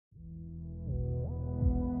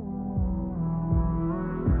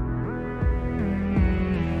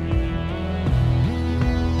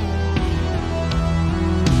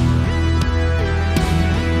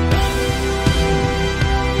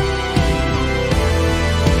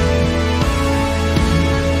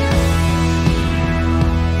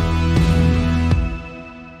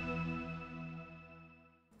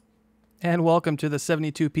and welcome to the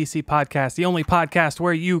 72 PC Podcast, the only podcast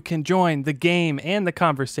where you can join the game and the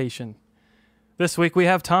conversation. This week we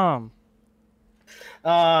have Tom.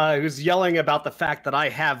 Who's yelling about the fact that I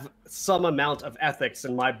have some amount of ethics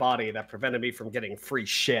in my body that prevented me from getting free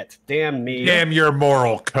shit. Damn me. Damn your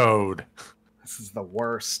moral code. This is the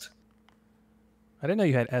worst. I didn't know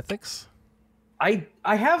you had ethics. I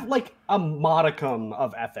have like a modicum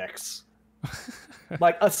of ethics.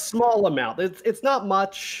 Like a small amount. It's not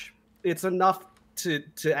much. It's enough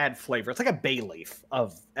to add flavor. It's like a bay leaf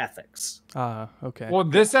of ethics. Okay. Well,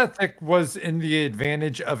 this ethic was in the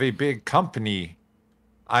advantage of a big company.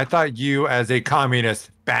 I thought you, as a communist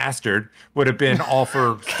bastard, would have been all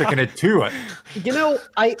for sticking it to it. You know,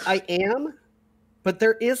 I am, but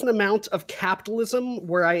there is an amount of capitalism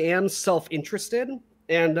where I am self-interested.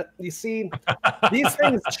 And you see, these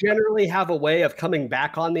things generally have a way of coming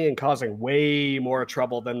back on me and causing way more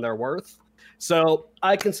trouble than they're worth. So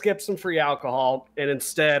I can skip some free alcohol and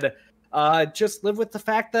instead just live with the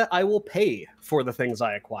fact that I will pay for the things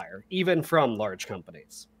I acquire, even from large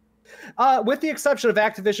companies. With the exception of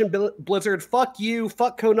Activision Blizzard, fuck you,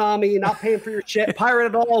 fuck Konami, not paying for your shit, pirate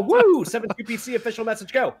it all, woo! 72PC official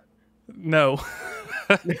message, go. No.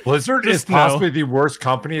 Blizzard is possibly the worst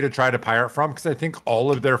company to try to pirate from because I think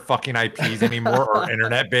all of their fucking IPs anymore are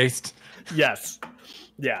internet based. Yes.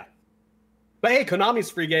 Yeah. But hey,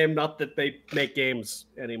 Konami's free game, not that they make games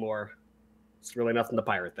anymore. It's really nothing to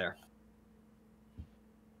pirate there.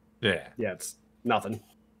 Yeah. Yeah, it's nothing.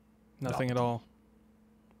 Nothing at all.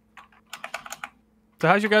 So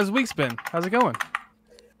how's your guys' week's been? How's it going?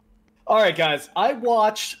 All right, guys. I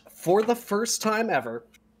watched, for the first time ever,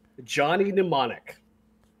 Johnny Mnemonic.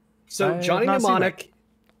 So Johnny Mnemonic,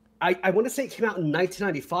 I want to say it came out in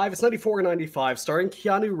 1995. It's 94 or 95, starring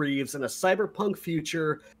Keanu Reeves in a cyberpunk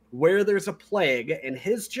future where there's a plague, and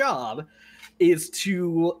his job is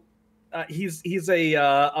to he's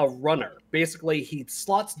a runner. Basically, he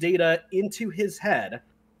slots data into his head,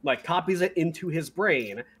 like copies it into his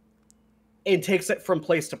brain, and takes it from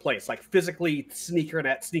place to place, like physically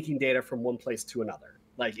sneaking data from one place to another.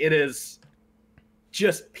 Like it is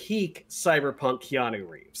just peak cyberpunk Keanu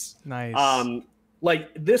Reeves. Nice. Like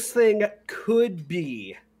this thing could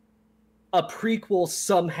be a prequel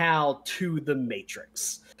somehow to The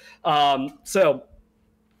Matrix. So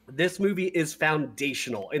this movie is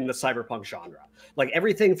foundational in the cyberpunk genre. Like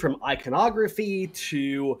everything from iconography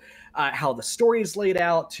to how the story is laid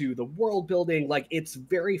out to the world building, like it's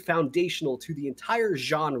very foundational to the entire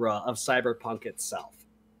genre of cyberpunk itself.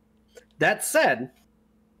 That said,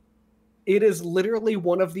 it is literally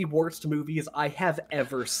one of the worst movies I have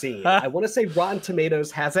ever seen. I want to say Rotten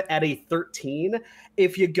Tomatoes has it at a 13.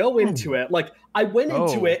 If you go into it, like I went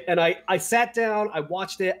into it and I sat down, I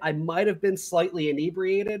watched it. I might have been slightly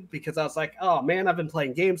inebriated because I was like, oh man, I've been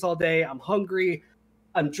playing games all day. I'm hungry.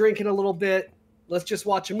 I'm drinking a little bit. Let's just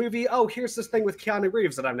watch a movie. Oh, here's this thing with Keanu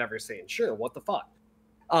Reeves that I've never seen. Sure, what the fuck?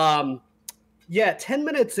 Yeah, 10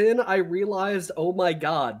 minutes in, I realized, oh my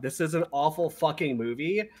God, this is an awful fucking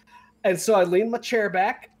movie. And so I leaned my chair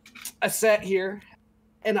back, I sat here,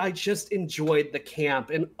 and I just enjoyed the camp.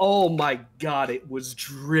 And oh my God, it was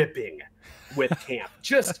dripping with camp.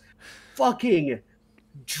 Just fucking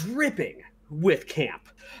dripping with camp.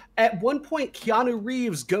 At one point, Keanu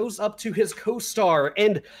Reeves goes up to his co-star,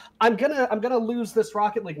 and I'm gonna lose this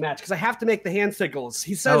Rocket League match because I have to make the hand signals.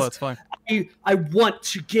 He says, "Oh, it's fine. I want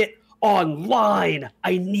to get online.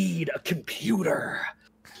 I need a computer,"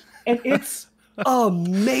 and it's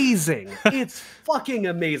amazing. It's fucking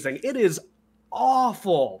amazing. It is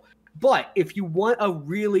awful. But if you want a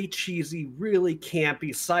really cheesy, really campy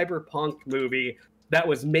cyberpunk movie that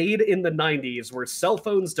was made in the 90s where cell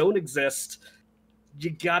phones don't exist, you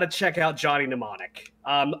gotta check out Johnny Mnemonic.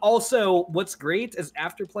 Also, what's great is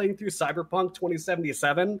after playing through Cyberpunk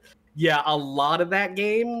 2077, yeah, a lot of that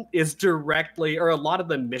game is directly, or a lot of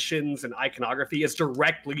the missions and iconography is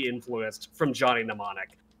directly influenced from Johnny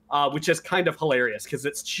Mnemonic. Which is kind of hilarious because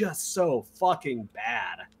it's just so fucking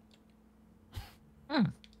bad.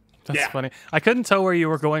 That's funny. I couldn't tell where you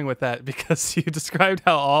were going with that because you described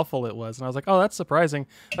how awful it was. And I was like, oh, that's surprising.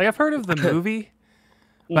 Like, I've heard of the movie,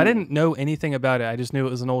 but I didn't know anything about it. I just knew it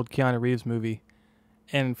was an old Keanu Reeves movie.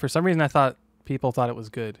 And for some reason, I thought people thought it was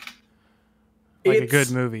good. Like a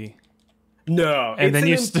good movie. No, and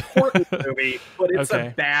it's then an important movie, but it's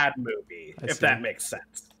a bad movie, if that makes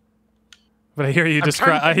sense. But I hear you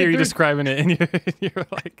describing it, and you're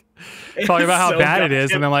like talking about how bad it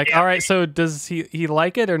is, and I'm like, all right, so does he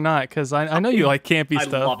like it or not? Because I know you like campy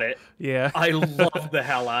stuff. I love it. Yeah, I love the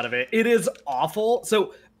hell out of it. It is awful.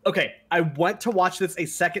 So okay, I went to watch this a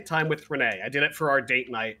second time with Renee. I did it for our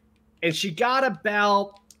date night, and she got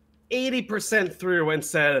about 80% through and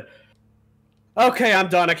said, okay, I'm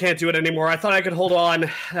done. I can't do it anymore. I thought I could hold on.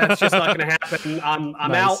 That's just not going to happen. I'm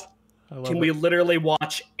Nice. out. Can we literally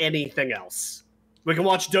watch anything else? We can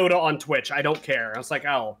watch DotA on Twitch. I don't care. I was like,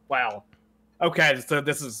 oh, wow. Okay, so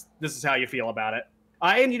this is how you feel about it.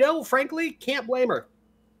 And, you know, frankly, can't blame her.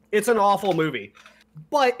 It's an awful movie.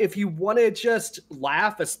 But if you want to just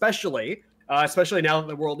laugh, especially now that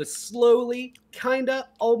the world is slowly, kind of,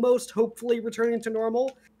 almost, hopefully returning to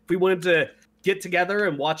normal, if we wanted to get together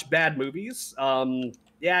and watch bad movies,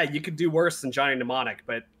 yeah, you could do worse than Johnny Mnemonic,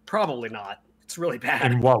 but probably not. It's really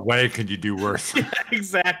bad. In what way could you do worse? Yeah,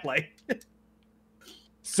 exactly.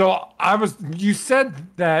 So you said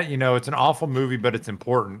that, you know, it's an awful movie, but it's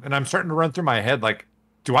important. And I'm starting to run through my head, like,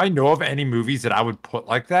 do I know of any movies that I would put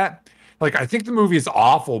like that? Like, I think the movie is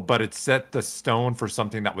awful, but it set the stone for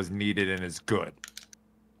something that was needed and is good.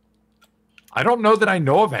 I don't know that I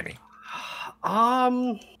know of any.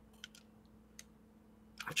 I'm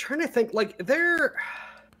trying to think, like,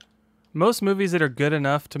 Most movies that are good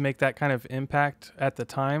enough to make that kind of impact at the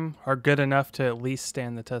time are good enough to at least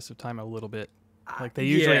stand the test of time a little bit. Like, they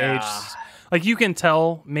usually age. Like, you can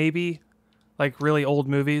tell, maybe, like, really old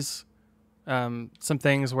movies, some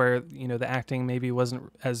things where, you know, the acting maybe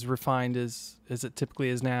wasn't as refined as it typically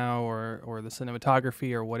is now, or the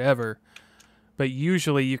cinematography or whatever. But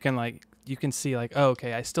usually you can see, like, oh,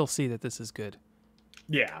 okay, I still see that this is good.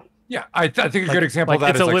 Yeah. Yeah, I think a good example of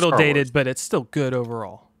that it's is a little Star dated, Wars. but it's still good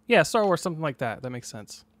overall. Yeah, Star Wars, something like that. That makes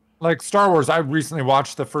sense. Like Star Wars, I recently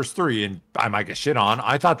watched the first 3, and I might get shit on.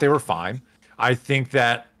 I thought they were fine. I think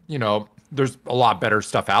that, you know, there's a lot better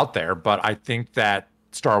stuff out there, but I think that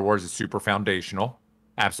Star Wars is super foundational,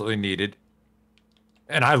 absolutely needed.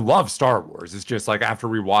 And I love Star Wars. It's just like after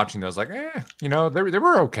rewatching those, like, you know, they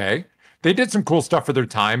were okay. They did some cool stuff for their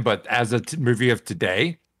time, but as a movie of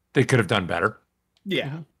today, they could have done better.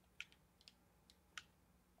 Yeah.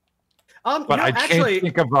 But I can't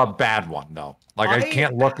think of a bad one, though. Like, I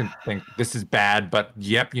can't look and think this is bad, but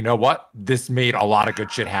yep, you know what? This made a lot of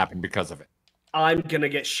good shit happen because of it. I'm going to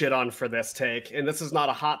get shit on for this take, and this is not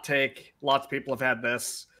a hot take. Lots of people have had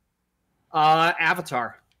this.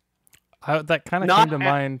 Avatar. That kind of came to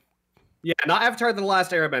mind. Yeah, not Avatar The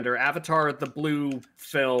Last Airbender. Avatar, the blue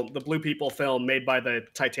people film made by the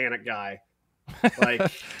Titanic guy.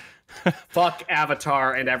 Like, fuck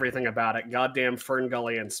Avatar and everything about it. Goddamn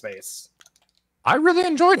Ferngully in space. I really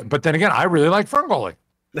enjoyed it, but then again, I really like Ferngully.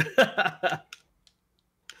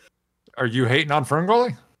 Are you hating on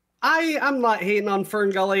Ferngully? I'm not hating on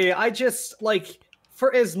Ferngully. I just, like,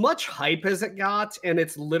 for as much hype as it got, and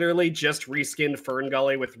it's literally just reskinned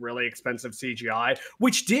Ferngully with really expensive CGI,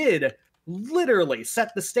 which did literally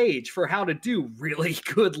set the stage for how to do really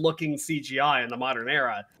good-looking CGI in the modern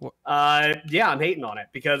era. Yeah, I'm hating on it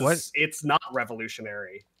because it's not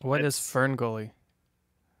revolutionary. What is Ferngully?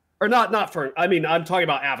 Or not Fern. I mean, I'm talking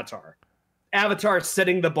about Avatar. Avatar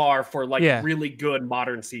setting the bar for really good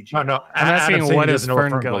modern CGI. No, I'm asking what is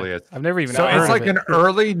Ferngully? I've never even heard of it. So it's like an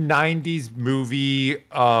early 90s movie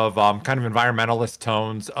of kind of environmentalist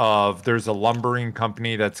tones of there's a lumbering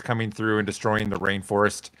company that's coming through and destroying the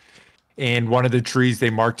rainforest. And one of the trees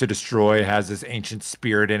they mark to destroy has this ancient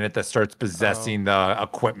spirit in it that starts possessing the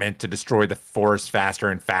equipment to destroy the forest faster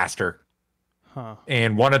and faster. Huh.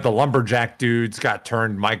 And one of the lumberjack dudes got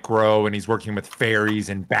turned micro, and he's working with fairies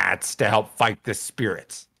and bats to help fight the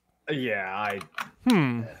spirits. Yeah,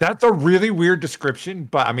 That's a really weird description,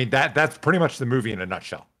 but I mean that's pretty much the movie in a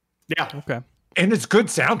nutshell. Yeah. Okay. And it's good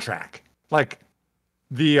soundtrack. Like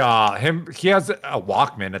he has a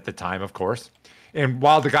Walkman at the time, of course. And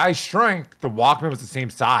while the guy shrank, the Walkman was the same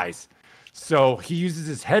size. So he uses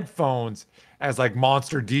his headphones as like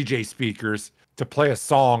monster DJ speakers to play a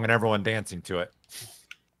song and everyone dancing to it,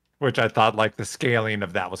 which I thought like the scaling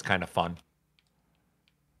of that was kind of fun.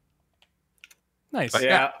 Nice. But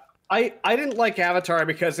yeah. I didn't like Avatar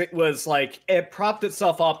because it was like, it propped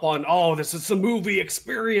itself up on, oh, this is the movie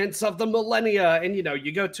experience of the millennia. And, you know,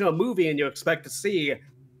 you go to a movie and you expect to see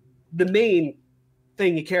the main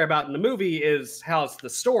thing you care about in the movie is how's the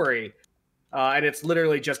story. And it's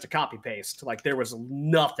literally just a copy paste. Like, there was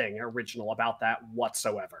nothing original about that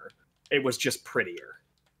whatsoever. It was just prettier.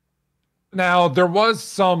 Now, there was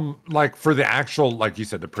some, like, for the actual, like you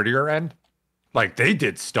said, the prettier end, like, they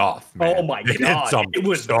did stuff, man. Oh, my God. It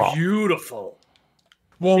was beautiful.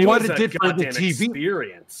 Well, what it did for the TV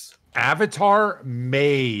experience. Avatar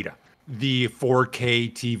made the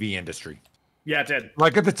 4K TV industry. Yeah, it did.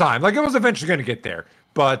 Like, at the time. Like, it was eventually going to get there.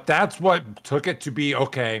 But that's what took it to be,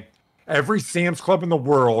 okay, every Sam's Club in the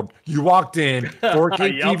world, you walked in,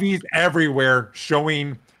 4K Yep. TVs everywhere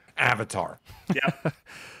showing Avatar. Yeah.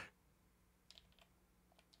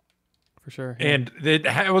 for sure. Yeah. And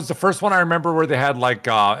it was the first one I remember where they had like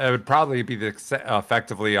it would probably be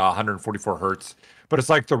effectively 144 hertz, but it's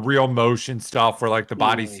like the real motion stuff where like the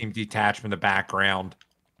body seemed detached from the background.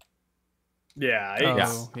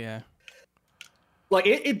 Yeah, yeah. Like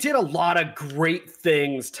it did a lot of great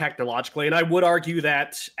things technologically, and I would argue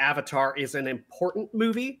that Avatar is an important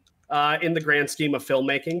movie in the grand scheme of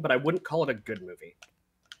filmmaking, but I wouldn't call it a good movie.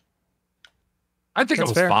 I think it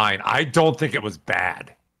was fine. I don't think it was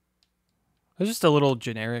bad. It was just a little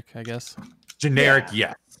generic, I guess. Generic,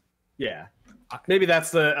 yes. Yeah. Maybe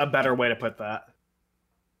that's a better way to put that.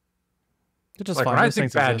 It's just like fine. when I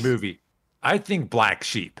think bad movie, I think Black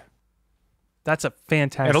Sheep. That's a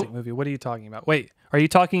fantastic movie. What are you talking about? Wait, are you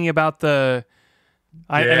talking about the?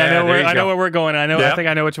 I know where we're going. I think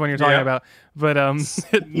I know which one you're talking about, but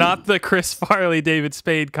not the Chris Farley, David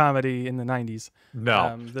Spade comedy in the '90s.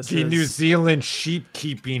 No, the New Zealand sheep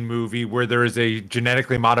keeping movie where there is a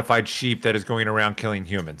genetically modified sheep that is going around killing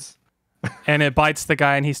humans, and it bites the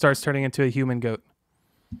guy, and he starts turning into a human goat.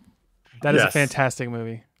 That is a fantastic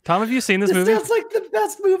movie. Tom, have you seen this movie? Sounds like the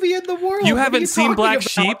best movie in the world. You haven't seen Black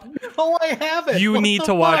Sheep? No, I haven't. You need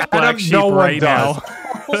to watch Black Sheep right now.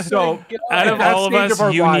 So, out of all of us,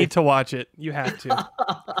 you need to watch it. You have to.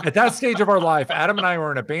 At that stage of our life, Adam and I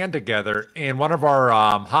were in a band together, and one of our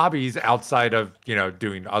hobbies outside of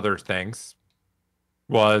doing other things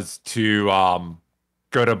was to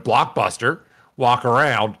go to Blockbuster, walk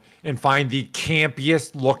around, and find the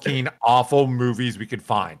campiest looking awful movies we could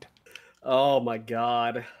find. Oh my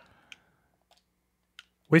god.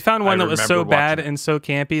 We found one that was so bad and so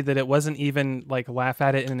campy that it wasn't even like laugh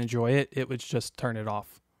at it and enjoy it. It would just turn it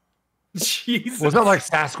off. Jesus. Was that like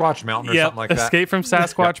Sasquatch Mountain or something like that? Escape from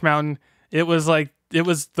Sasquatch Mountain. It was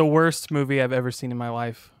the worst movie I've ever seen in my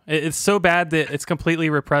life. It's so bad that it's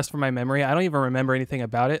completely repressed from my memory. I don't even remember anything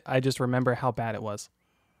about it. I just remember how bad it was.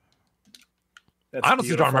 I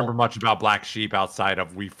honestly don't remember much about Black Sheep outside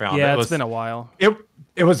of we found it. Yeah, it's been a while.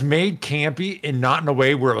 It was made campy and not in a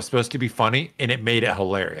way where it was supposed to be funny, and it made it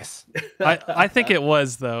hilarious. I think it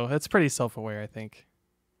was, though. It's pretty self-aware, I think.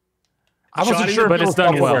 I wasn't sure, but it's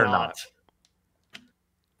done well or not.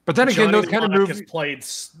 But then again, those kind of movies played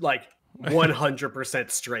like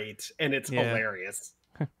 100% straight, and it's hilarious.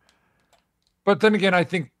 But then again, I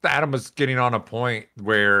think Adam was getting on a point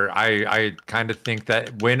where I kind of think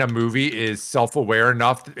that when a movie is self-aware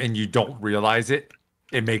enough and you don't realize it,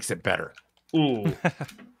 it makes it better. Ooh.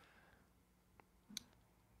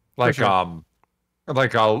 Like Cabin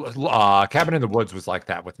in the Woods was like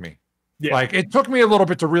that with me. Yeah. Like it took me a little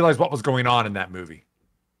bit to realize what was going on in that movie.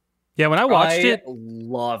 Yeah, when I watched it,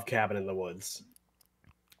 love Cabin in the Woods.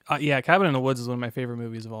 Yeah, Cabin in the Woods is one of my favorite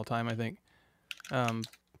movies of all time, I think.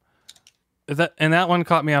 That one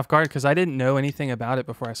caught me off guard because I didn't know anything about it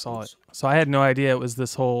before I saw it. So I had no idea it was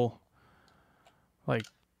this whole, like,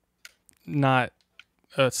 not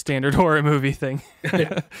a standard horror movie thing.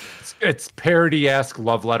 It's parody-esque,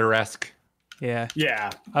 love letter-esque. Yeah. Yeah.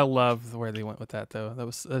 I love where they went with that, though. That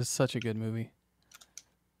was such a good movie.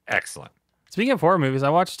 Excellent. Speaking of horror movies, I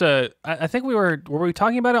watched I think were we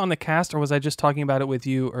talking about it on the cast, or was I just talking about it with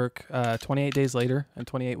you, Irk, 28 Days Later and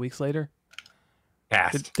 28 Weeks Later?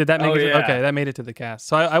 Cast. Did that make it? Yeah. Okay, that made it to the cast.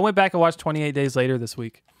 So I went back and watched 28 Days Later this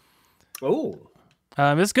week. Oh.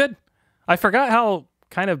 It's good. I forgot how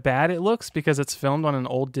kind of bad it looks because it's filmed on an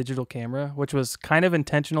old digital camera, which was kind of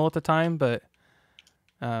intentional at the time, but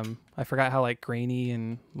I forgot how like grainy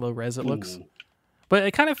and low res it looks. But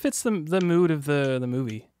it kind of fits the mood of the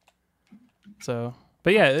movie. So,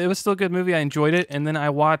 but yeah, it was still a good movie. I enjoyed it, and then I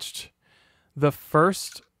watched the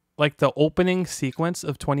first, like the opening sequence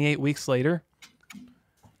of 28 Weeks Later.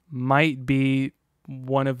 Might be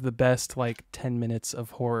one of the best like 10 minutes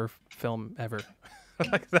of horror film ever.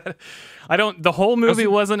 Like that. The whole movie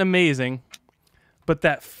wasn't amazing, but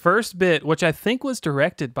that first bit, which I think was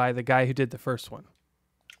directed by the guy who did the first one.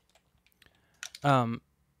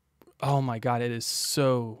 Oh my god, it is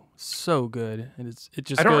so good. It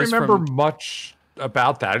just I don't goes remember from, much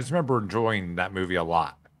about that. I just remember enjoying that movie a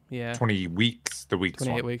lot. Yeah. 28 weeks.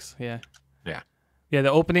 Yeah. Yeah. Yeah, the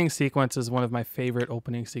opening sequence is one of my favorite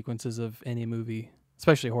opening sequences of any movie,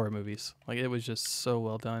 especially horror movies. Like it was just so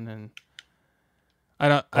well done, and I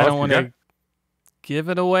don't want to give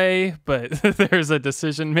it away, but there's a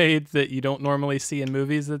decision made that you don't normally see in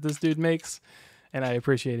movies that this dude makes, and I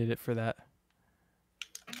appreciated it for that.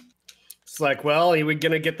 It's like, well, are we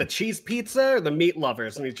gonna get the cheese pizza or the meat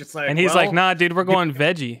lovers? And he's just like, like, nah, dude, we're going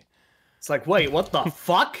veggie. It's like, wait, what the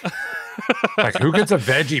fuck? Like, who gets a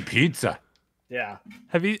veggie pizza? Yeah.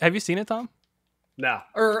 Have you seen it, Tom? No.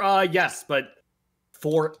 Or yes, but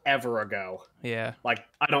forever ago. Yeah. Like,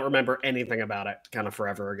 I don't remember anything about it kind of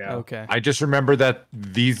forever ago. Okay. I just remember that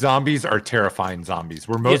these zombies are terrifying zombies,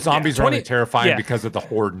 where most zombies are only terrifying because of the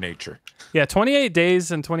horde nature. Yeah, 28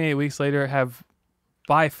 days and 28 weeks later have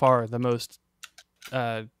by far the most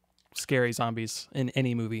scary zombies in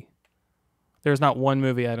any movie. There's not one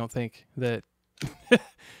movie, I don't think, that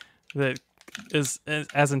that is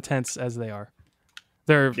as intense as they are.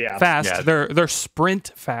 They're fast. Yeah. They're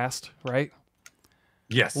sprint fast, right?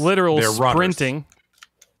 Yes. Literal sprinting.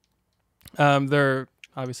 They're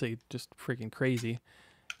obviously just freaking crazy,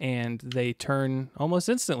 and they turn almost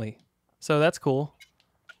instantly. So that's cool.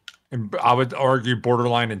 And I would argue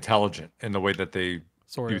borderline intelligent in the way that they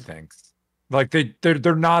do things. Like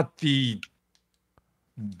they're not the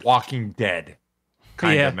Walking Dead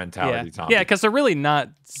kind of mentality. Yeah, because they're really not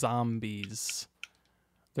zombies.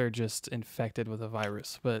 They're just infected with a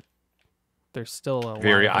virus, but they're still alive.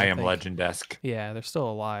 Very I Am Legend-esque. Yeah, they're still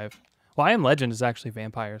alive. Well, I Am Legend is actually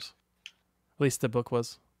vampires. At least the book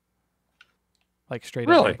was. Like straight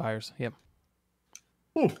up vampires. Yep.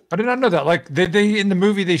 I did not know that. Like they in the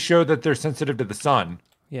movie they show that they're sensitive to the sun.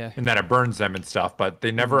 Yeah. And that it burns them and stuff, but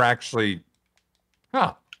they never actually.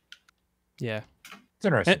 Huh. Yeah. It's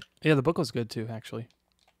interesting. Yeah, the book was good too, actually.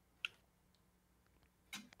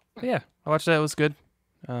 But yeah, I watched that. It was good.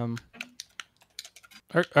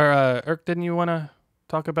 Irk, didn't you want to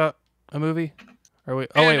talk about a movie? Or wait,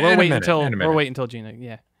 we'll wait until Gina.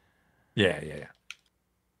 Yeah. Yeah.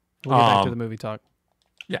 We'll get back to the movie talk.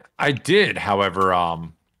 Yeah, I did, however,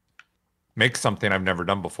 make something I've never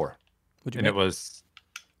done before. What'd you make? It was,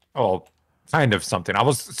 kind of something.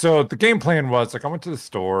 So the game plan was like I went to the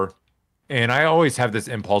store, and I always have this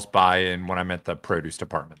impulse buy-in when I'm at the produce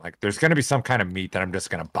department. Like there's going to be some kind of meat that I'm just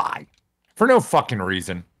going to buy for no fucking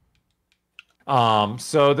reason.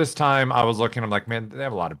 So this time I was looking, I'm like, man, they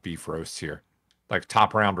have a lot of beef roasts here, like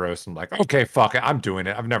top round roast. I'm like, okay, fuck it, I'm doing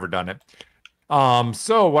it. I've never done it.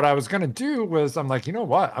 So what I was gonna do was, I'm like, you know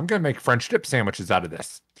what? I'm gonna make French dip sandwiches out of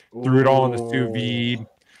this. Ooh. Threw it all in the sous vide,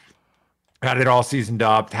 got it all seasoned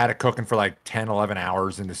up, had it cooking for like 10, 11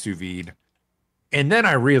 hours in the sous vide. And then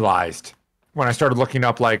I realized when I started looking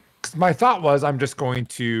up, like, 'cause my thought was I'm just going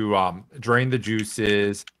to drain the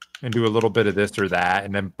juices and do a little bit of this or that,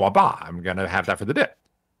 and then blah, I'm gonna have that for the dip.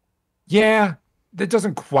 Yeah, that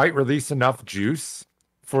doesn't quite release enough juice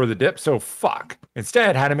for the dip, so fuck.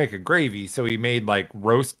 Instead, had to make a gravy, so he made like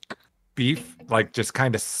roast beef, like just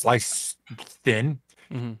kind of sliced thin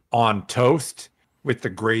on toast with the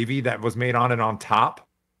gravy that was made on it on top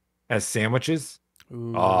as sandwiches.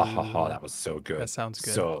 Ooh. Oh, that was so good. That sounds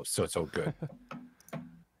good. So good.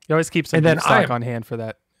 You always keep some beef stock on hand for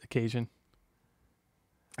that occasion.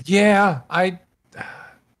 Yeah, I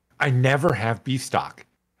never have beef stock.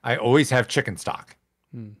 I always have chicken stock.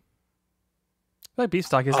 Like beef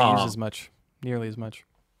stock isn't used nearly as much.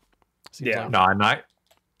 Yeah. No,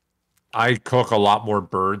 I cook a lot more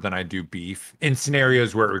bird than I do beef in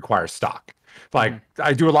scenarios where it requires stock. Like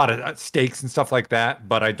I do a lot of steaks and stuff like that,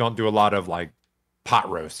 but I don't do a lot of like pot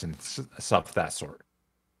roast and stuff of that sort.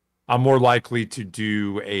 I'm more likely to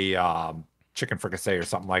do a chicken fricassee or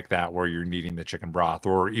something like that, where you're kneading the chicken broth,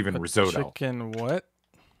 or even risotto. Chicken what?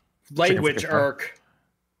 Language, Irk.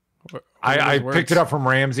 I picked it up from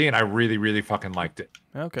Ramsey, and I really, really fucking liked it.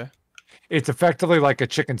 Okay. It's effectively like a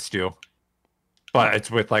chicken stew, but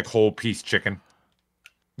it's with like whole piece chicken.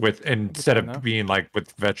 Instead of being like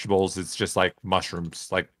with vegetables, it's just like mushrooms,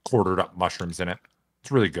 like quartered up mushrooms in it.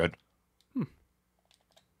 It's really good.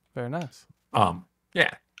 Very nice.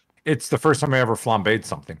 Yeah. It's the first time I ever flambéed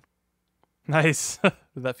something. Nice. Did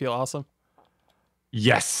that feel awesome?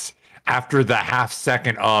 Yes. After the half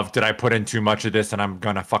second of, did I put in too much of this and I'm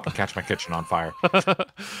going to fucking catch my kitchen on fire?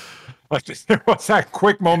 Like, there was that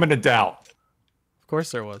quick moment of doubt. Of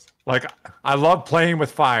course there was. Like, I love playing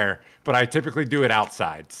with fire, but I typically do it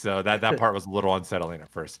outside. So that part was a little unsettling at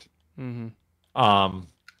first.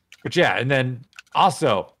 But yeah, and then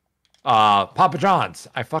also, Papa John's,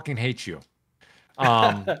 I fucking hate you.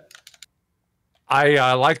 I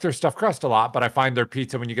like their stuffed crust a lot, but I find their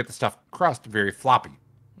pizza, when you get the stuffed crust, very floppy.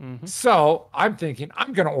 So I'm thinking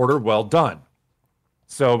I'm going to order well done.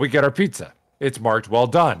 So we get our pizza. It's marked well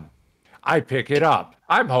done. I pick it up.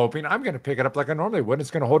 I'm hoping I'm going to pick it up like I normally would. It's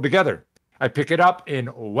going to hold together. I pick it up in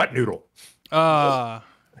wet noodle. I'm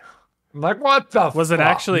like, what the Was fuck? it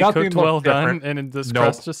actually Nothing cooked well different. done and this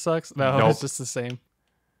crust just sucks? No, it's just the same.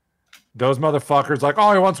 Those motherfuckers like,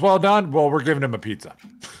 oh, he wants well done? Well, we're giving him a pizza.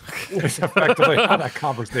 It's effectively how that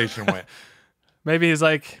conversation went. Maybe he's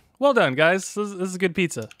like, well done, guys. This is good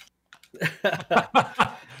pizza.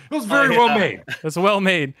 was very well made. It's well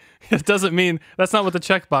made. It doesn't mean that's not what the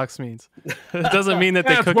checkbox means. It doesn't mean that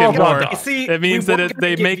they That's cook well it more. done. See, It means we that were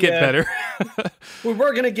they gonna make give it you- better. We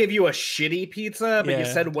were gonna give you a shitty pizza, but you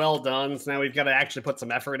Yeah. said well done, so now we've got to actually put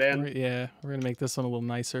some effort in. Yeah, we're gonna make this one a little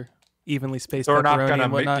nicer, evenly spaced So we're not pepperoni gonna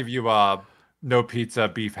and whatnot. give you no pizza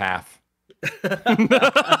beef half.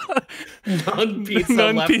 None pizza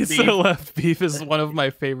None left pizza beef. left beef is one of my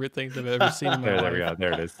favorite things I've ever seen in my There life. we go.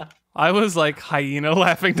 There it is. I was like hyena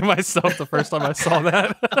laughing to myself the first time I saw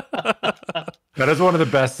that. That is one of the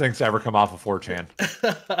best things to ever come off of 4chan.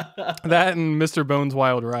 That and Mr. Bones'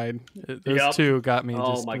 Wild Ride. Those Yep. two got me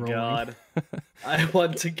Oh just my rolling. god. I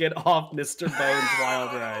want to get off Mr. Bones'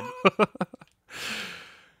 Wild Ride.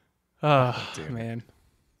 Oh, Damn it. man.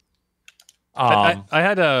 Um, I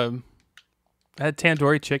had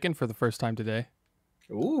tandoori chicken for the first time today.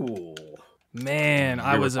 Ooh. Man,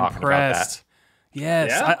 I We were was talking about impressed. Yes,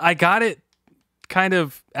 Yeah? I got it kind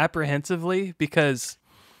of apprehensively because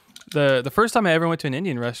the first time I ever went to an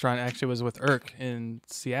Indian restaurant actually was with Irk in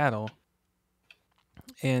Seattle,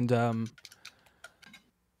 and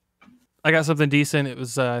I got something decent. It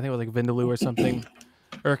was I think it was like vindaloo or something.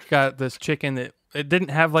 Irk got this chicken that it didn't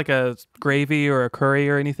have like a gravy or a curry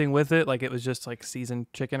or anything with it. Like it was just like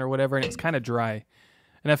seasoned chicken or whatever, and it's kind of dry.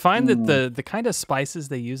 And I find that the kind of spices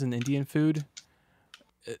they use in Indian food,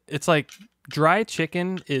 it's like dry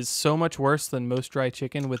chicken is so much worse than most dry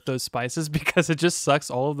chicken with those spices because it just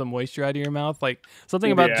sucks all of the moisture out of your mouth. Like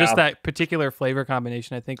something about just Yeah. that particular flavor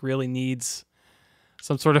combination, I think really needs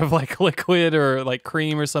some sort of like liquid or like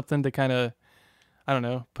cream or something to kind of, I don't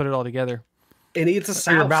know, put it all together. It needs a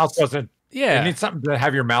so your sauce. mouth doesn't. Yeah. It needs something to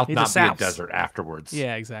have your mouth Needs a not be a sauce. desert afterwards.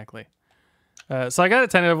 Yeah, exactly. So I got it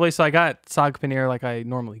tentatively. So I got saag paneer like I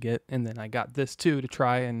normally get, and then I got this too to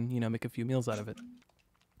try and make a few meals out of it.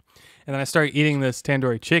 And then I started eating this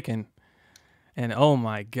tandoori chicken, and oh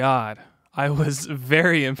my god, I was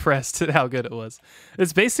very impressed at how good it was.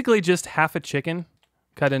 It's basically just half a chicken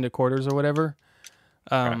cut into quarters or whatever,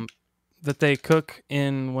 that they cook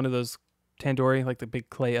in one of those tandoori, like the big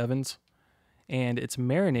clay ovens, and it's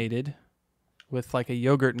marinated with like a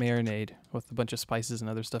yogurt marinade with a bunch of spices and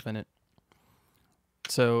other stuff in it.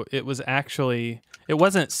 So it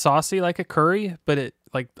wasn't saucy like a curry, but it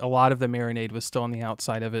like a lot of the marinade was still on the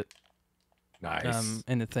outside of it, Nice.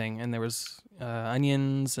 in the thing. And there was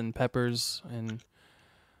onions and peppers and,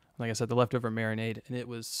 like I said, the leftover marinade, and it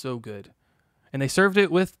was so good. And they served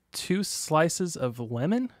it with 2 slices of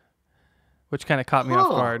lemon, which kind of caught me off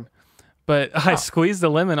guard. But I squeezed the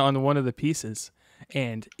lemon on one of the pieces,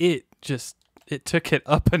 and it took it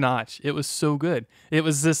up a notch. It was so good. It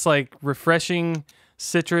was this like refreshing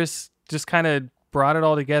citrus, just kind of brought it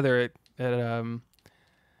all together. It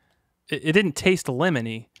didn't taste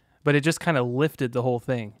lemony, but it just kind of lifted the whole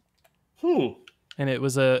thing. And it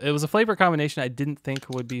was a flavor combination I didn't think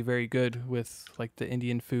would be very good with like the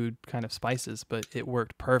Indian food kind of spices, but it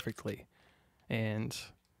worked perfectly. And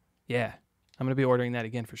yeah, I'm gonna be ordering that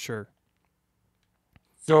again for sure.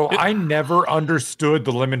 So I never understood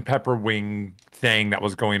the lemon pepper wing thing that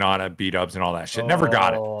was going on at B-Dubs and all that shit. Never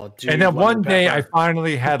got it. Dude, And then one lemon day I pepper.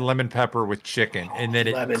 finally had lemon pepper with chicken, and then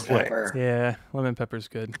it Lemon clicked. pepper. Yeah, lemon pepper's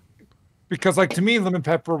good. Because like to me, lemon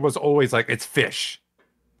pepper was always like it's fish.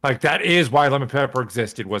 Like that is why lemon pepper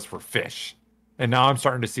existed, was for fish. And now I'm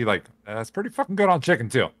starting to see like that's pretty fucking good on chicken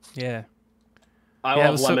too. Yeah. I Yeah, it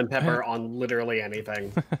love was so- lemon pepper on literally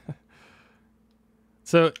anything.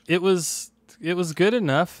 So it was good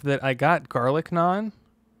enough that I got garlic naan,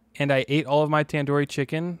 and I ate all of my tandoori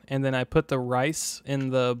chicken, and then I put the rice in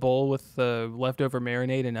the bowl with the leftover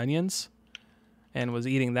marinade and onions, and was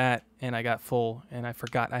eating that, and I got full, and I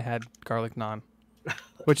forgot I had garlic naan,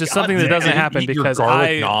 which is God something that damn. doesn't You happen eat your because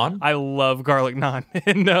garlic naan? I love garlic naan.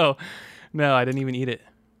 No, I didn't even eat it.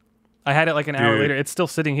 I had it like an hour Dude. later. It's still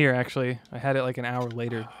sitting here, actually. I had it like an hour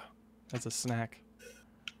later as a snack.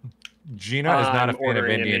 Gina is not a I'm fan of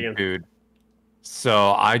ordering Indian Indian. food.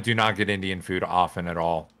 So I do not get Indian food often at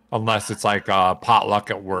all. Unless it's like potluck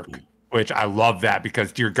at work, which I love that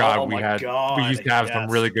because dear God, Oh we my God, used to have some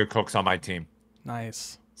yes. really good cooks on my team.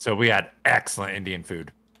 Nice. So we had excellent Indian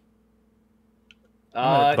food.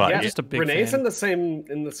 But Yeah, just a big Renee's fan.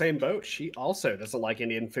 in the same boat. She also doesn't like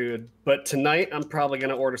Indian food, but tonight I'm probably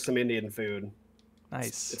gonna order some Indian food.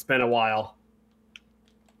 Nice. It's been a while.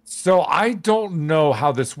 So I don't know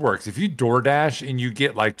how this works. If you DoorDash and you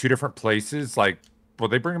get like 2 different places, like will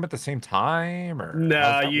they bring them at the same time or No, how's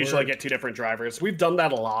I that usually work? get 2 different drivers. We've done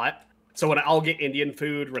that a lot. So when I'll get Indian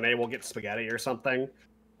food, Renee will get spaghetti or something.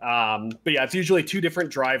 But yeah, it's usually 2 different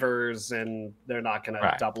drivers, and they're not gonna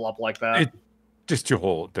Right. double up like that. It- just 2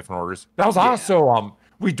 whole different orders. That was also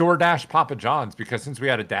we DoorDash Papa John's because since we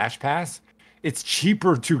had a Dash Pass, it's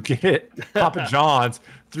cheaper to get Papa John's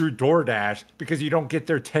through DoorDash because you don't get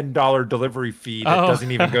their $10 delivery fee that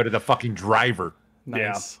doesn't even go to the fucking driver.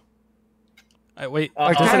 Nice. Yeah. Wait,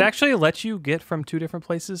 does it actually let you get from 2 different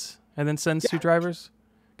places and then sends 2 drivers?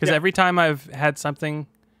 Because every time I've had something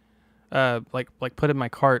like put in my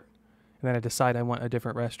cart and then I decide I want a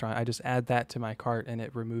different restaurant, I just add that to my cart and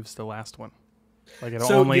it removes the last one. Like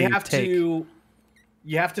it'll only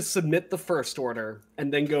you have to submit the first order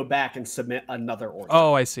and then go back and submit another order.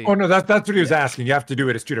 Oh, I see. Oh no, that's what he was asking. You have to do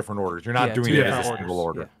it as 2 different orders. You're not doing it as a single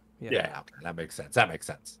order. Yeah. Okay, that makes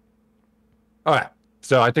sense. All right.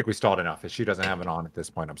 So I think we stalled enough. If she doesn't have it on at this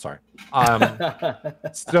point, I'm sorry.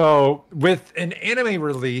 So with an anime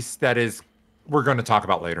release that is we're going to talk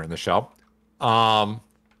about later in the show, Gina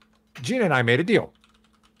and I made a deal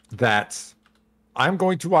that I'm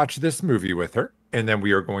going to watch this movie with her, and then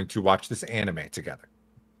we are going to watch this anime together.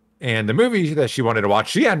 And the movie that she wanted to watch,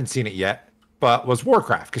 she hadn't seen it yet, but was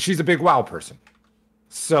Warcraft, because she's a big WoW person.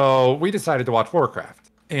 So we decided to watch Warcraft.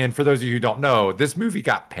 And for those of you who don't know, this movie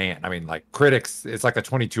got panned. I mean, like critics, it's like a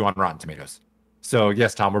 22 on Rotten Tomatoes. So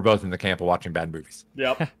yes, Tom, we're both in the camp of watching bad movies.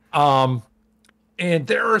 Yep. And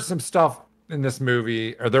there was some stuff in this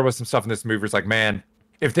movie it's like, man,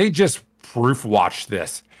 if they just proof watched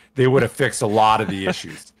this, they would have fixed a lot of the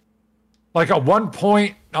issues. Like at one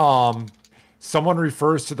point, someone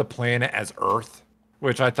refers to the planet as Earth,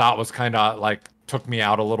 which I thought was kind of like took me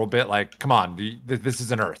out a little bit. Like, come on, this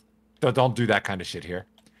is an Earth. Don't do that kind of shit here.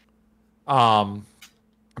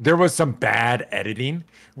 There was some bad editing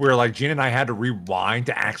where like Gina and I had to rewind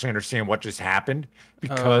to actually understand what just happened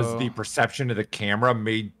because the perception of the camera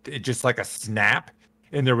made it just like a snap,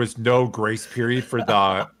 and there was no grace period for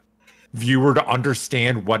the viewer to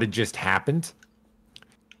understand what had just happened.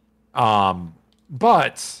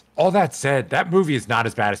 But all that said, that movie is not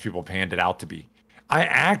as bad as people panned it out to be. I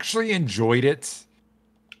actually enjoyed it.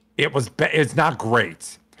 It's not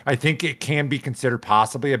great. I think it can be considered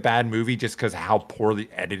possibly a bad movie just because of how poorly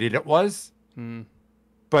edited it was.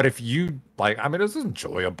 But if you like, I mean, it was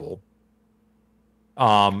enjoyable.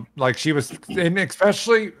 Like she was, and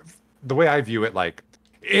especially the way I view it, like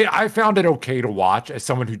I found it okay to watch as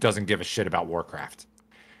someone who doesn't give a shit about Warcraft.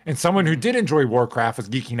 And someone who did enjoy Warcraft was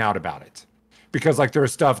geeking out about it because like there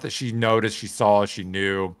was stuff that she noticed, she saw, she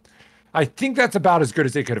knew. I think that's about as good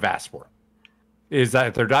as they could have asked for. Is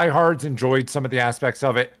that their diehards enjoyed some of the aspects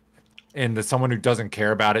of it, and the someone who doesn't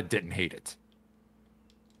care about it didn't hate it.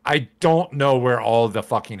 I don't know where all the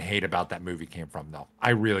fucking hate about that movie came from, though. I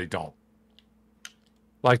really don't.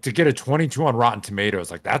 Like, to get a 22 on Rotten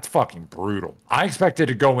Tomatoes, like, that's fucking brutal. I expected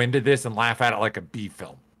to go into this and laugh at it like a B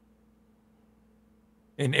film.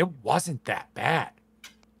 And it wasn't that bad.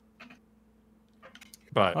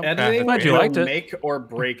 But editing glad you liked it. Make or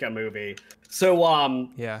break a movie. So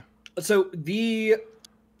yeah. So the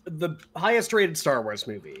highest rated Star Wars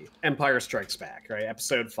movie, Empire Strikes Back, right?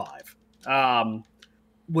 Episode 5,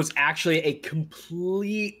 was actually a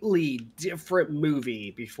completely different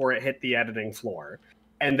movie before it hit the editing floor.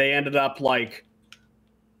 And they ended up like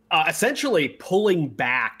essentially pulling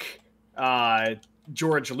back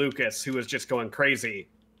George Lucas, who was just going crazy,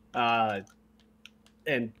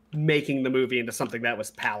 and making the movie into something that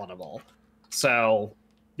was palatable. So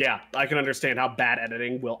yeah, I can understand how bad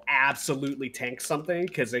editing will absolutely tank something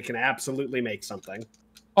because it can absolutely make something.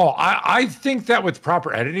 Oh, I think that with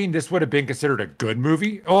proper editing, this would have been considered a good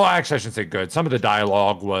movie. Well, actually, I shouldn't say good. Some of the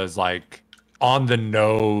dialogue was like on the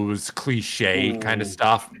nose, cliche kind of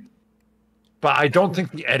stuff. But I don't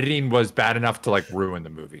think the editing was bad enough to like ruin the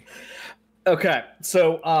movie. Okay,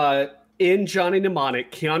 so in Johnny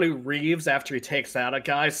Mnemonic, Keanu Reeves, after he takes out a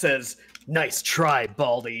guy, says, "Nice try,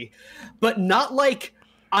 Baldy," but not like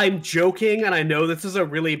I'm joking, and I know this is a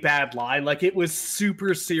really bad line. Like, it was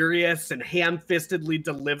super serious and ham-fistedly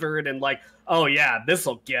delivered, and like, oh yeah,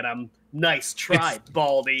 this'll get him. Nice try,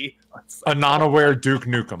 Baldy. A non-aware Duke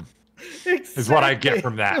Nukem Exactly. is what I get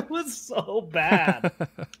from that. It was so bad.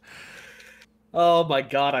 Oh my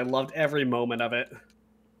god, I loved every moment of it.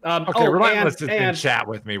 Okay, Relentless has been chat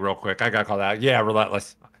with me real quick. I got to call that. Yeah,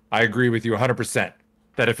 Relentless. I agree with you 100%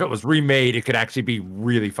 that if it was remade, it could actually be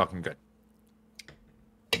really fucking good.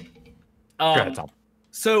 Go ahead, Tom.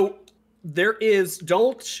 So there is,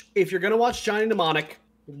 if you're going to watch Johnny Mnemonic,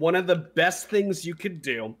 one of the best things you could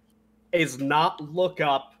do is not look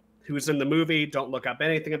up who's in the movie. Don't look up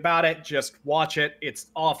anything about it. Just watch it. It's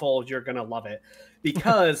awful. You're going to love it.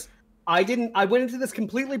 Because I went into this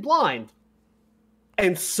completely blind.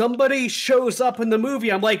 and somebody shows up in the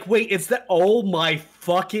movie. I'm like, wait, is that? Oh my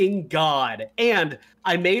fucking god! And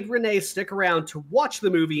I made Renee stick around to watch the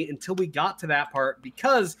movie until we got to that part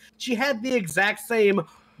because she had the exact same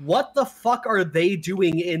 "What the fuck are they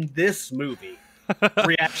doing in this movie?"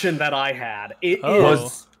 reaction that I had. It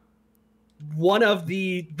is one of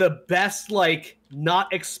the best, like,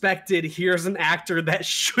 not expected, here's an actor that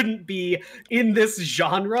shouldn't be in this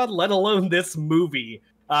genre, let alone this movie,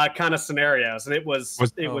 kind of scenarios. And it was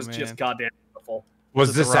just goddamn beautiful.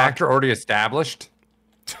 Was this actor already established?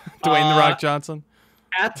 Dwayne The Rock Johnson?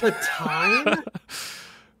 At the time?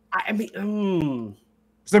 I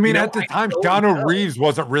mean, at the time, Keanu Reeves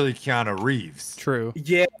wasn't really Keanu Reeves. True.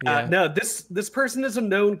 Yeah. No, this person is a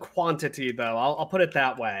known quantity, though. I'll put it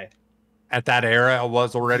that way. At that era, it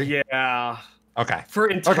was already? Yeah. Okay. For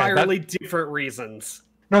entirely different reasons.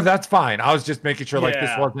 No, that's fine. I was just making sure, like,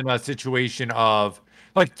 this wasn't a situation of,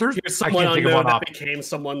 like, there's someone unknown that became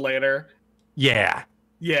someone later. Yeah.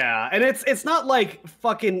 Yeah, and it's not like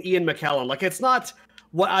fucking Ian McKellen. Like, it's not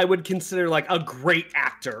what I would consider, like, a great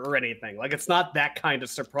actor or anything. Like, it's not that kind of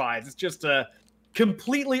surprise. It's just a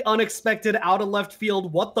completely unexpected, out of left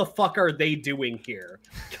field, what the fuck are they doing here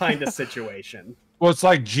kind of situation. Well, it's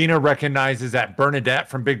like Gina recognizes that Bernadette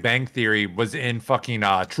from Big Bang Theory was in fucking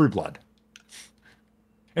True Blood.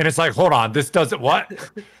 And it's like, hold on, this doesn't what?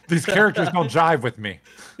 These characters don't jive with me.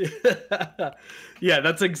 Yeah,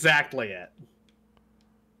 that's exactly it.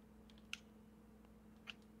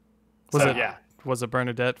 Was it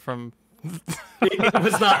Bernadette from... It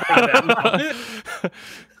was not Bernadette.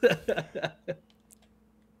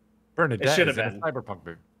 Bernadette it should have is been a cyberpunk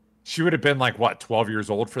movie. She would have been like, what, 12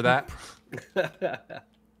 years old for that?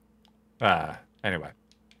 Anyway.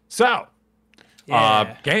 So,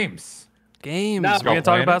 games. Games. No. We're going to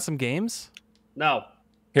talk about some games? No.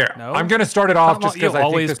 Here, No? I'm going to start it off just because I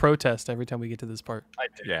always think protest every time we get to this part. I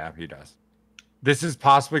do. Yeah, he does. This is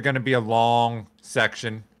possibly going to be a long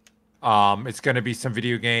section. It's going to be some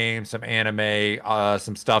video games, some anime,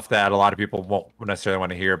 some stuff that a lot of people won't necessarily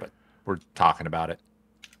want to hear, but we're talking about it.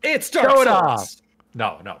 It's Dark Souls.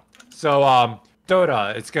 No. So,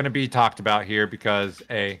 DotA, it's going to be talked about here because,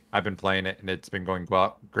 I've been playing it and it's been going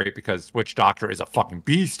great because Witch Doctor is a fucking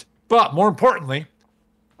beast. But more importantly,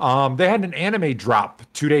 they had an anime drop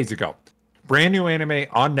 2 days ago. Brand new anime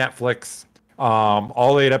on Netflix.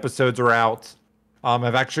 All 8 episodes are out.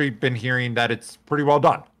 I've actually been hearing that it's pretty well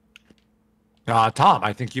done. Tom,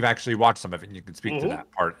 I think you've actually watched some of it and you can speak to that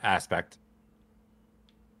aspect.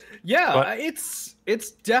 Yeah, but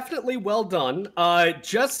it's definitely well done.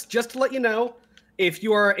 Just to let you know, if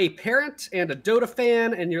you are a parent and a Dota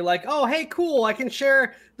fan and you're like, oh, hey, cool, I can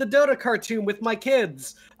share the Dota cartoon with my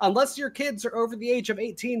kids. Unless your kids are over the age of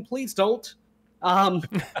 18, please don't.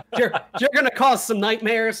 You're going to cause some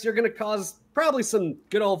nightmares. You're going to cause probably some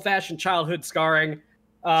good old-fashioned childhood scarring.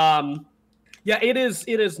 Yeah, it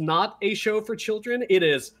is not a show for children. It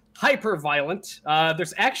is hyper-violent.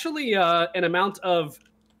 There's actually an amount of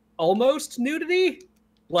almost nudity,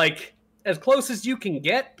 like as close as you can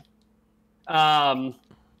get. Like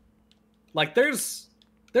there's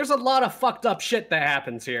a lot of fucked up shit that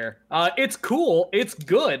happens here. It's cool, it's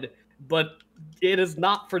good, but it is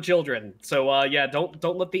not for children. So yeah, don't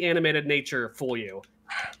let the animated nature fool you.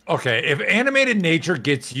 Okay, if animated nature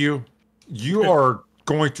gets you, you are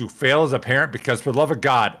going to fail as a parent because, for the love of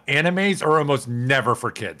God, animes are almost never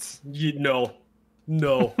for kids. No.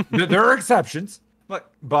 There are exceptions.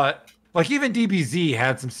 But like even DBZ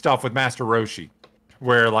had some stuff with Master Roshi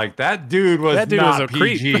where like that dude was not a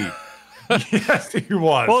PG. creep. Yes, he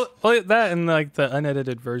was. Well, that and like the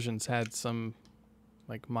unedited versions had some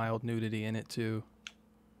like mild nudity in it too.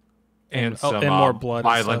 And some and more blood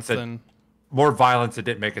violence and stuff more violence that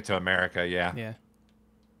didn't make it to America, yeah. Yeah.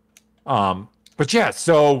 But yeah,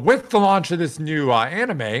 so with the launch of this new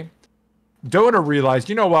anime, DotA realized,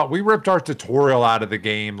 you know what, we ripped our tutorial out of the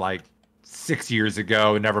game like 6 years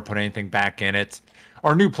ago and never put anything back in it.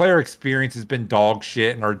 Our new player experience has been dog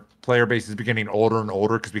shit, and our player base is getting older and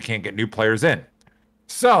older because we can't get new players in.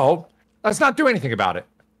 So let's not do anything about it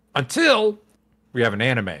until we have an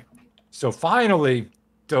anime. So finally,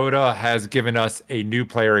 DotA has given us a new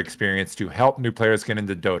player experience to help new players get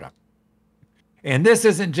into Dota. And this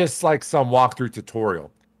isn't just like some walkthrough tutorial.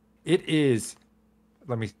 It is,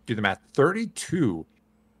 let me do the math, 32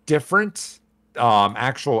 different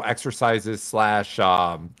actual exercises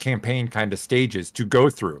 / campaign kind of stages to go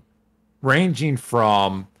through, ranging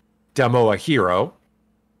from demo a hero,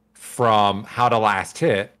 from how to last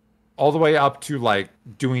hit, all the way up to like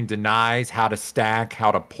doing denies, how to stack, how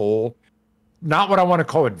to pull. Not what I want to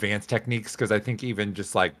call advanced techniques, because I think even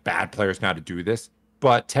just like bad players know how to do this.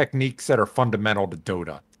 but techniques that are fundamental to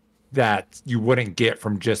Dota that you wouldn't get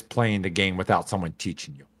from just playing the game without someone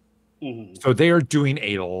teaching you. So they are doing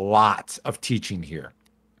a lot of teaching here.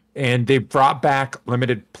 And they brought back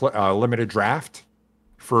limited draft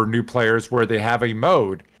for new players, where they have a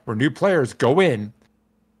mode where new players go in,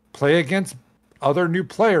 play against other new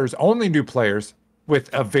players, only new players, with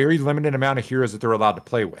a very limited amount of heroes that they're allowed to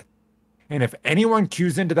play with. And if anyone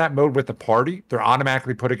queues into that mode with the party, they're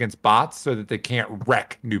automatically put against bots so that they can't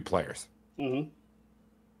wreck new players.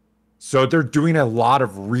 So they're doing a lot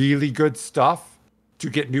of really good stuff to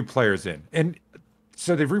get new players in. And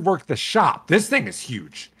so they've reworked the shop. This thing is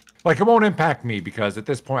huge. Like, it won't impact me because at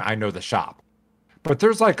this point I know the shop. But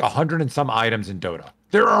there's like 100 and some items in Dota.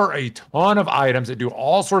 There are a ton of items that do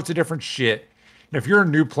all sorts of different shit. And if you're a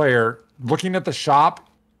new player looking at the shop,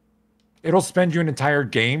 it'll spend you an entire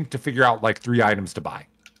game to figure out like 3 items to buy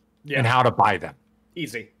and how to buy them.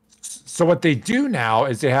 Easy. So what they do now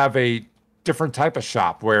is they have a different type of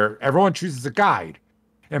shop where everyone chooses a guide.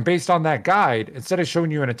 And based on that guide, instead of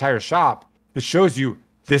showing you an entire shop, it shows you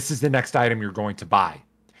this is the next item you're going to buy.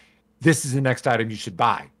 This is the next item you should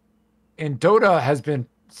buy. And Dota has been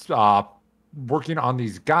working on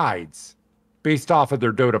these guides based off of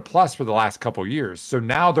their Dota Plus for the last couple years. So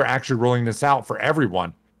now they're actually rolling this out for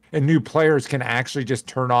everyone. And new players can actually just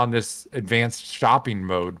turn on this advanced shopping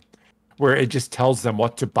mode where it just tells them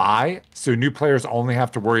what to buy. So new players only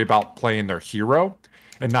have to worry about playing their hero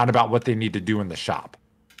and not about what they need to do in the shop.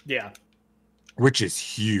 Yeah. Which is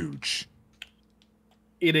huge.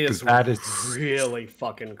 It is really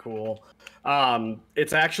fucking cool.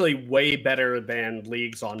 It's actually way better than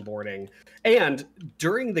League's onboarding. And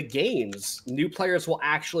during the games, new players will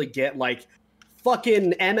actually get like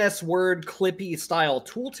fucking MS Word Clippy style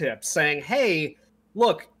tooltips saying, hey,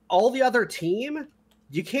 look, all the other team,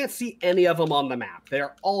 you can't see any of them on the map.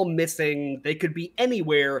 They're all missing. They could be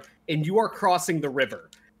anywhere, and you are crossing the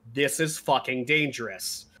river. This is fucking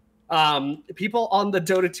dangerous. People on the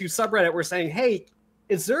Dota 2 subreddit were saying, hey,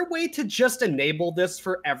 is there a way to just enable this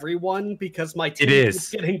for everyone because my team is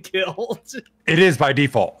getting killed? It is by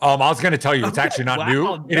default. I was going to tell you, it's actually not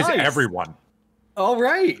new. It is everyone. All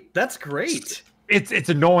right. That's great. It's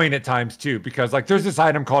annoying at times too, because like there's this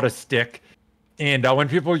item called a stick. And when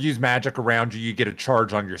people use magic around you, you get a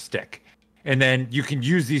charge on your stick. And then you can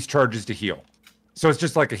use these charges to heal. So it's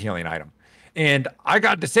just like a healing item. And I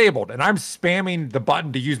got disabled and I'm spamming the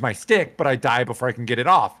button to use my stick, but I die before I can get it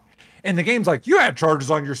off. And the game's like, you had charges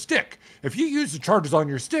on your stick. If you use the charges on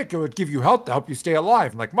your stick, it would give you health to help you stay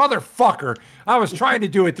alive. I'm like, motherfucker, I was trying to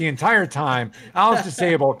do it the entire time. I was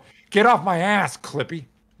disabled. Get off my ass, Clippy.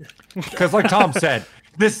 Because like Tom said,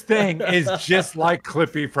 this thing is just like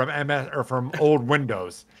Clippy from MS or from old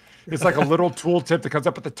Windows. It's like a little tooltip that comes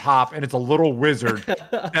up at the top, and it's a little wizard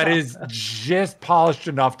that is just polished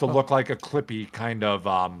enough to look like a Clippy kind of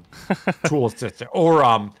tool system. Or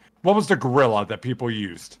what was the gorilla that people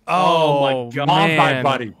used? Oh my god. Bonsai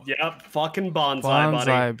Buddy. Yep, fucking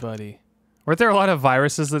Bonsai Buddy. Weren't there a lot of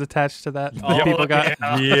viruses that attached to that people got?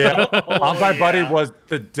 Yeah. Bonsai Buddy was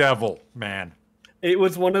the devil, man. It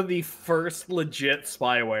was one of the first legit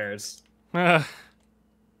spywares. But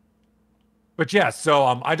yeah,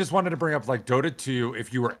 so I just wanted to bring up like Dota 2,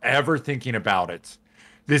 if you were ever thinking about it,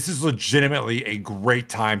 this is legitimately a great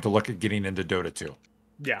time to look at getting into Dota 2.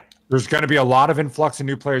 Yeah. There's going to be a lot of influx of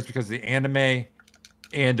new players because the anime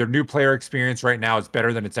and their new player experience right now is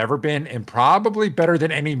better than it's ever been, and probably better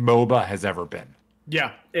than any MOBA has ever been.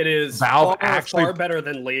 Yeah, it is Valve far better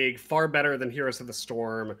than League, far better than Heroes of the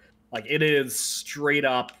Storm. Like, it is straight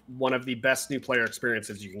up one of the best new player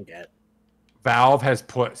experiences you can get. Valve has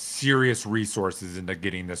put serious resources into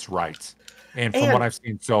getting this right. And from what I've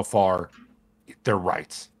seen so far, they're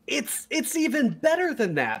right. It's even better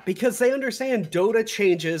than that because they understand Dota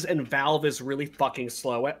changes and Valve is really fucking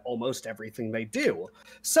slow at almost everything they do.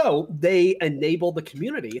 So they enable the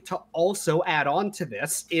community to also add on to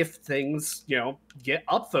this if things, get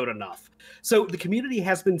upvote enough. So the community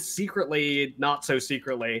has been secretly, not so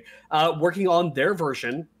secretly, working on their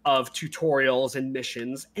version of tutorials and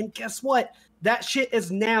missions. And guess what? That shit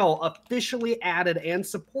is now officially added and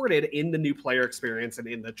supported in the new player experience and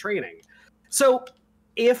in the training. So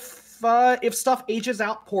if stuff ages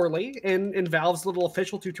out poorly and Valve's little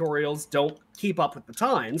official tutorials don't keep up with the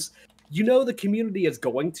times, the community is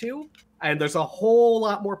going to, and there's a whole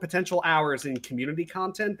lot more potential hours in community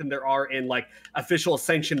content than there are in like official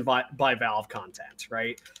sanctioned by Valve content,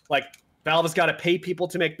 right? Like Valve has got to pay people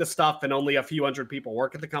to make this stuff and only a few hundred people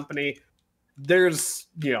work at the company. There's,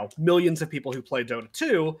 millions of people who play Dota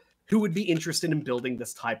 2 who would be interested in building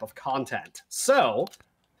this type of content. So,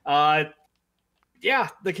 yeah,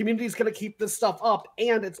 the community is going to keep this stuff up,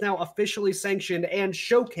 and it's now officially sanctioned and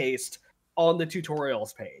showcased on the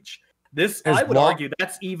tutorials page. This, I would argue,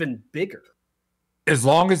 that's even bigger. As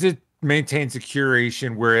long as it maintains a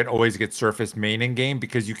curation where it always gets surfaced main in game,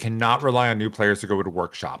 because you cannot rely on new players to go to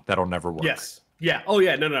workshop. That'll never work. Yes. Yeah. Oh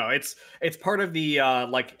yeah. No. It's part of the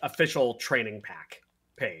like official training pack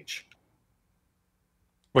page.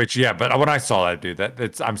 Which, yeah, but when I saw that,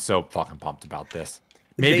 dude, I'm so fucking pumped about this.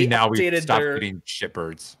 Maybe now we stop getting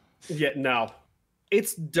shitbirds. Yeah. No,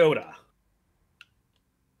 it's DotA.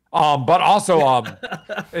 But also,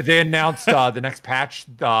 they announced the next patch,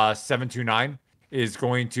 729, is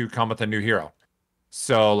going to come with a new hero.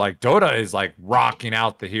 So, like, DotA is like rocking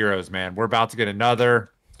out the heroes, man. We're about to get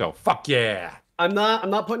another. So, fuck yeah. I'm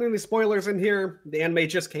not putting any spoilers in here. The anime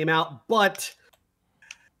just came out, but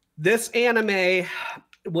this anime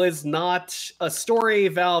was not a story.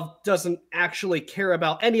 Valve doesn't actually care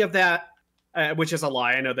about any of that, which is a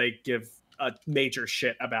lie. I know they give a major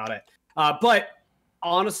shit about it. But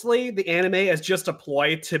honestly, the anime is just a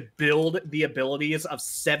ploy to build the abilities of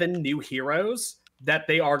 7 new heroes that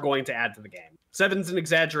they are going to add to the game. 7's an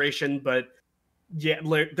exaggeration, but yeah,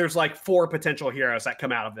 there's like 4 potential heroes that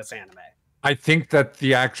come out of this anime. I think that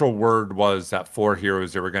the actual word was that 4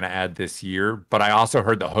 heroes they were going to add this year, but I also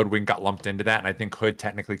heard that Hoodwink got lumped into that, and I think Hood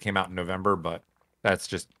technically came out in November, but that's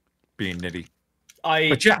just being nitty.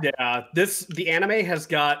 The anime has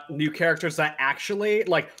got new characters that actually,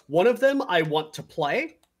 like, one of them I want to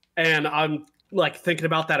play, and I'm like thinking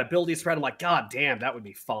about that ability spread. I'm like, God damn, that would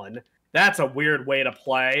be fun. That's a weird way to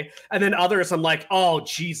play. And then others, I'm like, oh,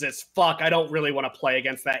 Jesus, fuck, I don't really want to play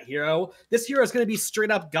against that hero. This hero is going to be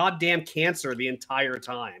straight up goddamn cancer the entire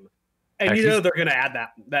time. And you know they're going to add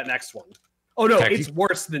that next one. Oh, no, it's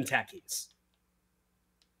worse than Techies.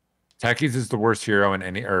 Techies is the worst hero in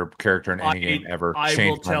any or character in any game ever. I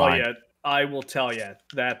will tell you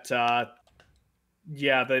that,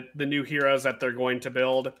 the new heroes that they're going to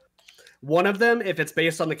build, one of them, if it's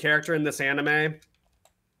based on the character in this anime,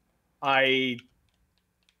 I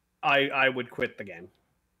would quit the game.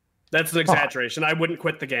 That's an exaggeration. I wouldn't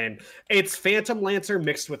quit the game. It's Phantom Lancer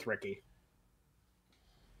mixed with Ricky.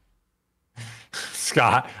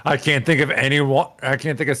 Scott, I can't think of anyone. I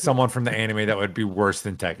can't think of someone from the anime that would be worse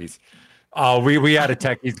than Techies. We had a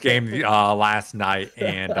Techies game last night,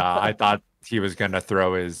 and I thought he was gonna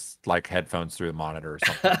throw his like headphones through the monitor or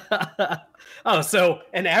something. Oh, so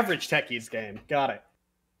an average Techies game. Got it.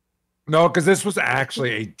 No, because this was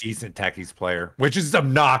actually a decent Techies player, which is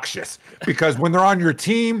obnoxious because when they're on your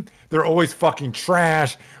team, they're always fucking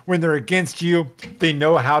trash. When they're against you, they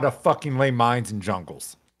know how to fucking lay mines in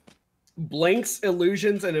jungles. Blinks,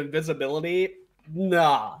 illusions, and invisibility?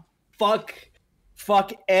 Nah. Fuck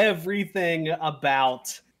everything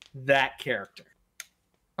about that character.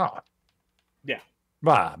 Oh. Yeah.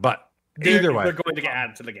 But either way. They're going to get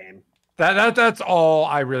added to the game. That's all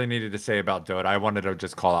I really needed to say about DotA. I wanted to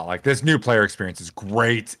just call out, like, this new player experience is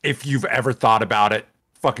great. If you've ever thought about it,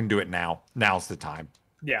 fucking do it now. Now's the time.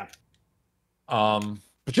 Yeah.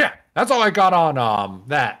 But yeah, that's all I got on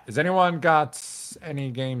that. Has anyone got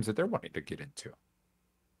any games that they're wanting to get into?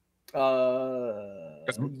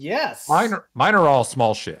 Yes. Mine are all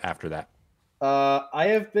small shit after that. I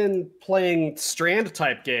have been playing Strand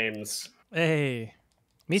type games. Hey.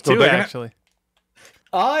 Me Still too, actually.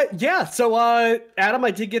 Yeah, so Adam,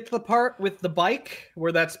 I did get to the part with the bike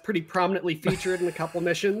where that's pretty prominently featured in a couple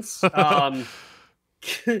missions.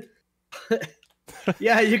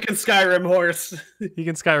 Yeah, you can Skyrim horse. You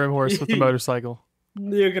can Skyrim horse with the motorcycle.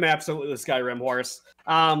 You can absolutely Skyrim horse.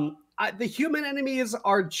 The human enemies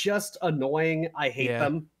are just annoying. I hate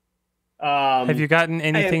them. Have you gotten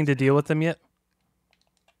anything to deal with them yet?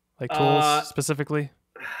 Like tools specifically?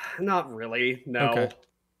 Not really. No. Okay.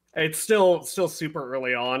 It's still super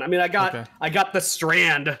early on. I mean, I got the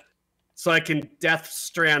strand, so I can death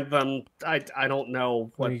strand them. I don't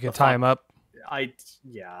know what you can tie them up.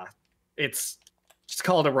 It's just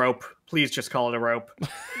call it a rope. Please just call it a rope.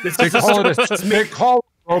 They call it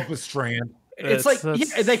a rope a strand. It's like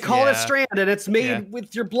they call it a strand, and it's made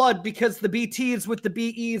with your blood because the BTs with the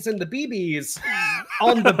BEs and the BBs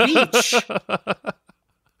on the beach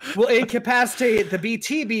will incapacitate the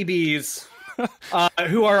BT BBs.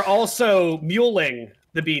 Who are also muling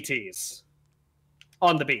the BTs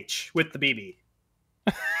on the beach with the BB.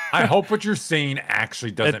 I hope what you're saying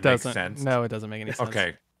actually doesn't make sense. No, it doesn't make any sense.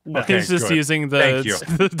 Okay. No. He's just using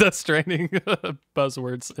the Death Stranding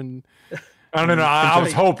buzzwords. And no. I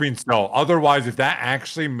was hoping so. Otherwise, if that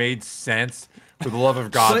actually made sense, for the love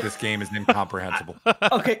of God, this game is incomprehensible.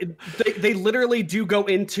 Okay, they literally do go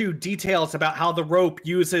into details about how the rope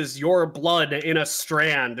uses your blood in a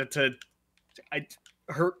strand to I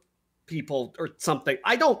hurt people or something.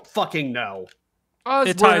 I don't fucking know.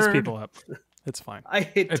 It ties people up. It's fine. I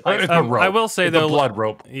hate It's ties. a rope. I will say it's though, a blood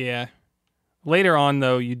rope. Yeah. Later on,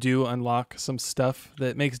 though, you do unlock some stuff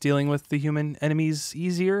that makes dealing with the human enemies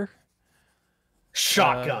easier.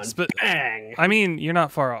 Shotgun, bang. I mean, you're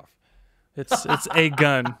not far off. It's a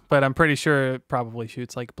gun, but I'm pretty sure it probably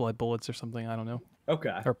shoots like blood bullets or something. I don't know.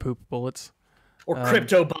 Okay. Or poop bullets. Or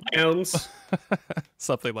crypto biomes.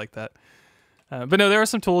 Something like that. But no, there are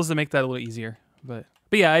some tools that make that a little easier. But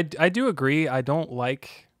yeah, I do agree. I don't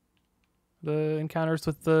like the encounters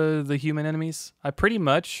with the human enemies. I pretty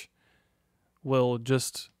much will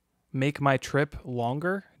just make my trip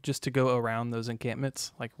longer just to go around those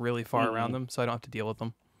encampments, like really far around them, so I don't have to deal with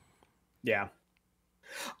them. Yeah.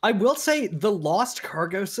 I will say the lost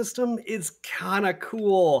cargo system is kind of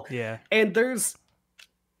cool. Yeah. And there's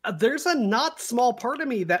a not small part of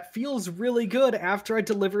me that feels really good after I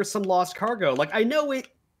deliver some lost cargo. Like, I know it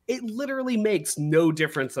literally makes no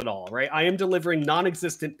difference at all, right? I am delivering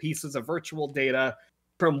non-existent pieces of virtual data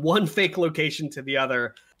from one fake location to the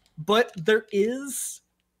other. But there is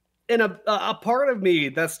a part of me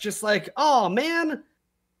that's just like, oh man,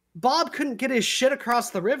 Bob couldn't get his shit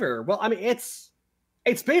across the river. Well, I mean, it's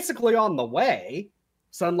basically on the way.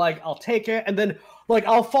 So I'm like, I'll take it, and then like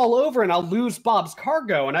I'll fall over and I'll lose Bob's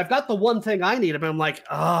cargo, and I've got the one thing I need, but I'm like,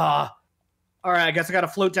 all right, I guess I got to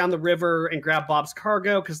float down the river and grab Bob's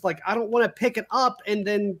cargo because like I don't want to pick it up and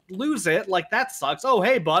then lose it. Like that sucks. Oh,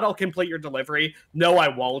 hey, bud, I'll complete your delivery. No, I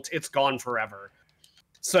won't. It's gone forever.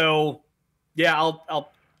 So, yeah,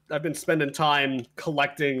 I've been spending time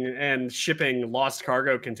collecting and shipping lost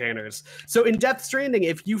cargo containers. So in Death Stranding,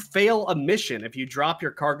 if you fail a mission, if you drop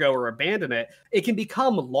your cargo or abandon it, it can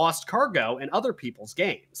become lost cargo in other people's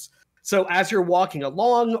games. So as you're walking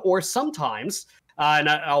along, or sometimes, and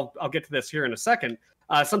I'll get to this here in a second,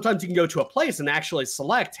 sometimes you can go to a place and actually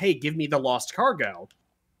select, hey, give me the lost cargo.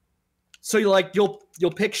 So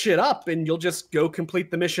you'll pick shit up and you'll just go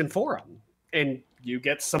complete the mission for them. And you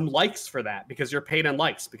get some likes for that because you're paid in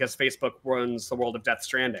likes because Facebook runs the world of Death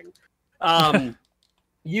Stranding.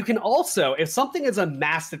 You can also, if something is a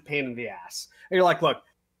massive pain in the ass, and you're like, look,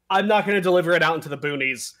 I'm not going to deliver it out into the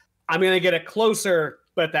boonies. I'm going to get it closer,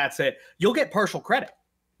 but that's it. You'll get partial credit.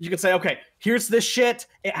 You can say, okay, here's this shit.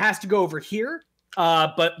 It has to go over here.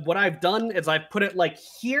 But what I've done is I've put it like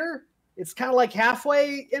here. It's kind of like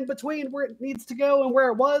halfway in between where it needs to go and where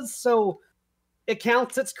it was. So it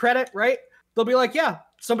counts, it's credit, right? They'll be like, yeah,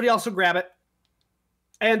 somebody else will grab it.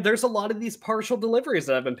 And there's a lot of these partial deliveries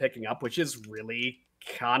that I've been picking up, which is really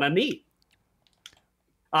kind of neat.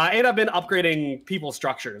 And I've been upgrading people's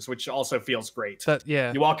structures, which also feels great.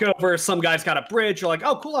 Yeah. You walk over, some guy's got a bridge. You're like,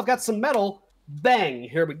 oh, cool, I've got some metal. Bang,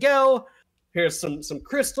 here we go. Here's some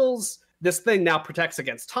crystals. This thing now protects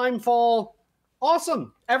against timefall.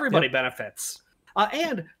 Awesome. Everybody benefits.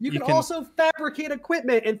 And you can also fabricate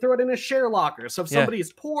equipment and throw it in a share locker. So if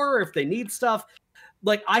somebody's poor, or if they need stuff,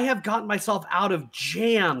 like I have gotten myself out of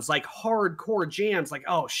jams, like hardcore jams. Like,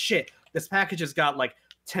 oh shit, this package has got like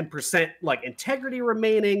 10% like integrity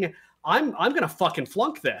remaining. I'm gonna fucking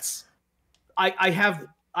flunk this. I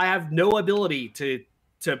have no ability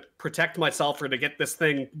to protect myself or to get this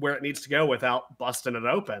thing where it needs to go without busting it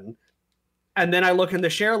open. And then I look in the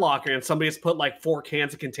share locker and somebody's put like 4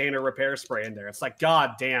 cans of container repair spray in there. It's like,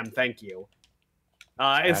 God damn, thank you.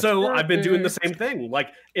 And so I've been doing the same thing. Like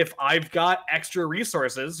if I've got extra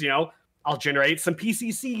resources, I'll generate some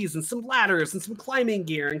PCCs and some ladders and some climbing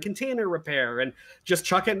gear and container repair and just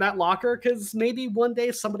chuck it in that locker because maybe one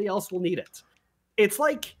day somebody else will need it. It's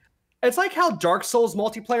like how Dark Souls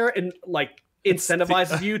multiplayer and like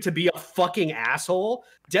incentivizes you to be a fucking asshole.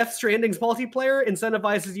 Death Stranding's multiplayer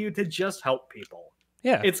incentivizes you to just help people.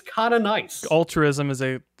 Yeah. It's kind of nice. Altruism is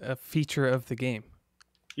a feature of the game.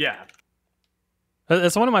 Yeah.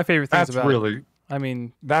 That's one of my favorite things about it. I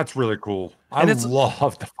mean, that's really cool. I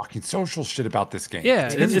love the fucking social shit about this game. Yeah,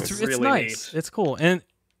 it's really nice. Neat. It's cool. And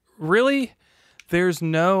really, there's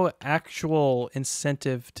no actual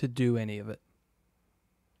incentive to do any of it.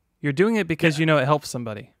 You're doing it because it helps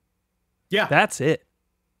somebody. Yeah. That's it.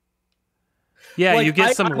 Yeah, like, you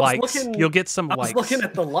get some likes. You'll get some likes. I was looking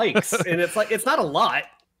at the likes, and it's like, it's not a lot.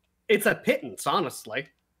 It's a pittance, honestly.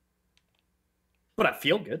 But I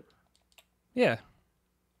feel good. Yeah.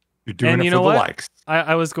 You're doing it for the likes.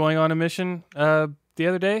 I was going on a mission the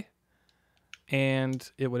other day, and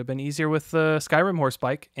it would have been easier with the Skyrim horse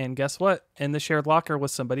bike. And guess what? In the shared locker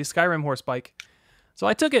was somebody's Skyrim horse bike. So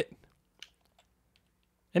I took it.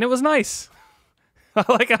 And it was nice.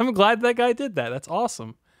 Like, I'm glad that guy did that. That's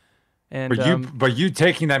awesome. And but you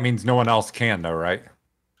taking that means no one else can, though, right?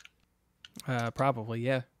 Probably,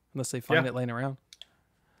 yeah. unless they find it laying around.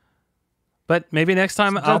 But maybe next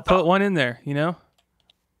time So I'll put one in there, you know?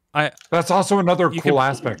 That's also another cool can,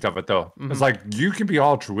 aspect of it, though. It's like you can be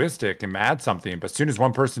altruistic and add something, but as soon as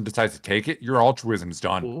one person decides to take it, your altruism's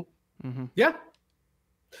done. Yeah.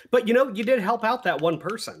 But you know, you did help out that one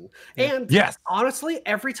person. And yes, honestly,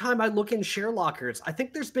 every time I look in share lockers, I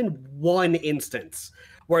think there's been one instance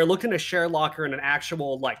where I look in a share locker in an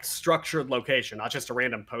actual like structured location, not just a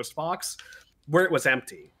random post box, where it was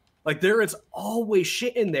empty. Like there is always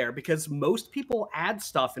shit in there because most people add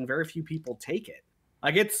stuff and very few people take it.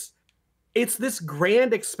 Like it's this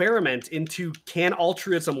grand experiment into can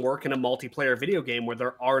altruism work in a multiplayer video game where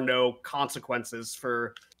there are no consequences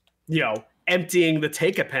for, you know, emptying the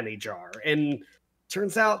take a penny jar. And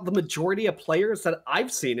turns out the majority of players that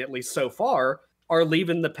I've seen, at least so far, are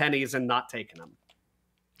leaving the pennies and not taking them.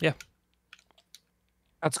 Yeah.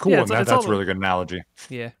 That's cool. Yeah, and that's a really good analogy.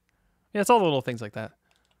 Yeah. Yeah, it's all the little things like that.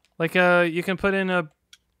 Like you can put in a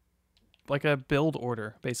build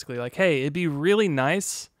order, basically. Like, hey, it'd be really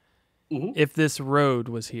nice if this road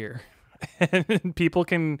was here. And people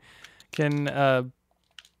can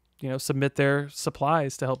you know, submit their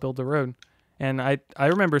supplies to help build the road. And I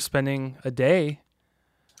remember spending a day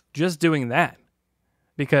just doing that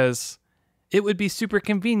because it would be super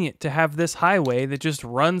convenient to have this highway that just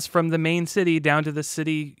runs from the main city down to the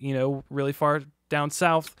city, you know, really far down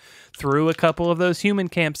south through a couple of those human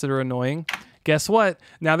camps that are annoying. Guess what?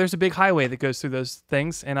 Now there's a big highway that goes through those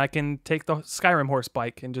things, and I can take the Skyrim horse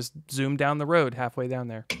bike and just zoom down the road halfway down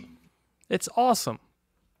there. It's awesome.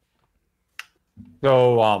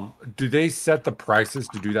 So, do they set the prices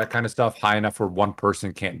to do that kind of stuff high enough where one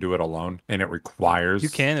person can't do it alone, and it requires? You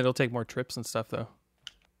can. It'll take more trips and stuff, though.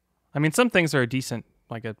 I mean, some things are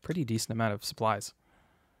like a pretty decent amount of supplies.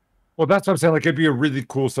 Well, that's what I'm saying. Like, it'd be a really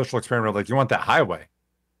cool social experiment. Like, you want that highway.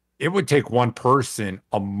 It would take one person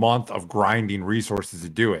a month of grinding resources to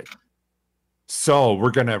do it. So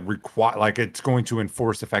we're going to require, like, it's going to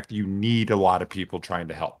enforce the fact that you need a lot of people trying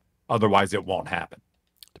to help. Otherwise, it won't happen.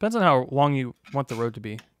 Depends on how long you want the road to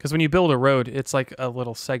be. Because when you build a road, it's like a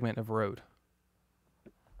little segment of road.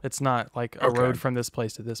 It's not like a road from this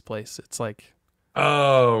place to this place. It's like...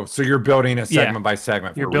 Oh, so you're building it segment by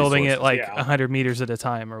segment. You're building it like 100 meters at a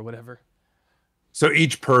time or whatever. So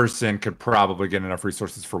each person could probably get enough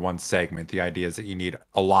resources for one segment. The idea is that you need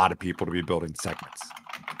a lot of people to be building segments.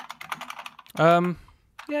 Yeah,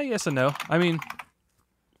 yes and no. I mean,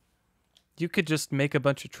 you could just make a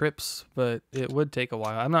bunch of trips, but it would take a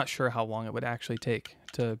while. I'm not sure how long it would actually take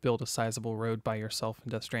to build a sizable road by yourself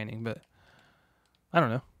in Death Stranding, but I don't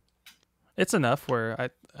know. It's enough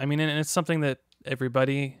where I mean, and it's something that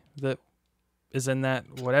everybody that is in that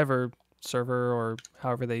whatever server or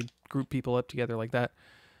however they group people up together like that,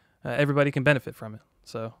 everybody can benefit from it.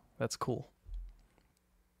 So that's cool.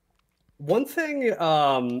 One thing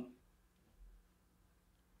that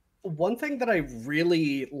I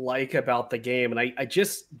really like about the game, and I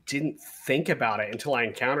just didn't think about it until I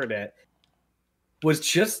encountered it, was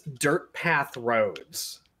just dirt path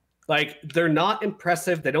roads. Like, they're not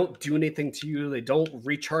impressive. They don't do anything to you. They don't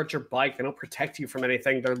recharge your bike. They don't protect you from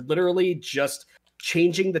anything. They're literally just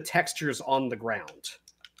changing the textures on the ground.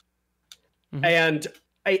 And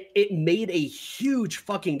it made a huge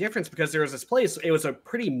fucking difference because there was this place. It was a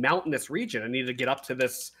pretty mountainous region. I needed to get up to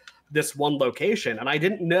this one location. And I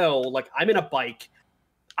didn't know, like, I'm in a bike.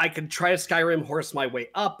 I could try to Skyrim horse my way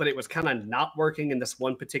up, but it was kind of not working in this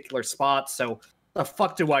one particular spot. So the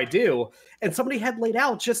fuck do I do? And somebody had laid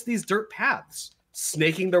out just these dirt paths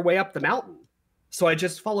snaking their way up the mountain. So I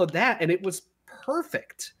just followed that and it was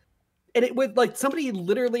perfect. And it would, like, somebody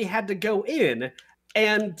literally had to go in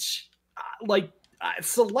and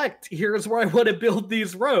select, here's where I want to build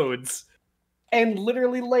these roads, and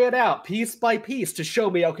literally lay it out piece by piece to show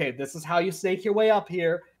me, okay, this is how you snake your way up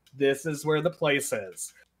here. This is where the place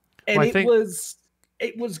is. And well,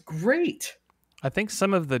 it was great. I think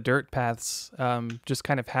some of the dirt paths just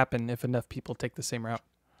kind of happen if enough people take the same route.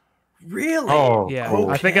 Really? Oh, yeah.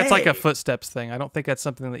 okay. I think it's like a footsteps thing. I don't think that's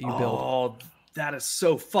something that you build. Oh, that is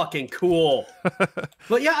so fucking cool.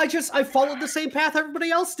 But yeah, I followed the same path everybody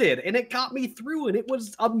else did, and it got me through, and it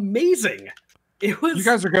was amazing. It was. You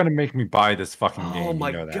guys are gonna make me buy this fucking game. Oh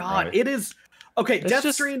my god, right? It is. Okay,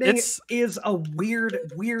 Death Stranding is a weird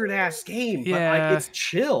ass game, but it's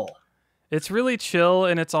chill. It's really chill,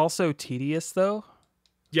 and it's also tedious, though.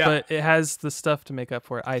 Yeah. But it has the stuff to make up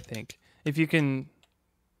for it, I think. If you can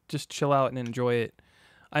just chill out and enjoy it.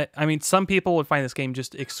 I mean, some people would find this game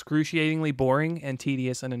just excruciatingly boring and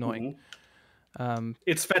tedious and annoying.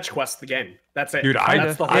 It's fetch quest the game. That's it. Dude,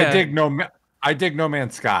 I dig I dig No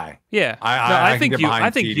Man's Sky. Yeah, I think can get you. behind I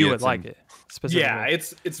think you would tedious like and- it specifically. Yeah,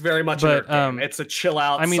 it's very much But, a nerd game. It's a chill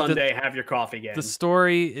out I mean, Sunday, have your coffee game. The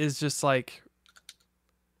story is just like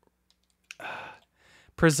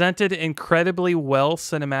presented incredibly well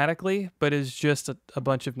cinematically, but is just a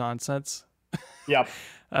bunch of nonsense. Yep.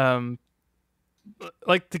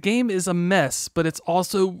 Like the game is a mess, but it's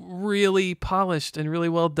also really polished and really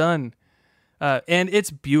well done, and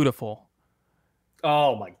it's beautiful.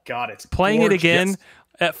 Oh my god, it's Playing gorgeous. it again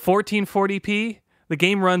at 1440p, the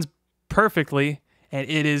game runs perfectly, and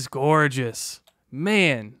it is gorgeous.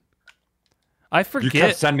 Man, I forget. You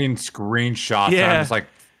kept sending screenshots. And Yeah. I was like,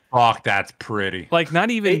 fuck, that's pretty. Like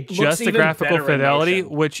not even It looks just the even graphical better in fidelity,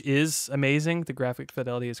 motion. which is amazing. The graphic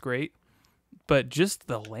fidelity is great, but just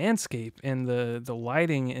the landscape and the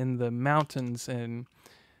lighting and the mountains, and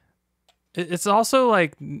it's also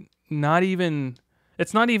like not even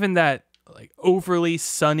that like overly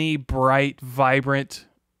sunny, bright, vibrant,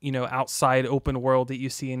 outside open world that you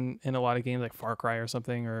see in a lot of games like Far Cry or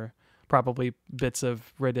something, or probably bits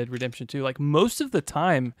of Red Dead Redemption 2. Like most of the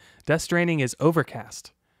time, Death Stranding is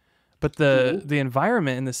overcast. But the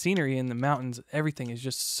environment and the scenery and the mountains, everything is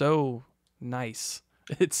just so nice.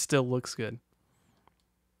 It still looks good.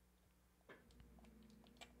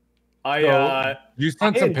 You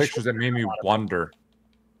sent I some enjoy pictures that made me wonder.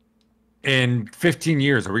 In 15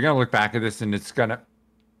 years, are we going to look back at this and it's going to...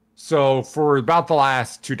 So for about the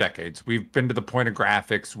last 2 decades, we've been to the point of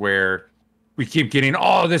graphics where we keep getting,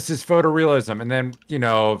 oh, this is photorealism. And then,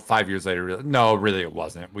 5 years later, no, really it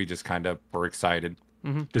wasn't. We just kind of were excited.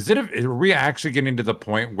 Mm-hmm. Are we actually getting to the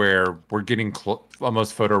point where we're getting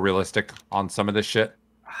almost photorealistic on some of this shit?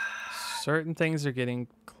 Certain things are getting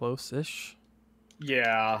close-ish.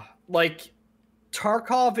 Yeah, like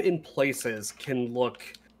Tarkov in places can look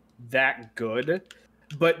that good,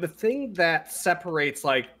 but the thing that separates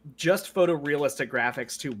like just photorealistic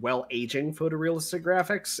graphics to well-aging photorealistic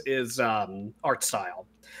graphics is art style.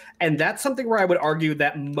 And that's something where I would argue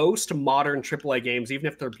that most modern AAA games, even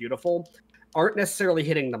if they're beautiful, aren't necessarily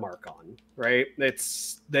hitting the mark on, right?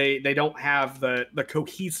 They don't have the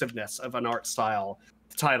cohesiveness of an art style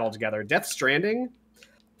to tie it all together. Death Stranding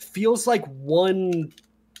feels like one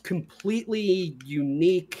completely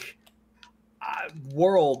unique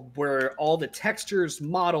world where all the textures,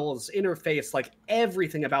 models, interface, like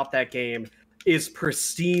everything about that game is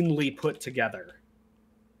pristinely put together.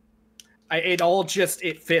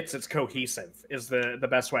 It fits. It's cohesive is the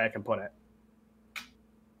best way I can put it.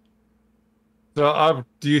 So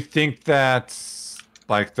do you think that's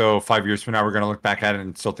like, though, 5 years from now, we're going to look back at it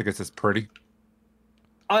and still think it's as pretty?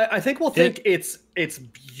 I think we'll think it's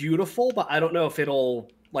beautiful, but I don't know if it'll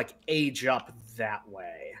like age up that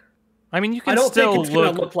way. I mean, you can I don't still think it's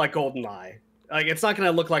going to look like GoldenEye. Like, it's not going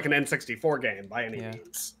to look like an N64 game by any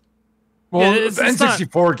means. Well, it's the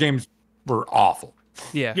N64 games were awful.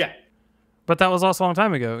 Yeah. Yeah. But that was also a long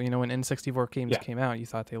time ago. When N64 games came out, you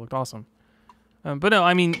thought they looked awesome. But no,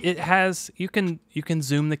 I mean, it has. You can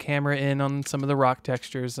zoom the camera in on some of the rock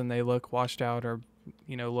textures, and they look washed out or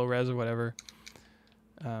low res or whatever.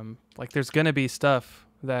 Like there's gonna be stuff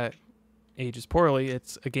that ages poorly.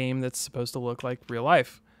 It's a game that's supposed to look like real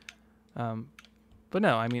life. But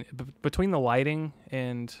no, I mean, between the lighting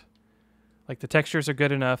and like the textures are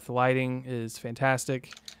good enough, the lighting is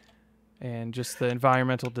fantastic, and just the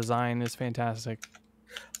environmental design is fantastic.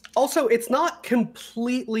 Also, it's not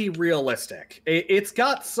completely realistic. It's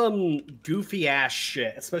got some goofy ass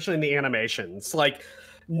shit, especially in the animations. Like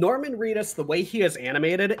Norman Reedus, the way he is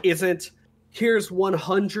animated isn't here's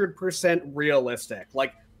 100% realistic.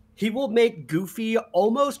 Like he will make goofy,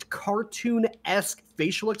 almost cartoon-esque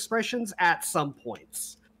facial expressions at some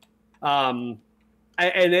points. And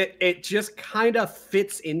it just kind of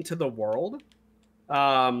fits into the world.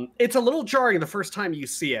 It's a little jarring the first time you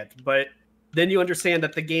see it, but then you understand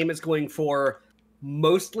that the game is going for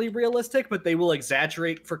mostly realistic, but they will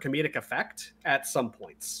exaggerate for comedic effect at some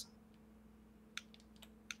points.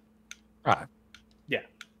 Right. Yeah.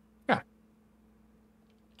 Yeah.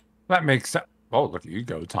 That makes sense. Oh, look at you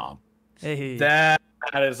go, Tom. Hey. That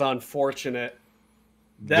is unfortunate.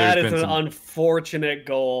 That is an unfortunate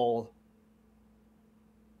goal.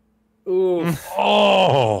 Oof.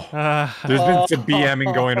 Oh, there's been some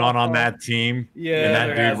BMing going on that team.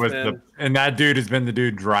 Yeah, and that dude has been the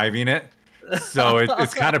dude driving it. So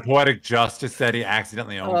it's kind of poetic justice that he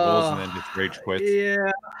accidentally owned goals and then just rage quits.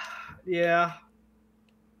 Yeah.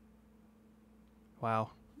 Wow.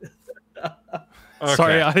 Okay.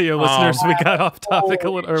 Sorry, audio listeners, we got off topic a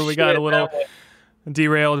little, or we got a little Shit,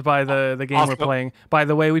 derailed by the game Also, we're playing. By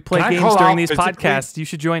the way, we play can I games call during out these physically? podcasts. You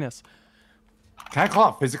should join us. Can I call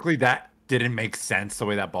it physically? That didn't make sense the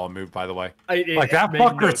way that ball moved, by the way. It That made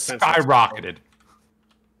fucker no sense skyrocketed.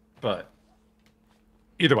 But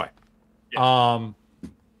either way. Yeah.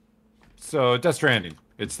 So Death Stranding,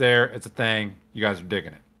 it's there, it's a thing. You guys are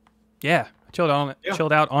digging it. Yeah, I chilled on it. Yeah.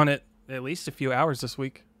 Chilled out on it at least a few hours this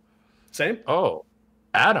week. Same? Oh,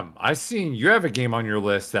 Adam, I seen you have a game on your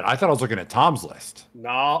list that I thought I was looking at Tom's list.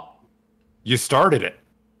 No. You started it.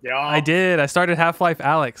 Yeah. I did. I started Half-Life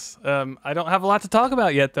Alyx. I don't have a lot to talk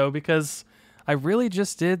about yet, though, because I really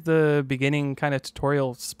just did the beginning kind of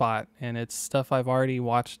tutorial spot, and it's stuff I've already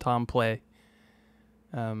watched Tom play.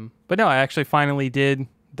 But no, I actually finally did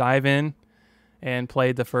dive in and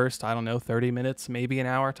played the first, 30 minutes, maybe an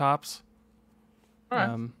hour tops. All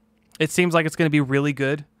right. It seems like it's going to be really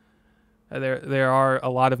good. There are a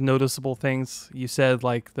lot of noticeable things. You said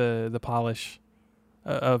like the polish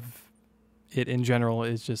of it in general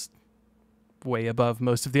is just way above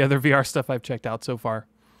most of the other VR stuff I've checked out so far.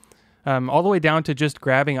 All the way down to just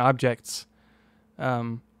grabbing objects.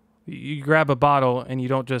 You grab a bottle and you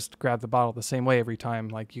don't just grab the bottle the same way every time.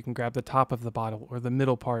 Like you can grab the top of the bottle or the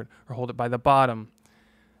middle part or hold it by the bottom.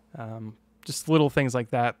 Just little things like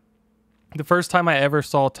that. The first time I ever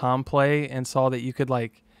saw Tom play and saw that you could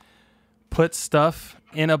like put stuff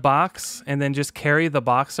in a box and then just carry the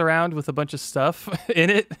box around with a bunch of stuff in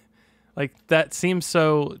it. Like that seems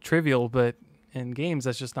so trivial, but in games,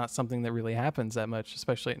 that's just not something that really happens that much,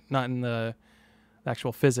 especially not in the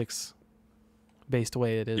actual physics based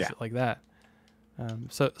way it is like that.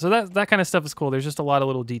 So that kind of stuff is cool. There's just a lot of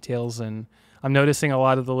little details, and I'm noticing a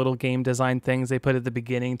lot of the little game design things they put at the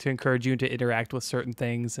beginning to encourage you to interact with certain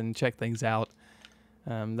things and check things out.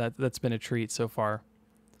 That's been a treat so far.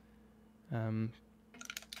 So,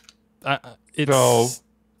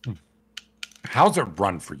 how's it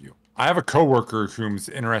run for you? I have a coworker who's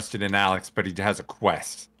interested in Alyx, but he has a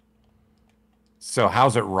Quest. So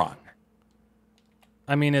how's it run?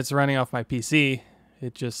 I mean, it's running off my PC.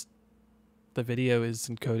 The video is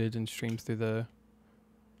encoded and streams through the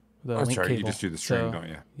link cable. You just do the stream, don't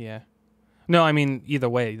you? Yeah. No, I mean, either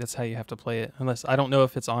way, that's how you have to play it. Unless, I don't know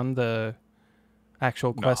if it's on the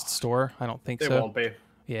actual Quest store. I don't think so. It won't be.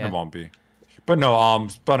 Yeah. It won't be. But no,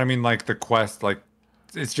 but I mean, like the Quest, like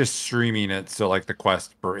it's just streaming it, so like the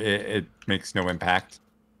Quest for it makes no impact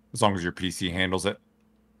as long as your PC handles it.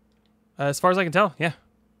 As far as I can tell, yeah.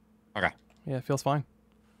 Okay. Yeah, it feels fine.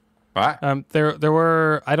 All right. There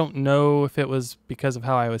were, I don't know if it was because of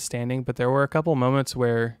how I was standing, but there were a couple moments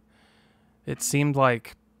where it seemed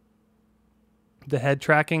like the head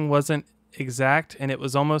tracking wasn't exact, and it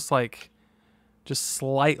was almost like just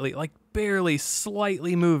slightly, like barely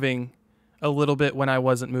slightly moving a little bit when I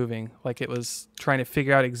wasn't moving. Like it was trying to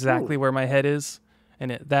figure out exactly where my head is,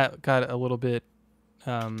 and that got a little bit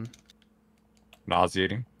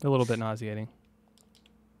nauseating. A little bit nauseating.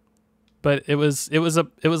 But it was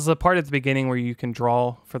a part at the beginning where you can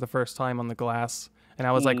draw for the first time on the glass, and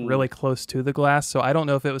I was like really close to the glass, so I don't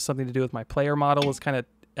know if it was something to do with my player model was kind of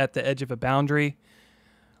at the edge of a boundary,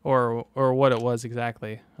 or what it was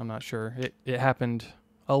exactly. I'm not sure. It happened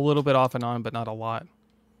a little bit off and on, but not a lot.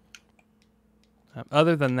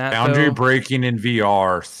 Other than that, boundary breaking in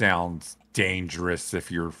VR sounds dangerous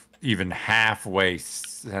if you're even halfway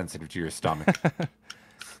sensitive to your stomach.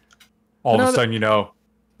 All of a sudden,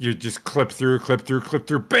 you just clip through,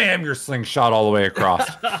 bam, you're slingshot all the way across.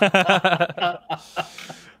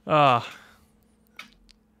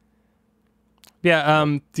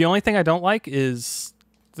 Yeah, the only thing I don't like is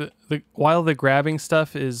while the grabbing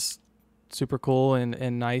stuff is super cool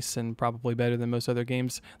and nice and probably better than most other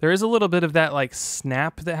games, there is a little bit of that like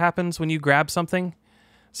snap that happens when you grab something.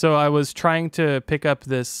 So I was trying to pick up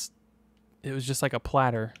this, it was just like a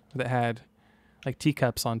platter that had like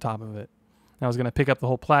teacups on top of it. And I was going to pick up the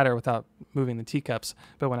whole platter without moving the teacups,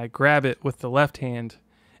 but when I grab it with the left hand,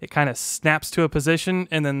 it kind of snaps to a position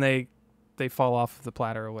and then they fall off of the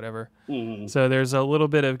platter or whatever. So there's a little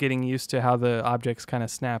bit of getting used to how the objects kind of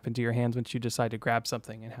snap into your hands once you decide to grab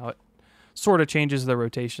something, and how it sort of changes the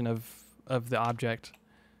rotation of the object.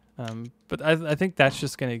 But I think that's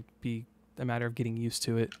just going to be a matter of getting used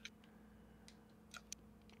to it.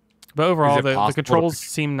 But overall, the controls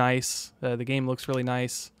seem nice. The game looks really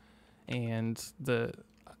nice. And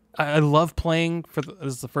I love playing,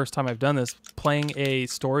 this is the first time I've done this, playing a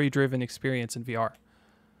story-driven experience in VR.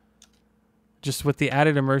 Just with the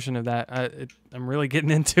added immersion of that, I'm really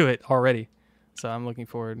getting into it already. So I'm looking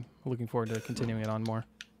forward to continuing it on more.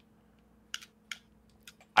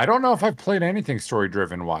 I don't know if I've played anything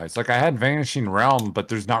story-driven wise. Like I had Vanishing Realm, but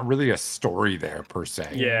there's not really a story there per se.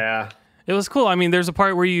 Yeah. It was cool. I mean, there's a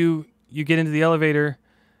part where you get into the elevator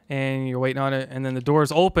and you're waiting on it, and then the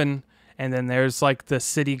doors open and then there's like the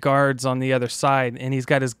city guards on the other side, and he's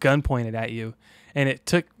got his gun pointed at you. And it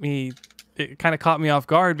kind of caught me off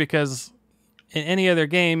guard, because in any other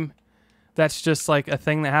game, that's just like a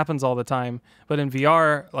thing that happens all the time. But in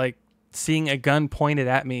VR, like seeing a gun pointed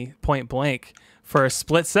at me point blank for a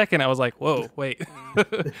split second, I was like, whoa, wait.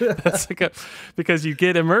 That's like because you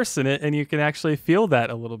get immersed in it and you can actually feel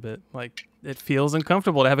that a little bit. Like it feels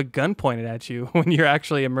uncomfortable to have a gun pointed at you when you're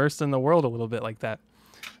actually immersed in the world a little bit like that.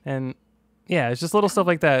 And yeah, it's just little stuff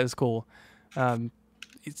like that is cool.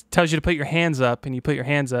 It tells you to put your hands up, and you put your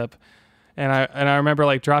hands up. And I remember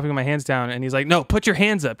like dropping my hands down, and he's like, no, put your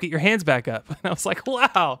hands up, get your hands back up. And I was like,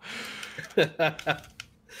 wow.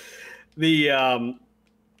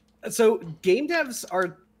 So game devs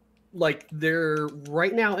are like, they're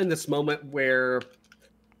right now in this moment where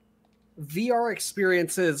VR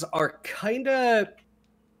experiences are kind of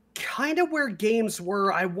where games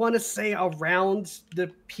were, I want to say, around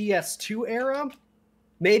the PS2 era.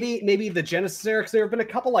 Maybe the Genesis era, because there have been a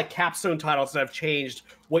couple like capstone titles that have changed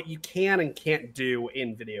what you can and can't do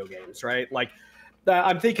in video games, right? Like,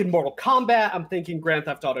 I'm thinking Mortal Kombat, I'm thinking Grand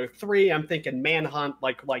Theft Auto 3, I'm thinking Manhunt,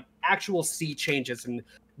 like actual sea changes in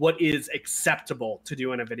what is acceptable to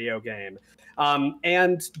do in a video game.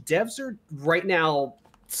 And devs are right now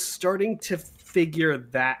starting to figure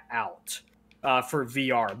that out for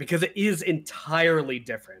VR, because it is entirely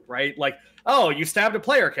different, right? Like, oh, you stabbed a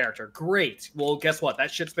player character. Great. Well, guess what? That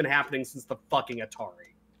shit's been happening since the fucking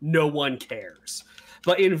Atari. No one cares.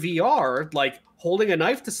 But in VR, like, holding a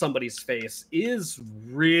knife to somebody's face is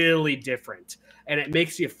really different. And it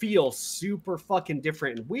makes you feel super fucking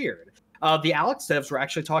different and weird. The Alyx devs were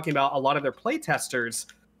actually talking about a lot of their playtesters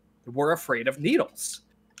were afraid of needles.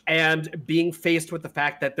 And being faced with the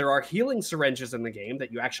fact that there are healing syringes in the game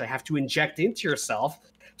that you actually have to inject into yourself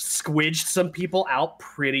squidged some people out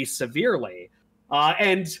pretty severely.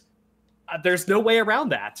 And there's no way around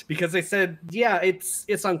that, because they said, yeah,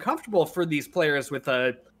 it's uncomfortable for these players with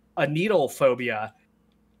a needle phobia,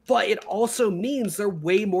 but it also means they're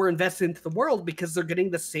way more invested into the world, because they're getting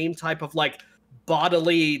the same type of like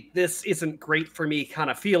bodily, this isn't great for me kind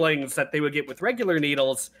of feelings that they would get with regular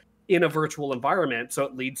needles in a virtual environment. So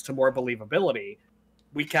it leads to more believability.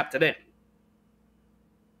 We kept it in.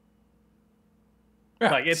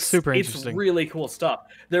 Yeah, like it's super interesting. It's really cool stuff.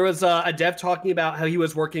 There was a dev talking about how he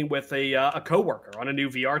was working with a coworker on a new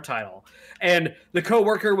VR title, and the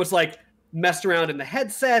coworker was like messed around in the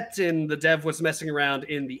headset, and the dev was messing around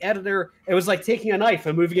in the editor. It was like taking a knife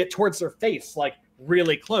and moving it towards their face, like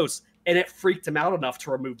really close, and it freaked him out enough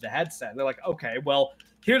to remove the headset. And they're like, okay, well,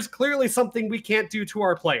 here's clearly something we can't do to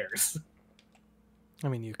our players. I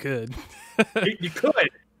mean, you could. You could.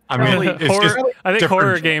 I mean, I think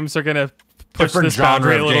horror games are gonna push this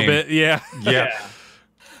boundary a little bit. Yeah.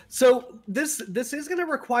 So this is going to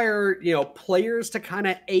require, players to kind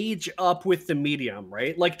of age up with the medium,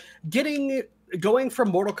 right? Like going from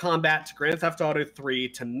Mortal Kombat to Grand Theft Auto 3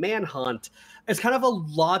 to Manhunt is kind of a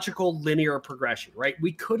logical linear progression, right?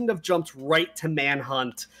 We couldn't have jumped right to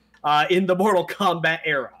Manhunt in the Mortal Kombat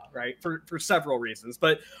era, right? For several reasons,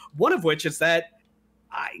 but one of which is that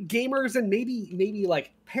gamers and maybe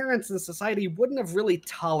like parents in society wouldn't have really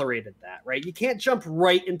tolerated that, right? You can't jump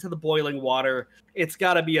right into the boiling water. It's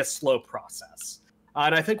got to be a slow process.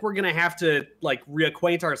 And I think we're going to have to like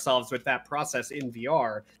reacquaint ourselves with that process in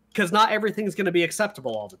VR, because not everything's going to be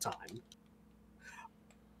acceptable all the time.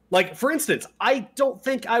 Like, for instance, I don't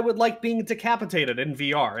think I would like being decapitated in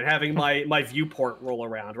VR and having my viewport roll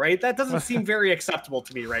around, right? That doesn't seem very acceptable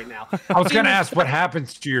to me right now. I was going to ask what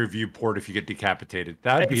happens to your viewport if you get decapitated.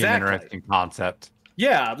 That'd be an interesting concept.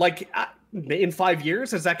 Yeah, like in 5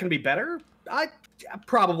 years, is that going to be better?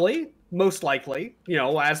 Probably, most likely.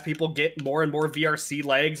 As people get more and more VRC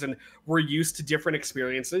legs and we're used to different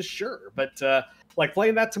experiences, sure. But like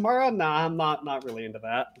playing that tomorrow, nah, I'm not really into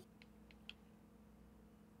that.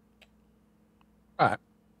 All right.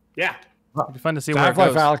 Yeah. It'd be fun to see so where it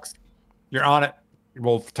goes. Alyx, you're on it.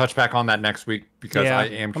 We'll touch back on that next week, because I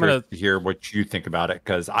am curious to hear what you think about it,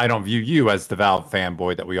 because I don't view you as the Valve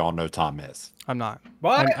fanboy that we all know Tom is. I'm not.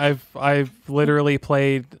 What? I've literally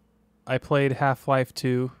played Half-Life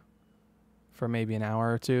 2 for maybe an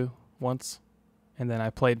hour or two once, and then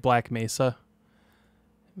I played Black Mesa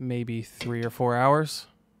maybe 3 or 4 hours.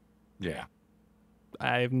 Yeah.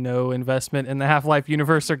 I have no investment in the Half-Life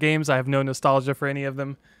universe or games. I have no nostalgia for any of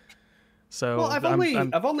them. So well,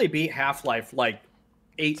 I've only beat Half-Life like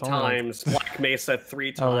 8 times, Black Mesa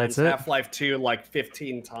 3 times, Half-Life 2 like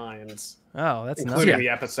 15 times. Oh, that's including the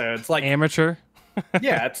episodes. Like amateur.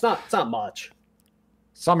 Yeah, it's not much.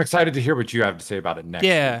 So I'm excited to hear what you have to say about it next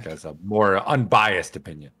week as a more unbiased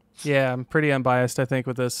opinion. Yeah, I'm pretty unbiased, I think,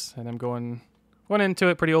 with this, and I'm going into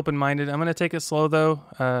it pretty open-minded. I'm going to take it slow,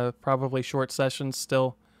 though. Probably short sessions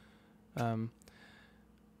still. I've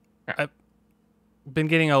been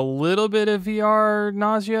getting a little bit of VR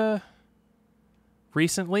nausea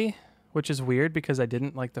recently, which is weird because I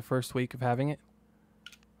didn't like the first week of having it.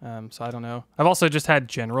 So I don't know. I've also just had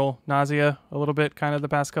general nausea a little bit kind of the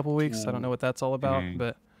past couple weeks. I don't know what that's all about,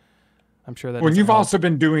 but I'm sure that. When you've help. also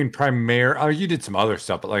been doing you did some other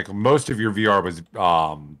stuff, but like most of your VR was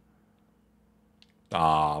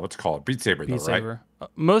what's it called? Beat Saber, Beat though, Saber. right?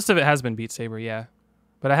 Most of it has been Beat Saber, yeah.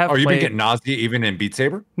 But I have. Oh, you've played... been getting nausea even in Beat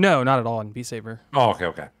Saber? No, not at all in Beat Saber. Oh,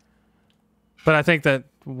 okay. But I think that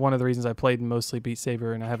one of the reasons I played mostly Beat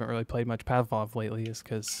Saber and I haven't really played much Pavlov lately is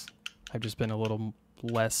because I've just been a little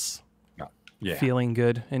less feeling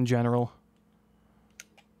good in general.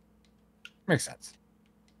 Makes sense.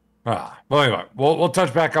 Well, anyway, we'll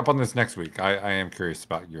touch back up on this next week. I am curious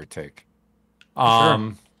about your take.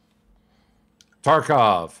 Sure.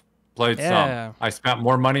 Tarkov played some. I spent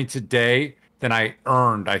more money today than I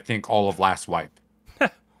earned, I think, all of last wipe.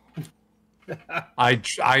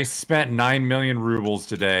 I spent 9 million rubles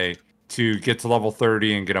today to get to level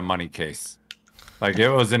 30 and get a money case. Like, it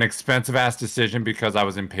was an expensive ass decision because I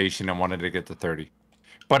was impatient and wanted to get to 30.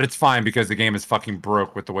 But it's fine because the game is fucking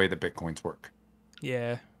broke with the way that Bitcoins work.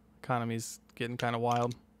 Yeah. Economy's getting kind of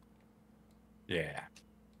wild. Yeah.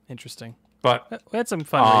 Interesting. But we had some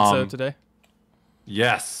fun raids though today.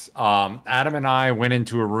 Yes. Adam and I went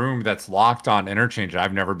into a room that's locked on interchange that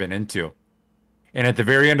I've never been into. And at the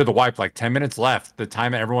very end of the wipe, like 10 minutes left, the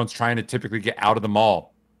time that everyone's trying to typically get out of the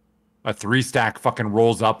mall, a 3-stack fucking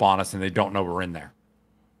rolls up on us and they don't know we're in there.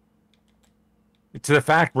 To the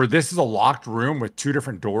fact where this is a locked room with 2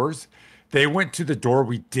 different doors, they went to the door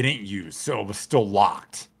we didn't use, so it was still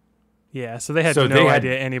locked. Yeah, so they had no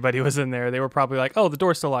idea anybody was in there. They were probably like, oh, the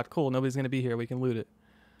door's still locked. Cool, nobody's going to be here. We can loot it.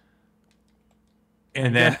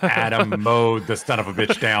 And then Adam mowed the son of a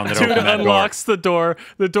bitch down that Dude opened that unlocks the door.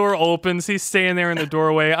 The door opens. He's standing there in the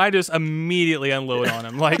doorway. I just immediately unload on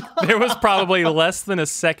him. Like, there was probably less than a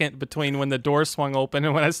second between when the door swung open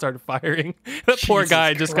and when I started firing. That poor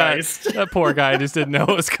guy that poor guy just didn't know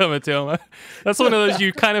what was coming to him. That's one of those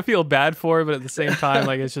you kind of feel bad for, but at the same time,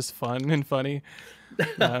 like, it's just fun and funny.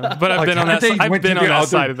 But I've been on that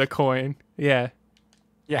side of the coin. Yeah.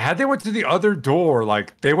 Yeah, had they went to the other door,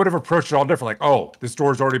 like, they would have approached it all different. Like, oh, this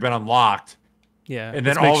door's already been unlocked. Yeah, and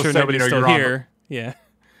then all of a sudden, nobody's still here. Yeah,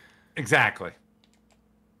 exactly.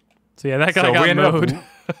 So yeah, that guy got mowed.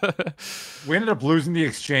 We ended up losing the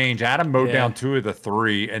exchange. Adam mowed down 2 of the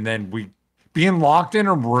 3, and then being locked in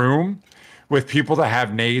a room with people that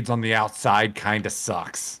have nades on the outside kind of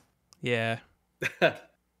sucks. Yeah.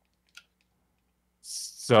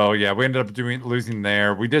 So yeah, we ended up losing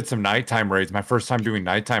there. We did some nighttime raids. My first time doing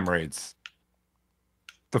nighttime raids.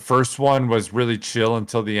 The first one was really chill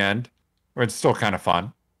until the end. It's still kind of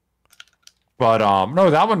fun. But no,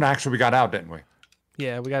 that one actually we got out, didn't we?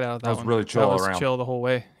 Yeah, we got out of that one. That was really chill that was around. Chill the whole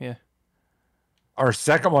way. Yeah. Our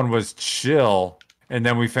second one was chill, and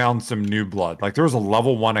then we found some new blood. Like, there was a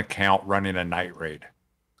level 1 account running a night raid.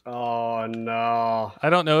 Oh no! I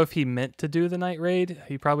don't know if he meant to do the night raid.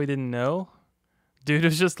 He probably didn't know. Dude, it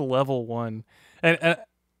was just level 1. And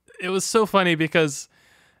it was so funny because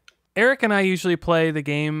Eric and I usually play the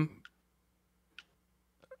game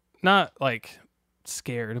not like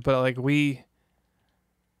scared, but like we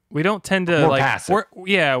don't tend to like passive.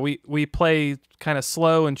 We play kind of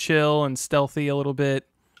slow and chill and stealthy a little bit,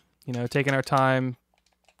 you know, taking our time,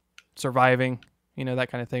 surviving, you know,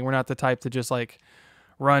 that kind of thing. We're not the type to just like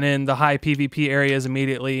run in the high PvP areas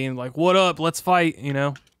immediately and like, what up, let's fight, you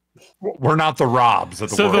know. We're not the Robs of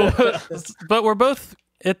the world. But we're both,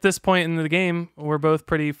 at this point in the game, we're both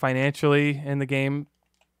pretty financially in the game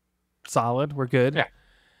solid. We're good. Yeah.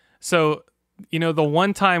 So, you know, the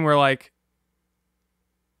one time we're like,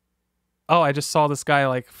 oh, I just saw this guy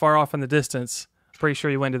like far off in the distance. Pretty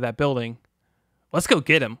sure he went to that building. Let's go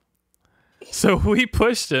get him. So we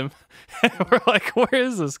pushed him. And we're like, where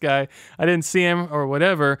is this guy? I didn't see him or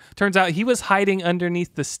whatever. Turns out he was hiding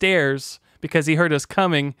underneath the stairs because he heard us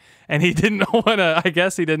coming and he didn't want to, I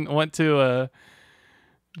guess he didn't want to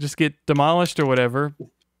just get demolished or whatever.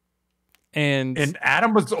 And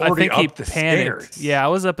Adam was already up the stairs. Yeah, I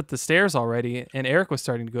was up at the stairs already and Eric was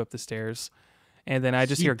starting to go up the stairs. And then I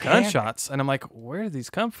just hear gunshots and I'm like, where did these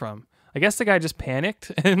come from? I guess the guy just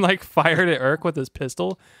panicked and like fired at Eric with his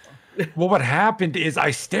pistol. Well, what happened is I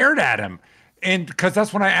stared at him. And because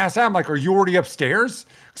that's when I asked Adam, like, are you already upstairs?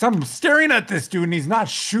 Because I'm staring at this dude and he's not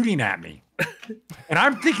shooting at me. And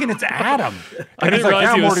I'm thinking it's Adam. And I didn't like, realize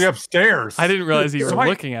I'm already upstairs. I didn't realize you were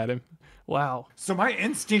looking at him. Wow. So my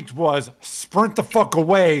instinct was sprint the fuck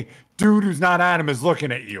away. Dude who's not Adam is looking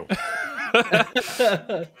at you.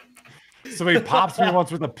 So he pops me once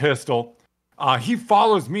with a pistol. He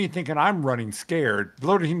follows me thinking I'm running scared.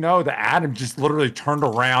 Little did he know that Adam just literally turned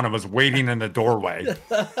around and was waiting in the doorway.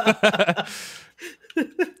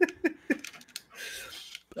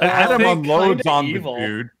 Adam unloads on evil. The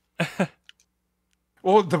dude.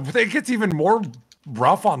 Well, it gets even more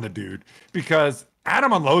rough on the dude because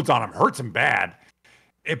Adam unloads on him, hurts him bad.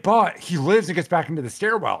 But he lives and gets back into the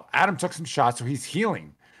stairwell. Adam took some shots, so he's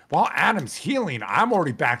healing. While Adam's healing, I'm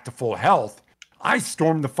already back to full health. I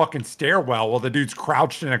stormed the fucking stairwell while the dude's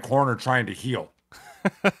crouched in a corner trying to heal.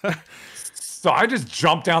 So I just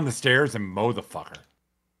jump down the stairs and mow the fucker.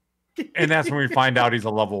 And that's when we find out he's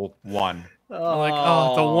a level 1. Like,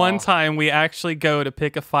 oh, the one time we actually go to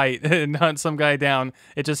pick a fight and hunt some guy down,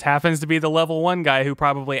 it just happens to be the level 1 guy who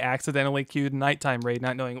probably accidentally queued nighttime raid,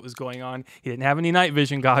 not knowing what was going on. He didn't have any night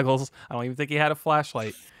vision goggles. I don't even think he had a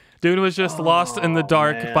flashlight. Dude was just lost in the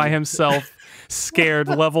dark by himself, scared,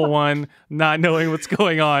 level 1, not knowing what's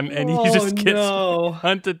going on, and he just gets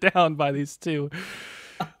hunted down by these two.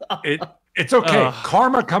 It's okay.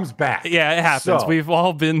 Karma comes back. Yeah, it happens. We've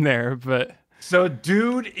all been there, but... So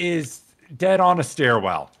dude is dead on a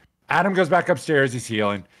stairwell. Adam goes back upstairs. He's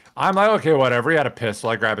healing. I'm like, okay, whatever. He had a pistol.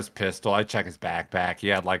 I grab his pistol. I check his backpack. He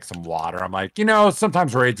had like some water. I'm like,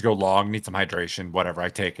 sometimes raids go long. Need some hydration. Whatever. I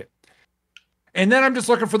take it. And then I'm just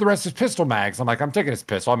looking for the rest of his pistol mags. I'm like, I'm taking his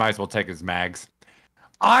pistol. I might as well take his mags.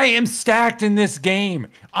 I am stacked in this game.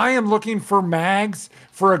 I am looking for mags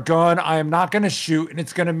for a gun I am not going to shoot, and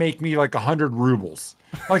it's going to make me like 100 rubles.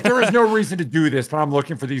 Like, there is no reason to do this, but I'm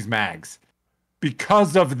looking for these mags.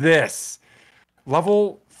 Because of this.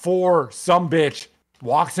 Level 4 some bitch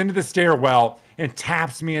walks into the stairwell and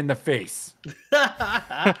taps me in the face.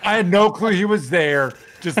 I had no clue he was there.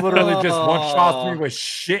 Just literally just one-shots me with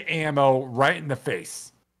shit ammo right in the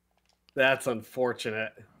face. That's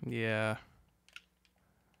unfortunate. Yeah.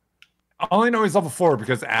 I only know he's level 4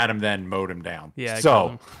 because Adam then mowed him down. Yeah.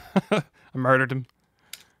 So I murdered him.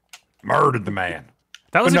 Murdered the man.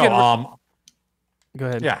 That was but a no, good. Go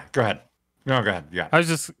ahead. Yeah, go ahead. No, go ahead. Yeah. I was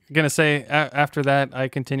just gonna say after that, I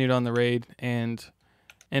continued on the raid and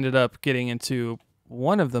ended up getting into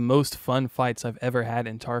one of the most fun fights I've ever had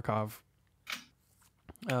in Tarkov.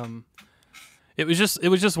 It was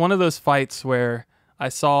just one of those fights where I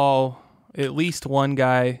saw at least one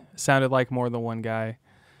guy, sounded like more than one guy.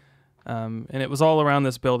 And it was all around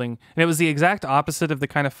this building. And it was the exact opposite of the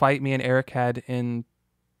kind of fight me and Eric had in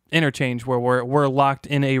Interchange, where we're locked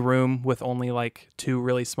in a room with only like 2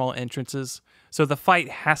 really small entrances. So the fight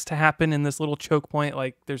has to happen in this little choke point.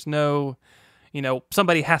 Like there's no,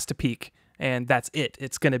 somebody has to peek, and that's it.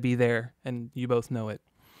 It's going to be there, and you both know it.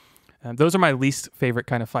 Those are my least favorite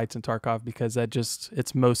kind of fights in Tarkov because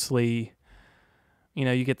it's mostly...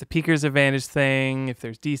 you get the peeker's advantage thing. If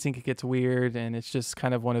there's desync, it gets weird, and it's just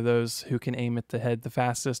kind of one of those who can aim at the head the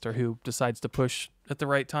fastest or who decides to push at the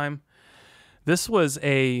right time. This was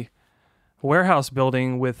a warehouse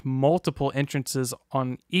building with multiple entrances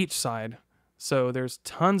on each side, so there's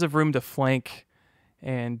tons of room to flank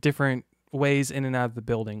and different ways in and out of the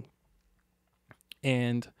building.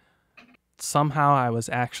 And somehow I was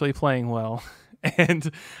actually playing well.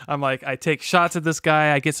 And I'm like, I take shots at this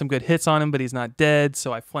guy. I get some good hits on him, but he's not dead.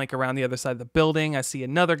 So I flank around the other side of the building. I see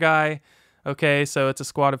another guy. Okay, so it's a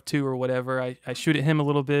squad of 2 or whatever. I shoot at him a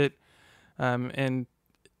little bit. And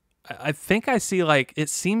I think I see it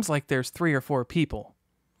seems like there's 3 or 4 people.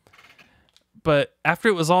 But after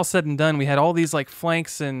it was all said and done, we had all these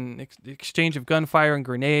flanks and exchange of gunfire and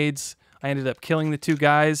grenades. I ended up killing the 2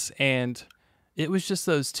 guys, and it was just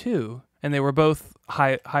those 2. And they were both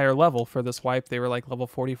higher level for this wipe. They were level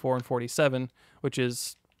 44 and 47, which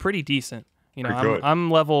is pretty decent.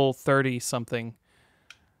 I'm level 30 something.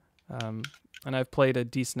 And I've played a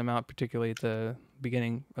decent amount, particularly at the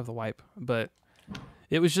beginning of the wipe. But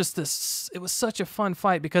it was just it was such a fun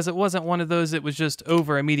fight because it wasn't one of those, it was just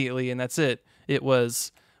over immediately and that's it. It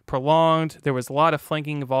was prolonged. There was a lot of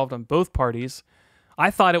flanking involved on both parties. I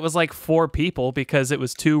thought it was 4 people because it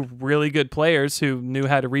was 2 really good players who knew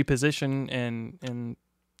how to reposition and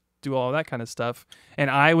do all that kind of stuff. And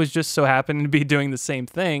I was just so happened to be doing the same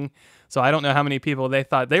thing. So I don't know how many people they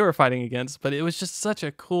thought they were fighting against, but it was just such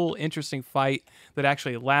a cool, interesting fight that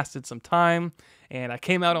actually lasted some time. And I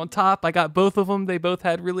came out on top. I got both of them. They both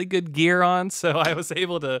had really good gear on, so I was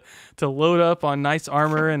able to load up on nice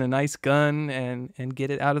armor and a nice gun and get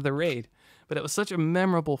it out of the raid. But it was such a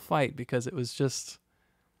memorable fight because it was just...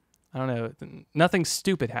 I don't know. Nothing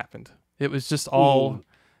stupid happened. It was just all,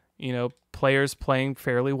 players playing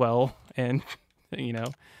fairly well and,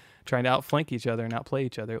 trying to outflank each other and outplay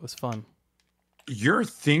each other. It was fun. Your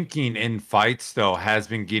thinking in fights, though, has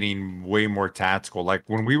been getting way more tactical. Like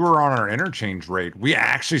when we were on our interchange raid, we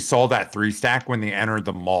actually saw that 3-stack when they entered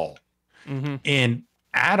the mall. And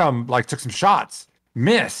Adam like took some shots,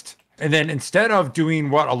 missed. And then instead of doing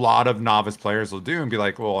what a lot of novice players will do and be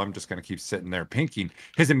like, well, I'm just going to keep sitting there pinking,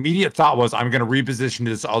 his immediate thought was, I'm going to reposition to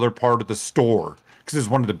this other part of the store because it's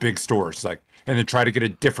one of the big stores. Like, and then try to get a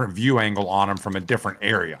different view angle on him from a different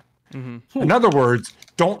area. In other words,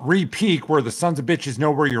 don't re-peek where the sons of bitches know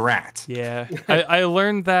where you're at. Yeah, I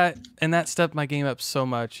learned that, and that stepped my game up so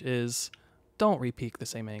much, is don't re-peek the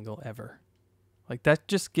same angle ever. Like, that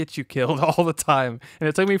just gets you killed all the time. And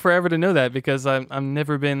it took me forever to know that because I've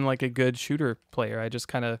never been like a good shooter player. I just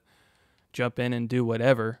kind of jump in and do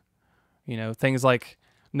whatever. You know, things like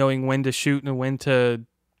knowing when to shoot and when to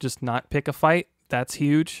just not pick a fight, that's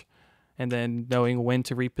huge. And then knowing when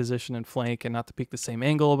to reposition and flank and not to peek the same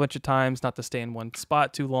angle a bunch of times, not to stay in one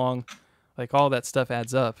spot too long. Like, all that stuff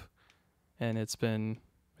adds up. And it's been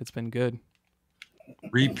good.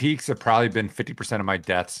 Re-peeks have probably been 50% of my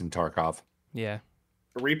deaths in Tarkov. Yeah.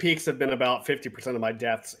 Re-peeks have been about 50% of my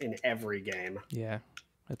deaths in every game. Yeah.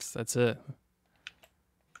 That's it.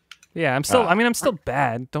 Yeah, I'm still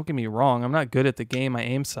bad. Don't get me wrong. I'm not good at the game. My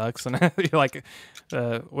aim sucks. And like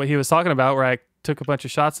what he was talking about, where I took a bunch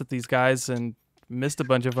of shots at these guys and missed a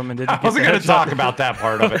bunch of them and didn't. I wasn't going to talk about that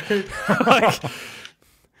part of it. Like,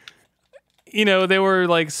 you know, they were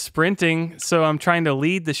like sprinting, so I'm trying to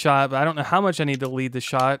lead the shot, but I don't know how much I need to lead the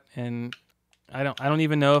shot, and I don't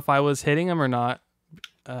even know if I was hitting them or not.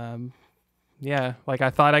 Yeah, like I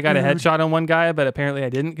thought I got a headshot on one guy, but apparently I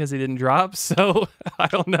didn't because he didn't drop. So I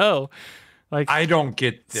don't know. Like, I don't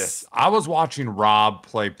get this. I was watching Rob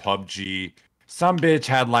play PUBG. Some bitch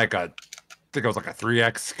had like I think it was like a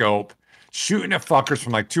 3x scope, shooting at fuckers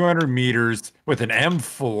from like 200 meters with an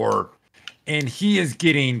M4, and he is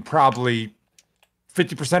getting probably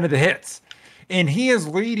 50% of the hits. And he is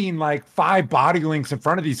leading like 5 body links in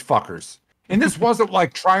front of these fuckers. And this wasn't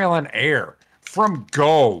like trial and error. From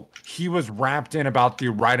go, he was wrapped in about the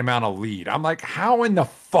right amount of lead. I'm like, how in the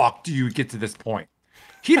fuck do you get to this point?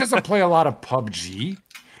 He doesn't play a lot of PUBG.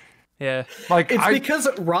 yeah, Like it's because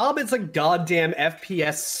Rob is a goddamn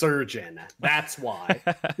FPS surgeon. That's why.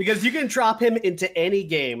 Because you can drop him into any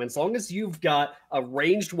game as long as you've got a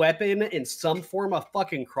ranged weapon in some form of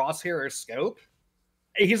fucking crosshair or scope.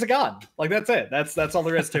 He's a god. Like, that's it. That's all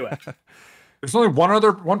there is to it. There's only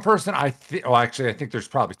one person I think. Well, actually, I think there's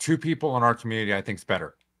probably 2 people in our community I think's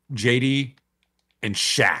better: JD and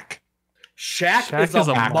Shaq. Shaq is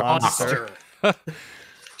a monster.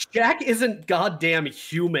 Shaq isn't goddamn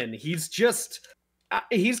human. He's just an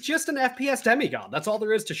FPS demigod. That's all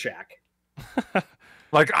there is to Shaq.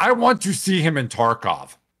 Like, I want to see him in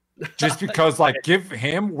Tarkov, just because, like, give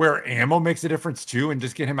him where ammo makes a difference too, and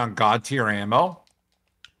just get him on god tier ammo.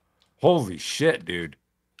 Holy shit, dude!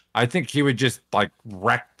 I think he would just like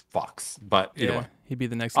wreck fucks. But either way, he'd be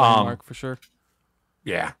the next landmark for sure.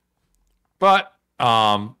 Yeah, but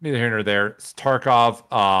neither here nor there. It's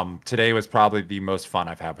Tarkov. Today was probably the most fun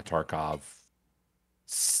I've had with Tarkov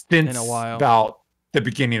since in a while. About the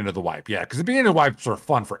beginning of the wipe. Yeah, because the beginning of the wipes are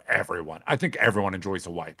fun for everyone. I think everyone enjoys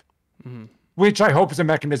a wipe, which I hope is a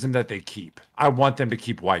mechanism that they keep. I want them to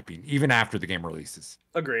keep wiping even after the game releases.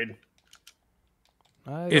 Agreed.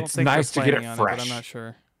 It's nice to get it fresh. But I'm not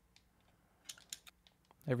sure.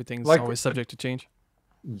 Everything's like, always subject to change.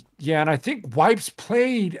 Yeah, and I think wipes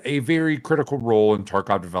played a very critical role in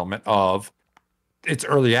Tarkov development of its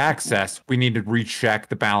early access. We need to recheck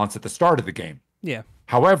the balance at the start of the game. Yeah.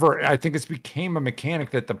 However, I think it's became a mechanic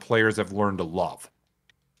that the players have learned to love.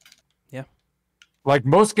 Yeah. Like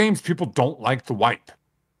most games, people don't like the wipe.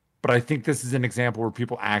 But I think this is an example where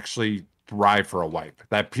people actually thrive for a wipe.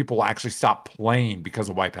 That people actually stop playing because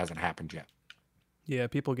a wipe hasn't happened yet. Yeah,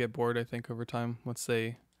 people get bored, I think, over time once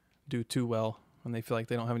they do too well, when they feel like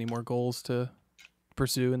they don't have any more goals to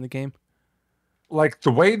pursue in the game. Like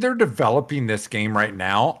the way they're developing this game right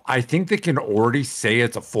now, I think they can already say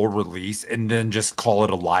it's a full release and then just call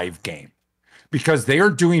it a live game. Because they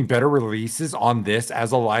are doing better releases on this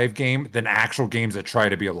as a live game than actual games that try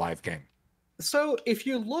to be a live game. So if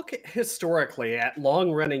you look historically at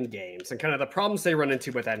long-running games and kind of the problems they run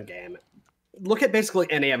into with endgame, look at basically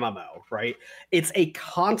any MMO, right? It's a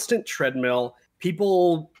constant treadmill.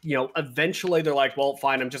 People, eventually they're like, well,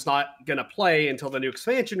 fine, I'm just not going to play until the new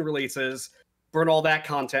expansion releases, burn all that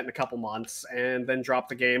content in a couple months, and then drop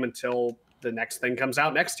the game until the next thing comes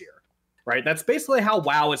out next year, right? That's basically how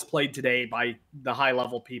WoW is played today by the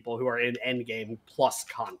high-level people who are in endgame plus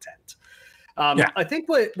content. Yeah. I think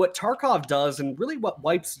what Tarkov does, and really what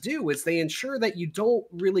wipes do, is they ensure that you don't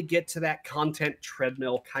really get to that content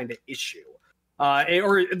treadmill kind of issue.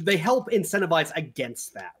 Or they help incentivize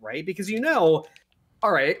against that, right? Because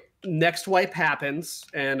all right, next wipe happens,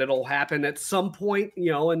 and it'll happen at some point,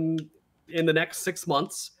 in the next 6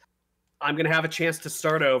 months. I'm going to have a chance to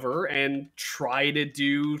start over and try to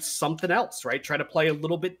do something else, right? Try to play a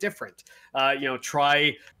little bit different.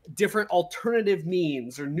 Try different alternative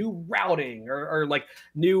means or new routing or like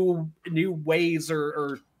new ways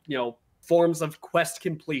or forms of quest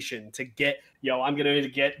completion to get, I'm going to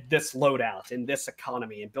get this loadout in this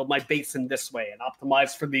economy and build my base in this way and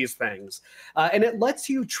optimize for these things. And it lets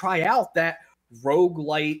you try out that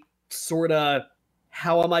roguelite sort of,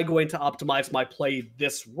 how am I going to optimize my play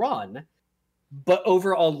this run, but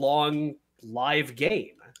over a long live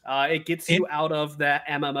game. It gets you out of that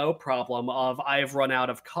MMO problem of I've run out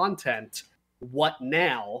of content, what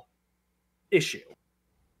now issue.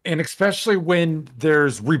 And especially when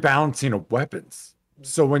there's rebalancing of weapons.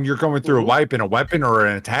 So when you're going through a wipe and a weapon or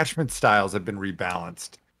an attachment styles have been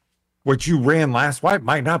rebalanced, what you ran last wipe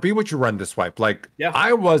might not be what you run this wipe. Like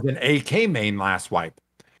I was an AK main last wipe.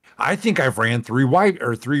 I think I've ran 3 raids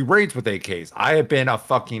with AKs. I have been a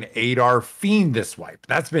fucking 8R fiend this wipe.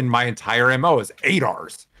 That's been my entire MO is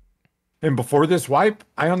 8Rs. And before this wipe,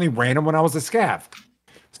 I only ran them when I was a scav.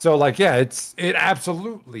 So like, yeah, it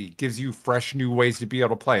absolutely gives you fresh new ways to be able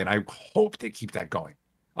to play. And I hope they keep that going.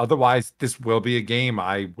 Otherwise, this will be a game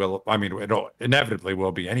it'll inevitably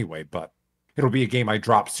will be anyway, but it'll be a game I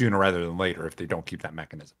drop sooner rather than later if they don't keep that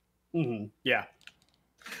mechanism. Mm-hmm. Yeah.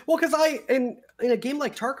 Well, because in a game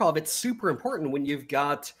like Tarkov, it's super important when you've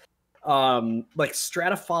got like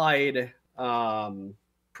stratified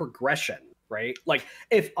progression, right? Like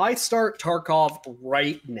if I start Tarkov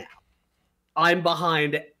right now, I'm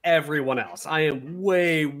behind everyone else. I am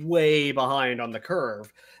way, way behind on the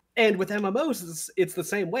curve. And with MMOs, it's the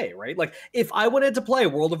same way, right? Like if I wanted to play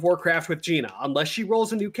World of Warcraft with Gina, unless she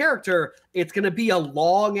rolls a new character, it's going to be a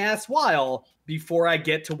long ass while before I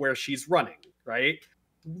get to where she's running, right?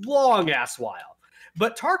 Long ass while.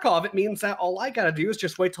 But Tarkov, it means that all I gotta do is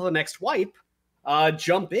just wait till the next wipe,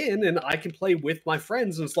 jump in, and I can play with my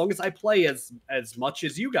friends. And as long as I play as much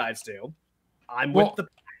as you guys do, I'm with the pack.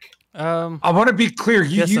 I want to be clear.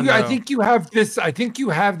 I think you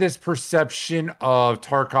have this perception of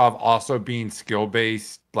Tarkov also being skill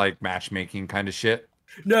based, like matchmaking kind of shit.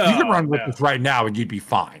 No, you can run with this right now and you'd be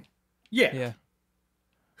fine. Yeah.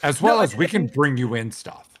 As well as we can bring you in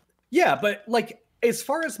stuff. Yeah, but like as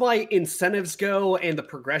far as my incentives go and the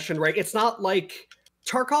progression, right? It's not like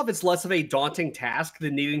Tarkov is less of a daunting task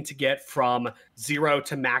than needing to get from 0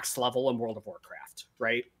 to max level in World of Warcraft,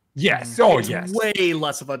 right? Yes. It's way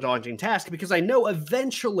less of a daunting task because I know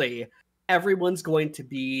eventually everyone's going to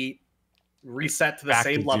be reset to the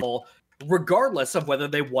same level, regardless of whether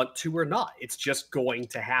they want to or not. It's just going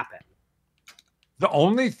to happen. The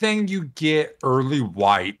only thing you get early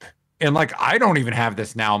wipe, and like I don't even have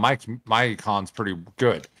this now, my con's pretty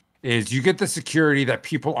good, is you get the security that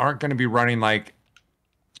people aren't going to be running like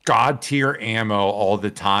god tier ammo all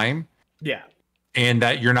the time. Yeah. And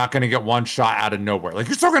that you're not going to get one shot out of nowhere. Like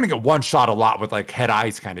you're still going to get one shot a lot with like head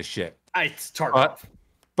eyes kind of shit. It's Tarkov.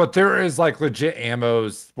 But there is like legit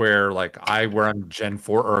ammos where like I wear on Gen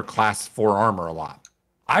 4 or Class 4 armor a lot.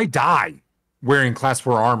 I die wearing Class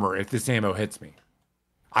 4 armor if this ammo hits me.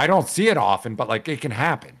 I don't see it often, but like it can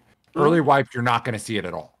happen. Early wipe, you're not going to see it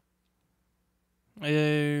at all.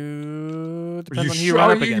 Depends on who you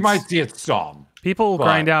run up against. You might see it some. People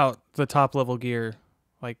grind out the top level gear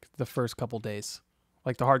like the first couple days.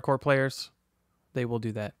 Like the hardcore players, they will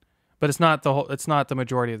do that. But it's not the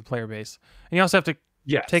majority of the player base. And you also have to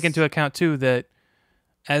take into account too that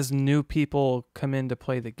as new people come in to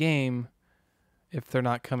play the game, if they're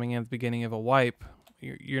not coming in at the beginning of a wipe,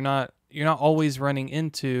 you're not always running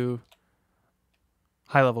into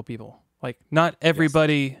high level people. Like not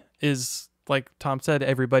everybody is, like Tom said,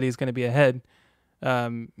 everybody's going to be ahead.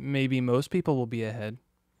 Maybe most people will be ahead,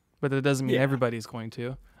 but that doesn't mean everybody's going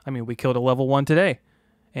to. I mean, we killed a level 1 today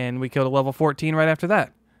and we killed a level 14 right after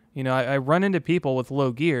that. I run into people with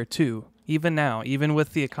low gear too. Even now, even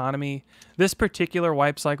with the economy, this particular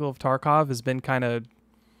wipe cycle of Tarkov has been kind of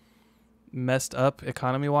messed up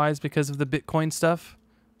economy wise because of the Bitcoin stuff.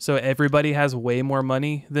 So everybody has way more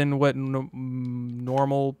money than what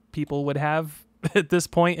normal people would have at this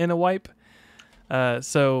point in a wipe.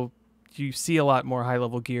 So you see a lot more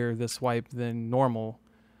high-level gear this wipe than normal.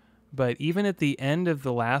 But even at the end of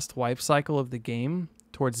the last wipe cycle of the game,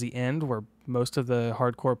 towards the end where most of the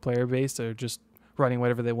hardcore player base are just running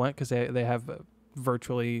whatever they want because they have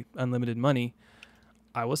virtually unlimited money,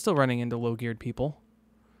 I was still running into low-geared people.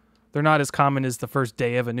 They're not as common as the first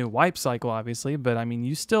day of a new wipe cycle, obviously, but I mean,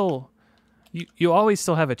 you always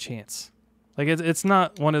still have a chance. Like, it's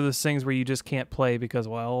not one of those things where you just can't play because,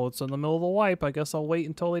 well, it's in the middle of the wipe. I guess I'll wait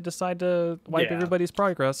until they decide to wipe everybody's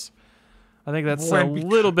progress. I think that's a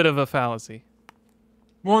little bit of a fallacy.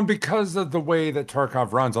 Well, and because of the way that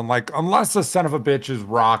Tarkov runs, unless the son of a bitch is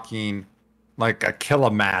rocking like a kill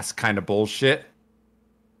a mask kind of bullshit,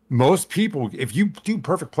 most people, if you do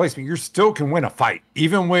perfect placement, you still can win a fight.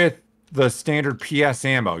 Even with the standard PS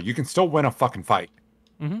ammo, you can still win a fucking fight.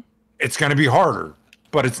 Mm-hmm. It's going to be harder,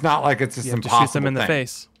 but it's not like it's this impossible to shoot them in the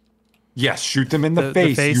face. Yes, shoot them in the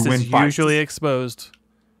face. The face you win is fights. usually exposed.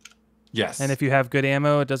 Yes. And if you have good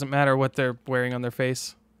ammo, it doesn't matter what they're wearing on their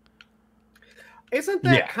face. Isn't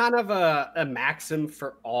that kind of a maxim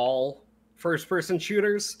for all first-person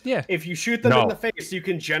shooters? Yeah. If you shoot them in the face, you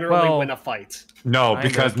can generally win a fight. No,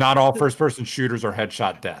 because not all first-person shooters are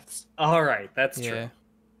headshot deaths. All right, that's true.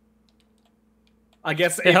 I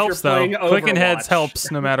guess it helps, though. Clicking heads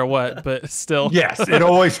helps no matter what, but still. Yes, it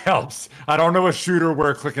always helps. I don't know a shooter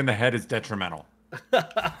where clicking the head is detrimental.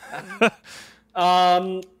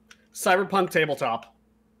 Cyberpunk tabletop.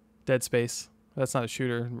 Dead Space. That's not a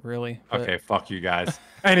shooter, really. But... Okay, fuck you guys.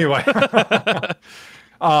 Anyway.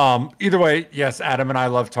 Either way, yes, Adam and I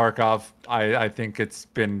love Tarkov. I think it's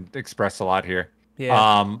been expressed a lot here.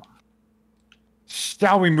 Yeah.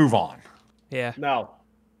 Shall we move on? Yeah. No.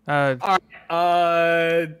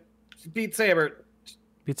 Beat Saber.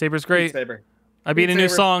 Beat Saber's great. Beat Saber. I beat a new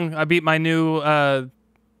song. I beat my new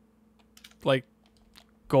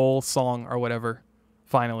goal song or whatever.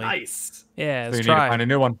 Finally. Nice. Yeah, so you need to find a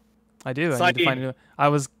new one. I do. I need to find a new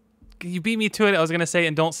one. You beat me to it. I was gonna say,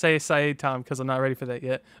 and don't say Saeed, Tom, because I'm not ready for that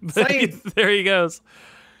yet. But there he goes.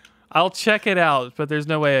 I'll check it out, but there's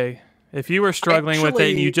no way. If you were struggling with it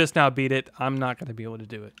and you just now beat it, I'm not gonna be able to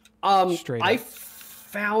do it. Straight up. I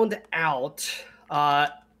found out.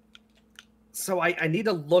 So I need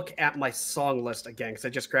to look at my song list again because I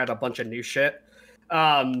just grabbed a bunch of new shit.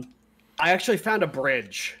 I actually found a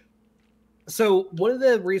bridge. So one of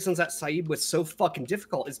the reasons that Saeed was so fucking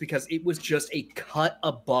difficult is because it was just a cut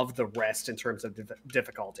above the rest in terms of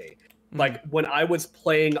difficulty. Like when I was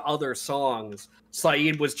playing other songs,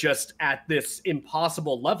 Saeed was just at this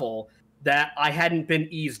impossible level that I hadn't been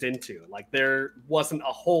eased into. Like there wasn't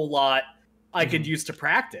a whole lot I could use to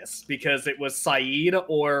practice because it was Saeed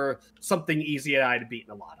or something easy that I had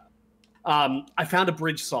beaten a lot of. I found a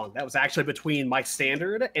bridge song that was actually between my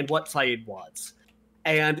standard and what Saeed was.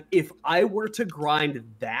 And if I were to grind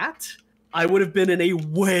that, I would have been in a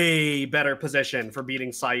way better position for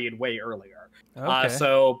beating Saeed way earlier. Okay.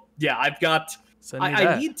 So yeah, I've got.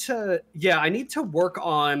 I need to work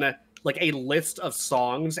on like a list of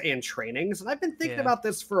songs and trainings, and I've been thinking about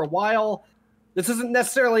this for a while. This isn't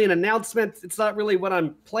necessarily an announcement. It's not really what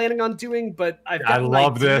I'm planning on doing, but I've got an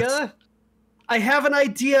idea. This. I have an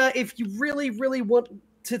idea. If you really, really want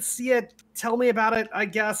to see it, tell me about it, I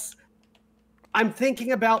guess. I'm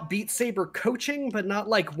thinking about Beat Saber coaching, but not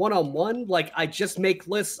like one-on-one. Like I just make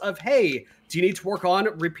lists of, hey, do you need to work on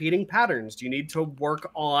repeating patterns? Do you need to work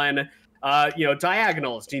on,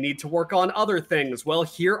 diagonals? Do you need to work on other things? Well,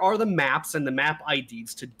 here are the maps and the map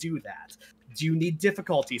IDs to do that. Do you need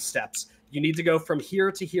difficulty steps? You need to go from here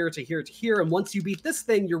to here to here to here. And once you beat this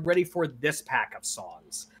thing, you're ready for this pack of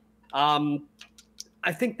songs.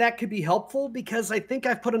 I think that could be helpful because I think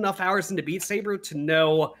I've put enough hours into Beat Saber to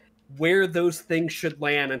know where those things should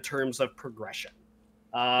land in terms of progression.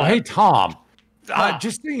 Hey, Tom,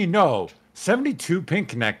 just so you know, 72 Pin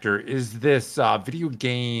Connector is this video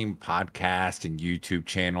game podcast and YouTube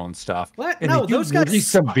channel and stuff. What? And no, those guys release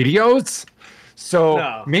some videos.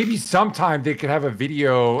 So maybe sometime they could have a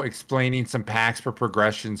video explaining some packs for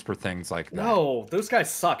progressions for things like that. No, those guys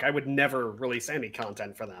suck. I would never release any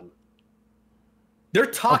content for them. They're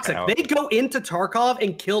toxic. Okay. They go into Tarkov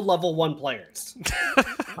and kill level 1 players.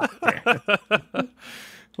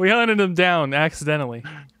 We hunted him down accidentally.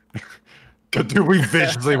 Dude, we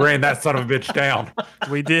viciously ran that son of a bitch down.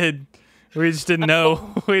 We did. We just didn't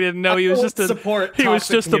know. We didn't know he was just he was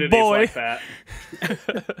just a boy. Like that.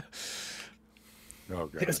 Oh,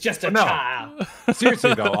 God. It's just a child.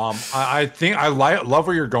 Seriously though, I think I love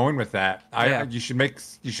where you're going with that. You should make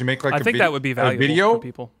like I think that would be valuable video for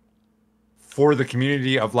people. For the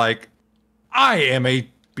community of like, I am a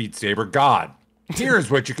Beat Saber god.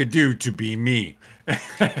 Here's what you could do to be me.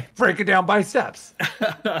 Break it down by steps.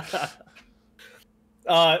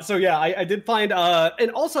 So yeah, I did find,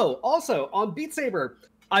 and also on Beat Saber,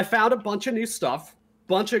 I found a bunch of new stuff,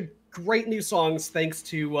 bunch of great new songs thanks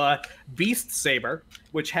to Beast Saber,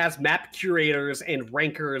 which has map curators and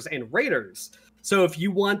rankers and raiders. So if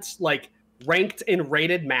you want like ranked and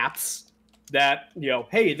rated maps that,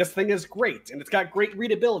 hey, this thing is great and it's got great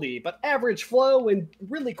readability, but average flow and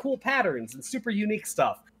really cool patterns and super unique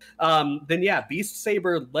stuff, then yeah, Beast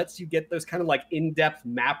Saber lets you get those kind of like in-depth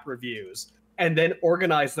map reviews and then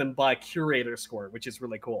organize them by curator score, which is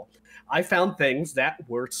really cool. I found things that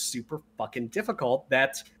were super fucking difficult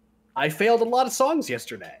that I failed a lot of songs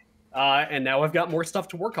yesterday. And now I've got more stuff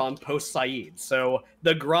to work on post Saeed. So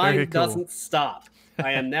the grind doesn't stop.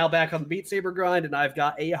 I am now back on the Beat Saber grind, and I've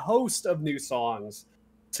got a host of new songs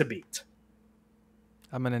to beat.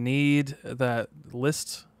 I'm going to need that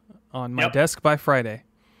list on my desk by Friday.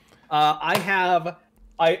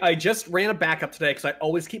 I just ran a backup today because I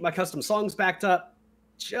always keep my custom songs backed up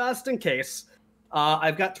just in case.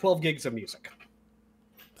 I've got 12 gigs of music.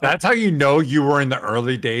 That's how you know you were in the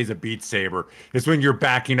early days of Beat Saber. Is when you're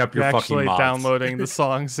backing up your fucking mods. Downloading the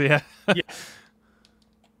songs, yeah.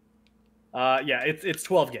 It's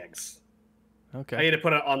 12 gigs. Okay. I need to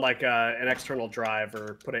put it on like an external drive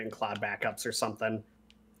or put it in cloud backups or something.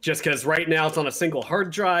 Just because right now it's on a single hard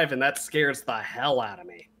drive, and that scares the hell out of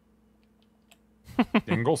me.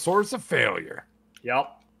 Single source of failure. Yep.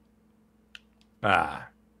 All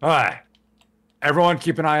right. Everyone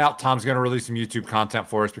keep an eye out. Tom's going to release some YouTube content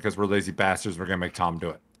for us because we're lazy bastards. We're going to make Tom do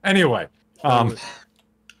it. Anyway. What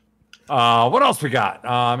else we got?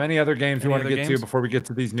 Any other games we want to get to before we get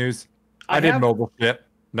to these news? I did mobile shit.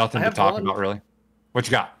 Nothing to talk about, really. What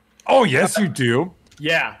you got? Oh, yes, you do.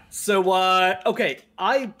 Yeah. So, okay.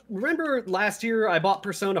 I remember last year I bought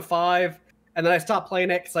Persona 5, and then I stopped playing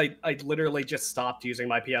it because I literally just stopped using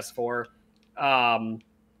my PS4.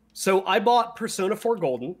 So I bought Persona 4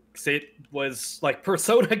 Golden because it was like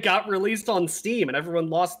Persona got released on Steam and everyone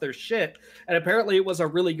lost their shit. And apparently it was a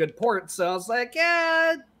really good port. So I was like,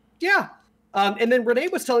 yeah. And then Renee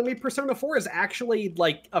was telling me Persona 4 is actually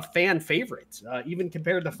like a fan favorite, even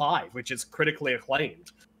compared to 5, which is critically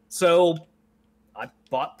acclaimed. So I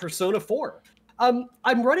bought Persona 4. I'm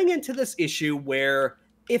running into this issue where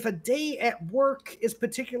if a day at work is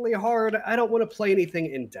particularly hard, I don't want to play anything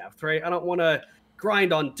in depth, right? I don't want to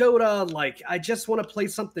grind on Dota. Like, I just want to play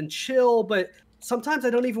something chill, but sometimes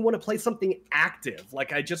I don't even want to play something active.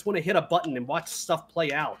 Like, I just want to hit a button and watch stuff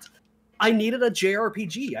play out. I needed a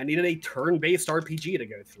JRPG. I needed a turn-based RPG to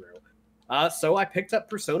go through. So I picked up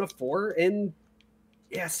Persona 4, and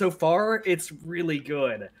yeah, so far it's really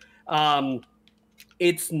good.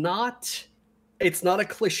 It's not a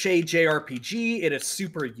cliche JRPG. It is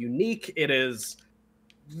super unique. It is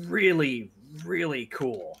really, really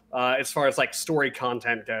cool as far as like story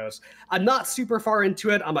content goes. I'm not super far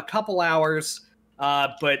into it. I'm a couple hours,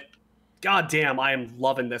 but goddamn, I am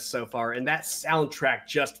loving this so far. And that soundtrack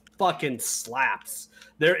just fucking slaps.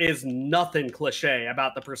 There is nothing cliche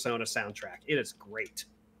about the Persona soundtrack. It is great.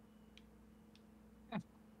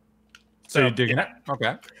 So you're digging it?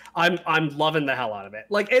 Okay. I'm loving the hell out of it.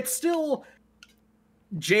 Like, it's still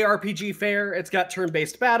JRPG fare. It's got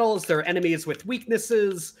turn-based battles. There are enemies with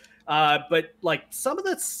weaknesses. But like some of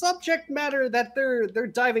the subject matter that they're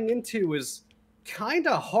diving into is kind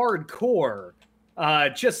of hardcore.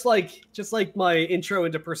 Just like my intro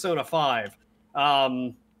into Persona 5.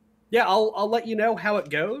 Yeah, I'll let you know how it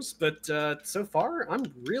goes, but so far I'm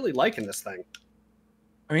really liking this thing.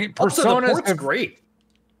 I mean, Persona the port's great.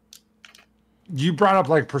 You brought up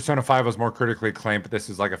like Persona 5 was more critically acclaimed, but this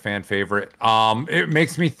is like a fan favorite. It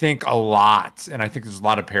makes me think a lot, and I think there's a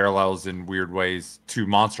lot of parallels in weird ways to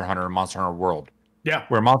Monster Hunter and Monster Hunter World. Yeah.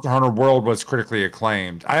 Where Monster Hunter World was critically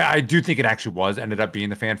acclaimed. I do think it actually ended up being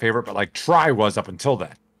the fan favorite, but like Try was up until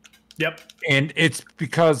then. Yep. And it's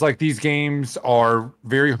because like these games are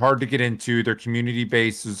very hard to get into. Their community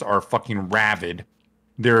bases are fucking rabid.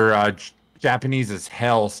 They're Japanese as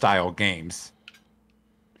hell style games.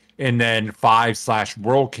 And then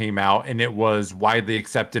 5/World came out, and it was widely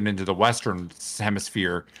accepted into the Western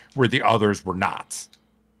hemisphere where the others were not.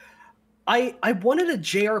 I wanted a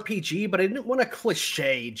JRPG, but I didn't want a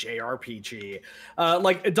cliche JRPG.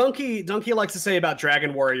 Like Donkey likes to say about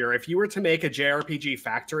Dragon Warrior, if you were to make a JRPG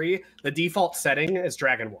factory, the default setting is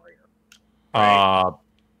Dragon Warrior. Right?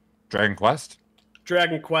 Dragon Quest?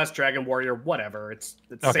 Dragon Quest, Dragon Warrior, whatever. It's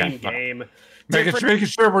the same game. Making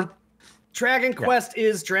sure we're... Dragon Quest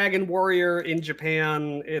is Dragon Warrior in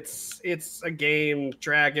Japan. It's a game,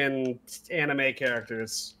 dragon, anime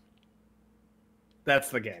characters. That's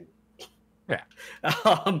the game. Yeah.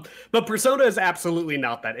 But Persona is absolutely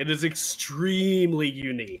not that. It is extremely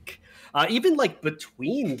unique. Even like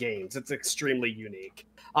between games, it's extremely unique.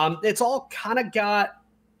 It's all kind of got,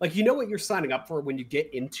 like, you know what you're signing up for when you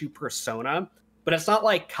get into Persona, but it's not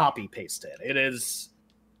like copy pasted. It is,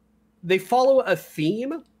 they follow a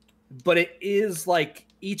theme, but it is like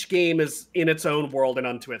each game is in its own world and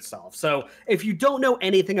unto itself. So if you don't know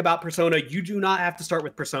anything about Persona, you do not have to start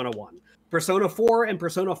with Persona 1. Persona 4 and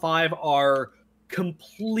Persona 5 are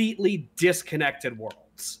completely disconnected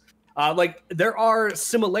worlds. Like there are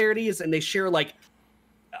similarities and they share like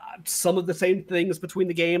some of the same things between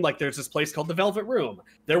the game. Like there's this place called the Velvet Room.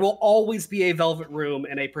 There will always be a Velvet Room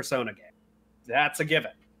in a Persona game. That's a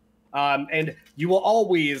given. And you will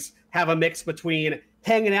always have a mix between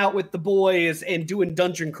hanging out with the boys and doing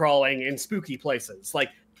dungeon crawling in spooky places. Like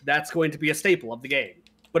that's going to be a staple of the game.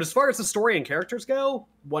 But as far as the story and characters go,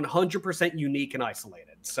 100% unique and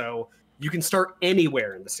isolated. So you can start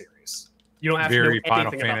anywhere in the series. You don't have Very to know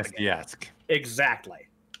Final anything about the game. Fantasy-esque. Exactly.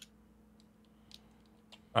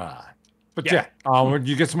 But yeah, when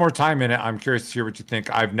you get some more time in it, I'm curious to hear what you think.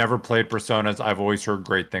 I've never played Personas. I've always heard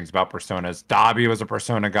great things about Personas. Dobby was a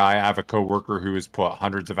Persona guy. I have a coworker who has put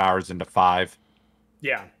hundreds of hours into 5.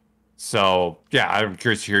 Yeah. So yeah, I'm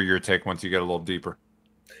curious to hear your take once you get a little deeper.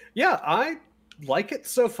 Yeah, I like it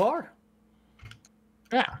so far.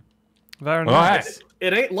 Yeah. Very nice. Right.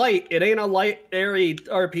 It ain't light. It ain't a light, airy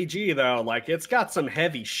RPG though. Like it's got some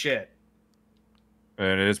heavy shit.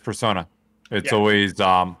 It is Persona. It's Yeah. always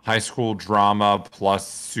high school drama plus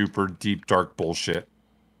super deep dark bullshit.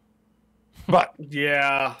 But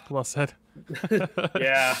Yeah. Well said.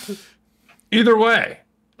 Yeah. either way,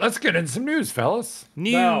 let's get into some news, fellas.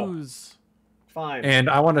 News. Fine. And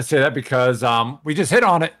I want to say that because we just hit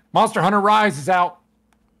on it. Monster Hunter Rise is out.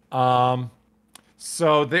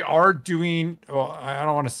 So they are doing, well, I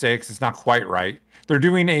don't want to say it because it's not quite right. They're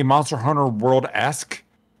doing a Monster Hunter World-esque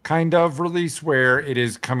kind of release where it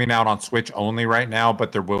is coming out on Switch only right now,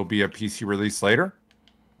 but there will be a PC release later,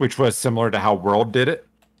 which was similar to how World did it.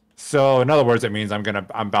 So in other words, it means I'm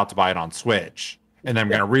about to buy it on Switch, and then I'm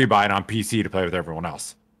going to rebuy it on PC to play with everyone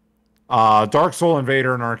else. Dark Soul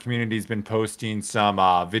Invader in our community has been posting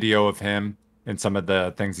some video of him and some of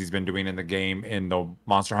the things he's been doing in the game in the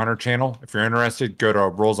Monster Hunter channel. If you're interested, go to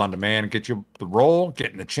Rolls on Demand, get you the roll,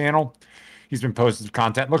 get in the channel. He's been posting some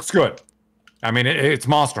content. Looks good. I mean, it's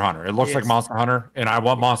Monster Hunter. It looks like Monster Hunter, and I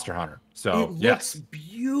want Monster Hunter. So, it looks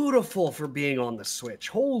beautiful for being on the Switch.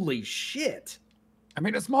 Holy shit. I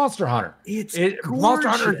mean, it's Monster Hunter. It's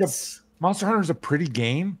gorgeous. Monster Hunter is a pretty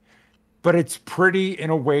game, but it's pretty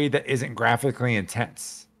in a way that isn't graphically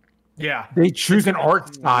intense. Yeah. They choose an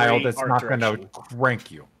art style that's not going to direction.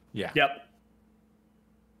 crank you. Yeah. Yep.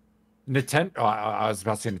 Nintendo. I was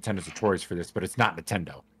about to say Nintendo's notorious for this, but it's not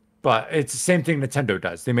Nintendo. But it's the same thing Nintendo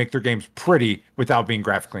does. They make their games pretty without being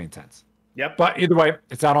graphically intense. Yep. But either way,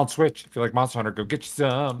 it's out on Switch. If you like Monster Hunter, go get you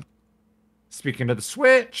some. Speaking of the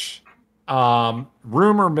Switch,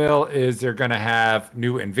 rumor mill is they're going to have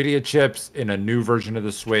new NVIDIA chips in a new version of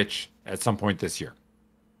the Switch at some point this year.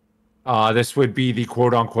 This would be the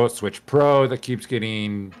quote-unquote Switch Pro that keeps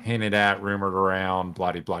getting hinted at, rumored around,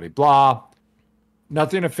 blah-de-blah-de-blah.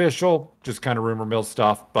 Nothing official, just kind of rumor mill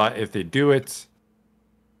stuff. But if they do it,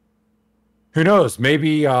 who knows?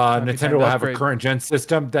 Maybe Nintendo will have a current gen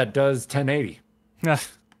system that does 1080.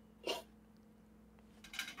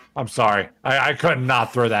 I'm sorry. I couldn't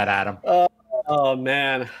not throw that at him. Oh,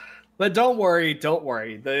 man. But don't worry.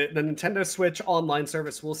 The Nintendo Switch online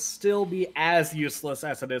service will still be as useless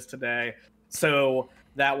as it is today. So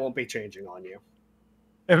that won't be changing on you.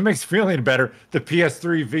 If it makes you feel any better, the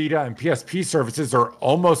PS3, Vita, and PSP services are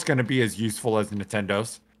almost going to be as useful as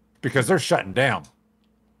Nintendo's because they're shutting down.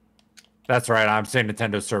 That's right. I'm saying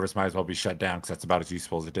Nintendo's service might as well be shut down because that's about as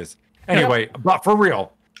useful as it is. Anyway, but for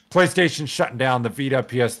real, PlayStation's shutting down the Vita,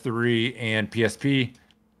 PS3, and PSP.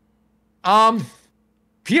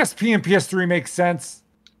 PSP and PS3 makes sense.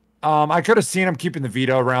 I could have seen them keeping the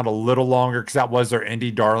Vita around a little longer because that was their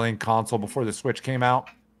indie darling console before the Switch came out.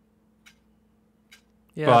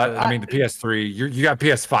 Yeah, but I mean, the PS3, you got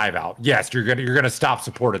PS5 out. Yes, you're gonna stop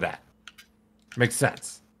support of that. Makes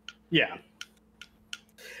sense. Yeah.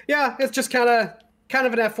 Yeah, it's just kind of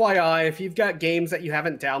an FYI. If you've got games that you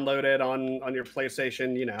haven't downloaded on your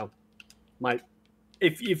PlayStation, you know,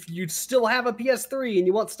 if you still have a PS3 and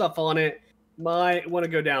you want stuff on it, might want to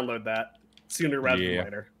go download that sooner rather than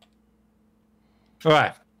later. All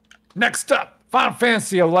right. Next up, Final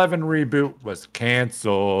Fantasy XI reboot was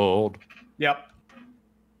canceled. Yep.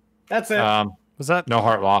 That's it. Was that no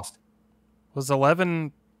heart lost? Was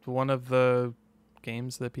 11 one of the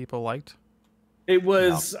games that people liked? It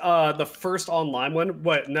was the first online one.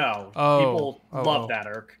 What? No. People love that,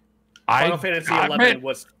 Irk. Final Fantasy XI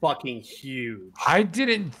was fucking huge. I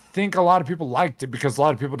didn't think a lot of people liked it because a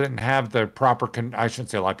lot of people didn't have the proper... I shouldn't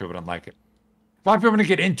say a lot of people didn't like it. A lot of people didn't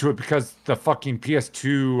get into it because the fucking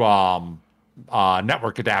PS2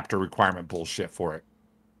 network adapter requirement bullshit for it.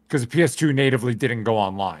 because the PS2 natively didn't go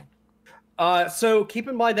online. So keep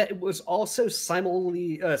in mind that it was also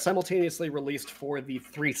simultaneously released for the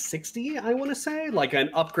 360. I want to say, like an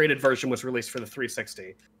upgraded version was released for the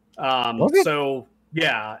 360. Was it? So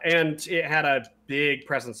yeah, and it had a big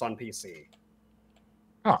presence on PC.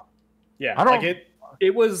 Huh. Yeah, I don't. like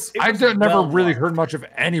it was. I never really loved. heard much of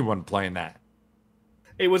anyone playing that.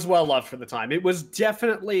 It was well loved for the time. It was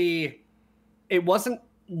definitely. It wasn't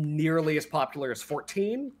nearly as popular as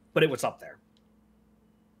 14, but it was up there.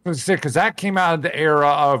 Because that came out of the era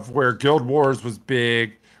of where Guild Wars was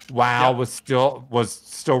big, WoW was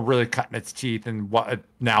still really cutting its teeth in what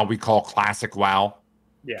now we call classic WoW.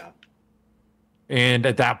 Yeah. And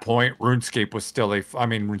at that point, RuneScape was still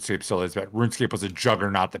RuneScape still is, but RuneScape was a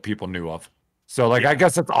juggernaut that people knew of. So like, I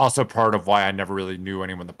guess that's also part of why I never really knew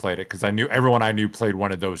anyone that played it, because everyone I knew played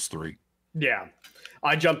one of those three. Yeah.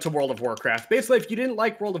 I jumped to World of Warcraft. Basically, if you didn't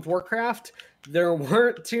like World of Warcraft, there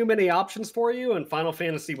weren't too many options for you, and Final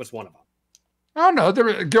Fantasy was one of them. Oh no, there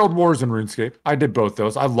were Guild Wars and RuneScape. I did both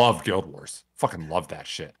those. I love Guild Wars. Fucking love that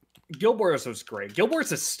shit. Guild Wars was great. Guild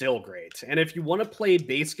Wars is still great. And if you want to play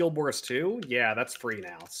base Guild Wars 2, yeah, that's free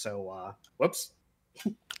now. So, whoops.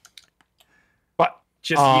 But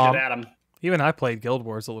just eat it at them. Even I played Guild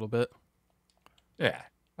Wars a little bit. Yeah,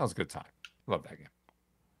 that was a good time. Love that game.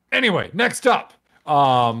 Anyway, next up.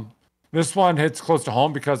 This one hits close to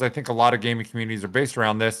home because I think a lot of gaming communities are based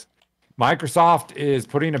around this. Microsoft is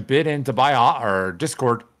putting a bid in to buy or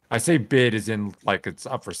Discord. I say bid as in like it's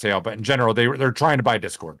up for sale, but in general, they're trying to buy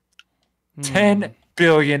Discord. $10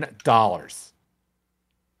 billion. That's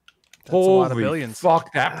Holy a lot of billions.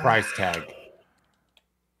 Fuck that price tag.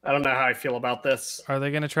 I don't know how I feel about this. Are they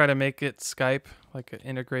going to try to make it Skype, like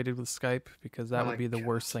integrated with Skype? Because that would be the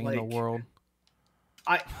worst thing in the world.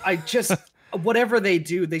 I just, whatever they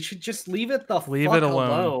do, they should just leave it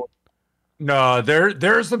alone. No,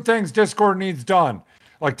 there are some things Discord needs done.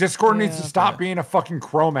 Like Discord needs to stop being a fucking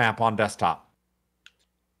Chrome app on desktop.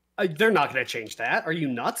 They're not going to change that. Are you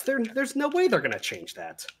nuts? There's no way they're going to change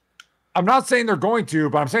that. I'm not saying they're going to,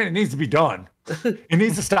 but I'm saying it needs to be done. It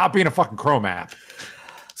needs to stop being a fucking Chrome app.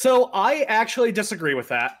 So I actually disagree with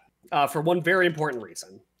that for one very important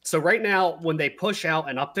reason. So right now, when they push out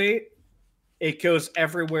an update, it goes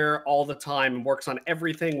everywhere all the time and works on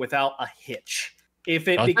everything without a hitch. If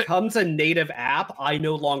it becomes a native app, I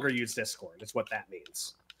no longer use Discord, is what that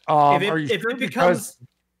means.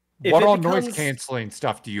 What all noise canceling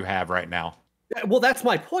stuff do you have right now? Well, that's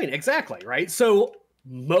my point. Exactly, right? So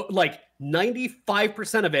like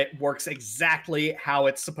 95% of it works exactly how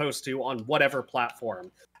it's supposed to on whatever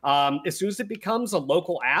platform. As soon as it becomes a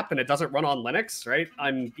local app and it doesn't run on Linux, right?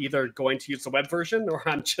 I'm either going to use the web version or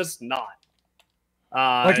I'm just not.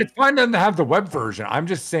 Like it's fine to have the web version. I'm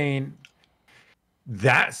just saying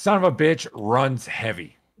that son of a bitch runs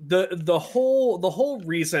heavy. The whole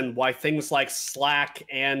reason why things like Slack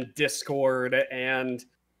and Discord and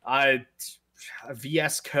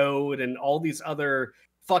VS Code and all these other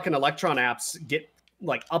fucking Electron apps get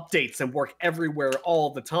like updates and work everywhere all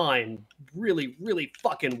the time really, really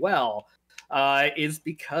fucking well is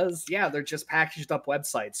because, they're just packaged up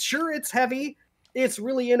websites. Sure, it's heavy. It's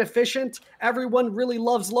really inefficient. Everyone really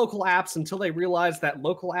loves local apps until they realize that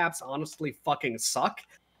local apps honestly fucking suck.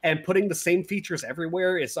 And putting the same features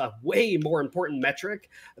everywhere is a way more important metric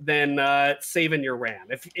than saving your RAM.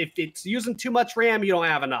 If it's using too much RAM, you don't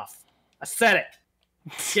have enough. I said it.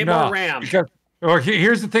 Get more RAM. Well,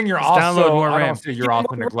 here's the thing. You're also download more RAM. You're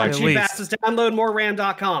also neglecting. Just download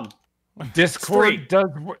moreram.com.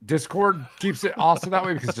 Discord keeps it also that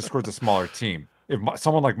way because Discord's a smaller team. If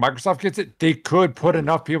someone like Microsoft gets it, they could put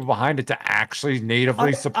enough people behind it to actually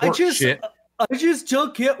natively support shit. I just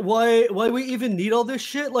don't get why we even need all this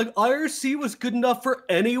shit. Like, IRC was good enough for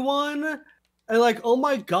anyone. And like, oh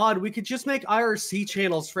my god, we could just make IRC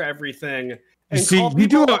channels for everything. And call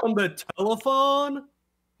people on the telephone.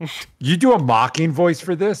 You do a mocking voice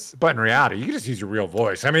for this, but in reality, you can just use your real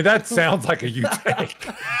voice. I mean, that sounds like a you take.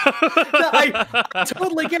 I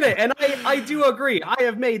totally get it. And I do agree. I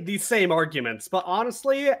have made these same arguments. But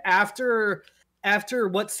honestly, after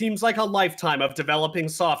what seems like a lifetime of developing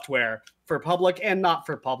software for public and not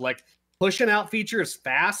for public, pushing out features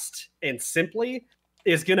fast and simply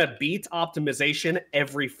is going to beat optimization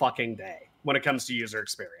every fucking day when it comes to user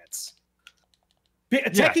experience.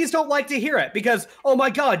 Techies don't like to hear it because, oh my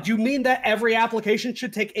god, you mean that every application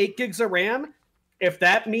should take 8 gigs of RAM? If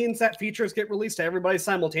that means that features get released to everybody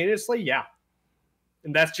simultaneously, yeah.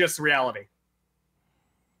 And that's just reality.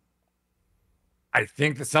 I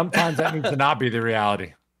think that sometimes that needs to not be the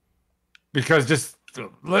reality. Because just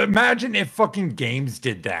imagine if fucking games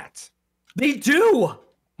did that. They do.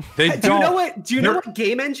 They Do you don't. know what? Do you know what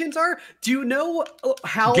game engines are? Do you know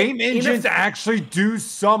how Game engines actually do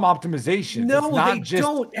some optimization? No, they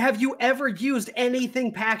don't. Have you ever used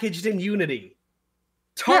anything packaged in Unity?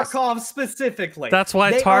 Tarkov specifically. That's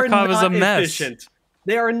why They Tarkov are is a not mess. Efficient.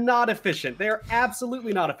 They are not efficient. They are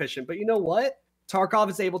absolutely not efficient. But you know what? Tarkov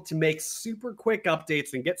is able to make super quick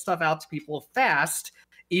updates and get stuff out to people fast,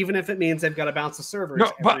 even if it means they've got to bounce the servers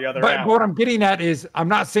every other hour. But what I'm getting at is, I'm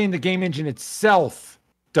not saying the game engine itself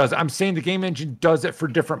does it. I'm saying the game engine does it for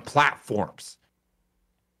different platforms.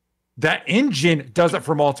 That engine does it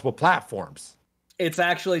for multiple platforms. It's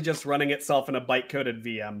actually just running itself in a byte-coded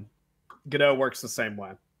VM. Godot works the same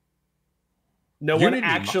way. No one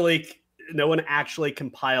actually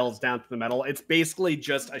compiles down to the metal. It's basically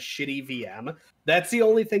just a shitty VM. That's the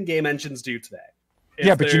only thing game engines do today.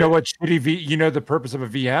 Yeah, but you know what? You know the purpose of a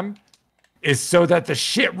VM is so that the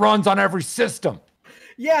shit runs on every system.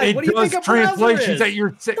 Yeah, what do you think a translations browser is? that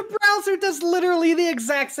you're. The browser does literally the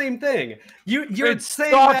exact same thing. You're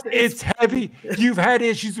saying sucks, that it's heavy. You've had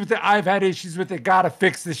issues with it. I've had issues with it. Gotta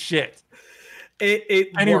fix this shit.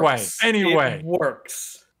 Anyway, it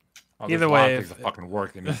works. Oh, Either way, things that fucking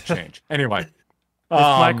work, they need to change. Anyway, if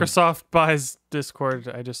Microsoft buys Discord,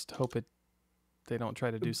 I just hope they don't try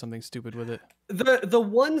to do something stupid with it. The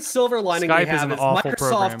one silver lining Skype we have is an is awful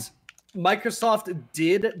program. Microsoft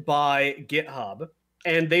did buy GitHub,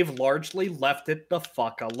 and they've largely left it the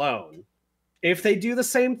fuck alone. If they do the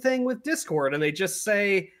same thing with Discord and they just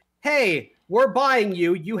say, hey, we're buying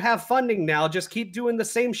you, you have funding now, just keep doing the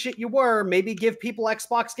same shit you were, maybe give people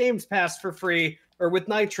Xbox Games Pass for free, or with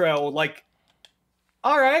Nitro, like,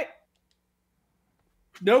 all right.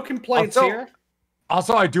 No complaints here.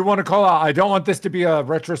 Also, I do want to call out, I don't want this to be a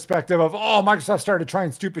retrospective of, oh, Microsoft started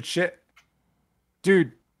trying stupid shit.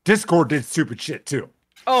 Dude, Discord did stupid shit too.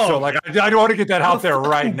 Oh, so like, I don't want to get that out there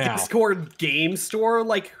right now. Discord game store,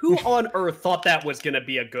 like, who on earth thought that was going to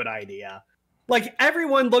be a good idea? Like,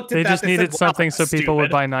 everyone looked at that. They just needed something so people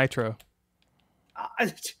would buy Nitro.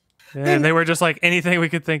 And they were just like, anything we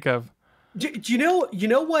could think of. Do you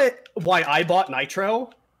know why I bought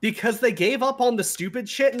Nitro? Because they gave up on the stupid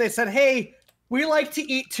shit and they said, hey, we like to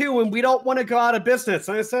eat too and we don't want to go out of business.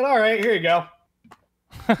 And I said, all right, here you go.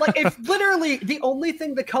 Like, if literally the only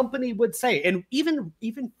thing the company would say, and even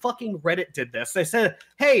fucking Reddit did this, they said,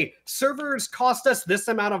 hey, servers cost us this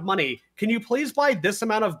amount of money. Can you please buy this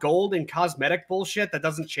amount of gold and cosmetic bullshit that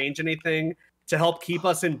doesn't change anything to help keep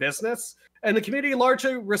us in business? And the community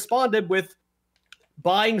largely responded with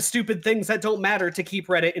buying stupid things that don't matter to keep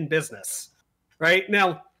Reddit in business. Right?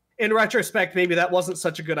 Now, in retrospect, maybe that wasn't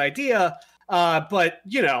such a good idea, but,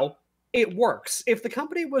 you know, it works. If the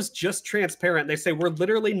company was just transparent, they say, we're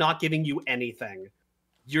literally not giving you anything.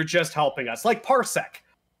 You're just helping us. Like Parsec.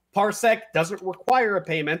 Parsec doesn't require a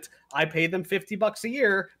payment. I pay them $50 a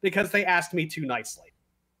year because they asked me too nicely.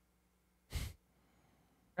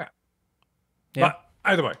 Yeah. But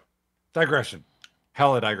either way, digression.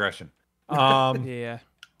 Hella digression. Yeah,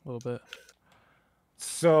 a little bit.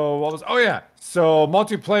 So what was? Oh yeah. So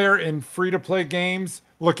multiplayer in free-to-play games,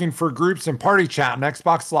 looking for groups and party chat on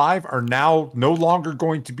Xbox Live are now no longer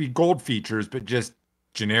going to be gold features, but just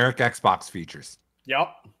generic Xbox features.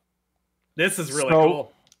 Yep. This is really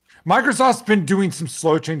cool. Microsoft's been doing some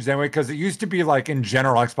slow changes anyway, because it used to be like in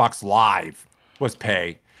general Xbox Live was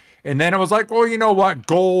pay. And then it was like, well, you know what?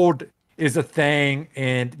 Gold is a thing,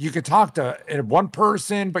 and you can talk to one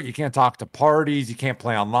person, but you can't talk to parties. You can't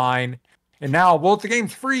play online. And now, well, if the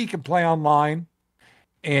game's free, you can play online.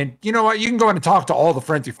 And you know what? You can go in and talk to all the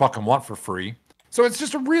friends you fucking want for free. So it's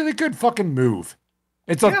just a really good fucking move.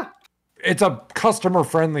 It's a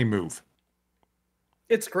customer-friendly move.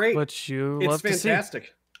 It's great. Which you it's love fantastic. To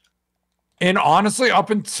see. And honestly, up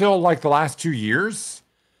until like the last 2 years,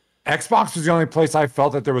 Xbox was the only place I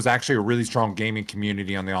felt that there was actually a really strong gaming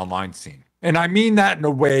community on the online scene. And I mean that in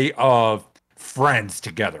a way of friends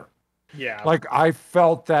together. Yeah. Like I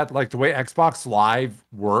felt that like the way Xbox Live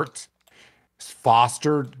worked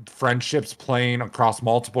fostered friendships playing across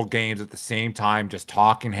multiple games at the same time, just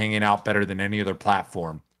talking, hanging out better than any other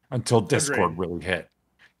platform until Discord really hit.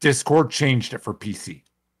 Discord changed it for PC.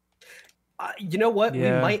 You know what?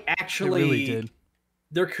 Yeah, we might actually. It really did.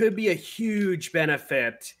 There could be a huge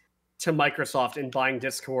benefit to Microsoft in buying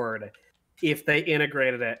Discord if they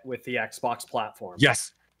integrated it with the Xbox platform.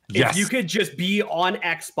 Yes. If you could just be on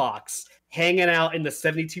Xbox, hanging out in the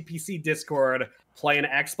 72 PC Discord, playing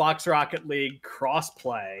Xbox Rocket League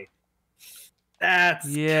crossplay, that's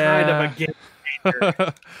kind of a game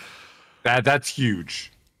changer. That's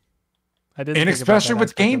huge. I didn't and especially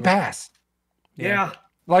with Game Pass. Yeah.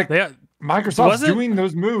 Like Microsoft's doing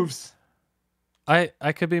those moves.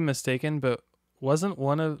 I could be mistaken, but didn't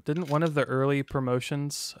one of the early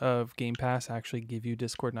promotions of Game Pass actually give you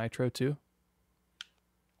Discord Nitro too?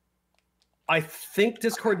 I think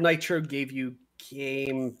Discord Nitro gave you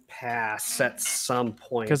Game Pass at some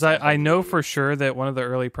point. Because I know for sure that one of the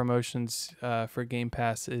early promotions for Game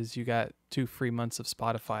Pass is you got 2 free months of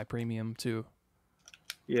Spotify Premium too.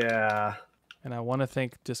 Yeah. And I want to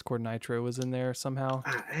think Discord Nitro was in there somehow.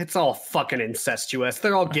 It's all fucking incestuous.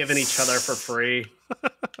 They're all giving each other for free.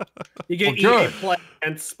 You get Well, EA Play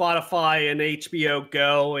and Spotify and HBO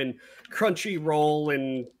Go and Crunchyroll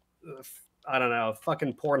and I don't know,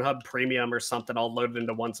 fucking Pornhub Premium or something all loaded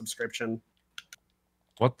into one subscription.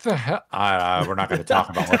 What the hell? We're not going to talk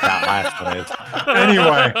about what that last one is.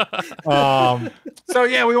 Anyway, so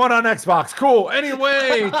yeah, we won on Xbox. Cool.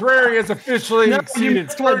 Anyway, Terraria has officially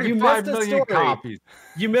exceeded 35 million copies.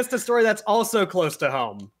 You missed a story that's also close to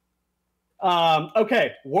home.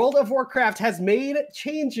 Okay, World of Warcraft has made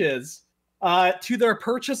changes to their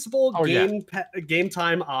purchasable game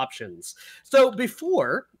time options. So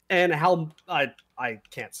before, and how I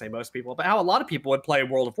can't say most people, but how a lot of people would play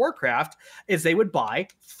World of Warcraft is they would buy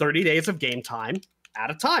 30 days of game time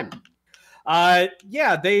at a time.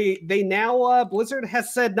 They now Blizzard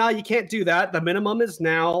has said, no, you can't do that. The minimum is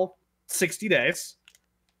now 60 days.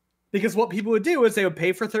 Because what people would do is they would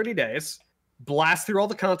pay for 30 days, blast through all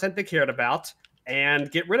the content they cared about,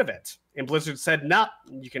 and get rid of it. And Blizzard said, no,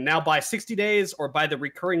 you can now buy 60 days or buy the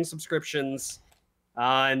recurring subscriptions.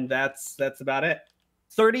 And that's about it.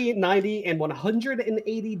 30, 90, and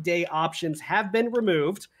 180 day options have been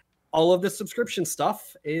removed. All of the subscription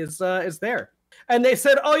stuff is there. And they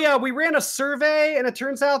said, oh yeah, we ran a survey and it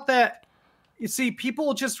turns out that, you see,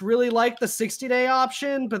 people just really like the 60-day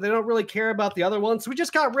option, but they don't really care about the other ones. So we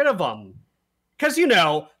just got rid of them. Because,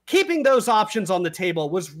 keeping those options on the table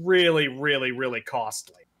was really, really, really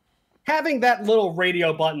costly. Having that little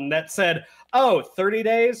radio button that said, 30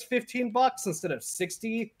 days, $15 instead of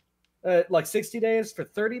 60 days for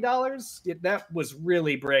 $30, that was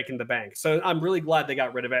really breaking the bank. So I'm really glad they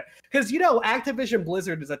got rid of it. Because, Activision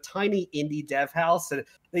Blizzard is a tiny indie dev house, and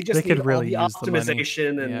they just need really all the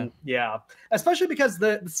optimization. And especially because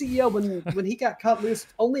the CEO, when he got cut loose,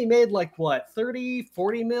 only made 30,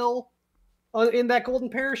 40 mil in that golden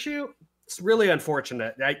parachute. It's really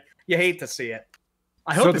unfortunate. You hate to see it.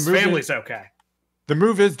 I hope his family's okay. The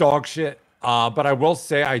move is dog shit. But I will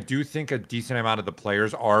say I do think a decent amount of the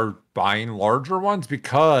players are buying larger ones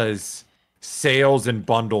because sales and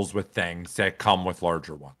bundles with things that come with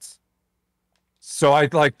larger ones. So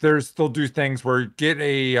they'll do things where you get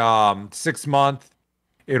a 6 month,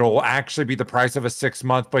 it'll actually be the price of a 6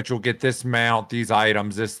 month, but you'll get this amount, these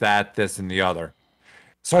items, this, that, this, and the other.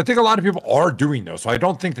 So I think a lot of people are doing those. So I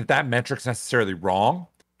don't think that metric's necessarily wrong.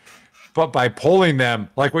 But by pulling them,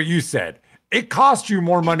 like what you said, it costs you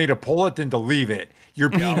more money to pull it than to leave it. You're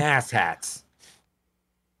being asshats.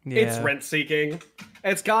 Yeah. It's rent-seeking.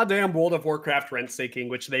 It's goddamn World of Warcraft rent-seeking,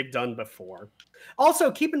 which they've done before.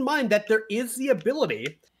 Also, keep in mind that there is the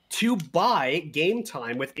ability to buy game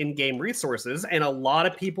time with in-game resources, and a lot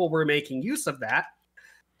of people were making use of that.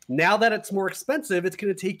 Now that it's more expensive, it's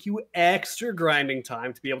going to take you extra grinding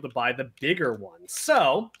time to be able to buy the bigger ones.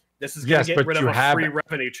 So, this is going to get rid of a free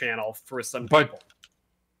revenue channel for some people.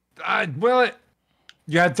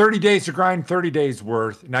 You had 30 days to grind 30 days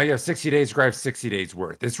worth. Now you have 60 days to grind 60 days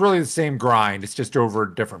worth. It's really the same grind. It's just over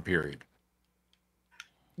a different period.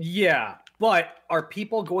 Yeah, but are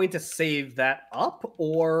people going to save that up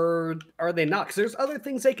or are they not? Because there's other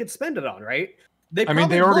things they could spend it on, right? They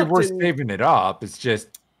already were saving it up. It's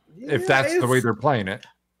just if that's the way they're playing it.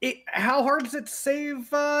 How hard is it to save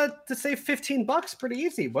 $15? Pretty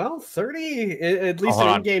easy. Well, 30 at least in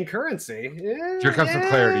in-game currency. Here comes some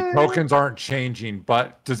clarity. Tokens aren't changing,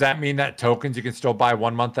 but does that mean that tokens you can still buy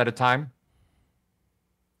 1 month at a time?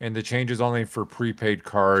 And the change is only for prepaid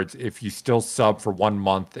cards if you still sub for 1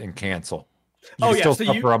 month and cancel. You can still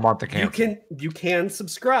sub for a month and cancel. You can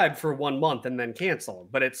subscribe for 1 month and then cancel,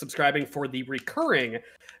 but it's subscribing for the recurring,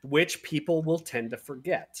 which people will tend to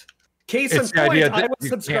forget. Case in point, I was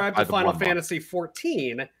subscribed to Final Fantasy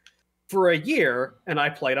 14 for a year, and I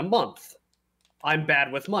played a month. I'm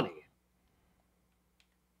bad with money.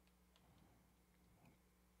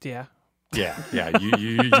 Yeah. Yeah.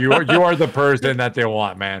 You are the person that they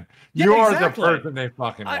want, man. You are the person they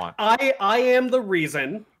fucking want. I am the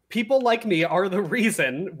reason. People like me are the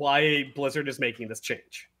reason why Blizzard is making this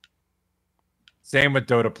change. Same with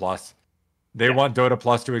Dota Plus. They want Dota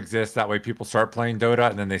Plus to exist. That way people start playing Dota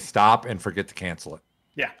and then they stop and forget to cancel it.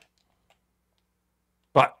 Yeah.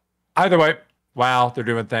 But either way, wow, they're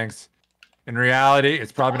doing things. In reality,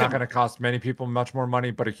 it's probably not going to cost many people much more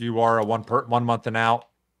money. But if you are a one month and out,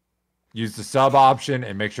 use the sub option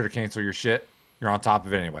and make sure to cancel your shit. You're on top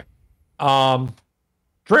of it anyway.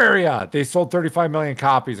 Terraria, they sold 35 million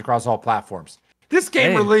copies across all platforms. This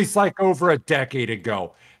game released like over a decade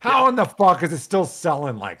ago. How in the fuck is it still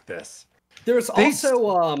selling like this? There's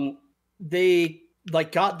also they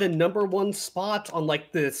like got the #1 spot on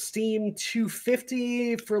like the Steam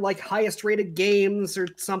 250 for like highest rated games or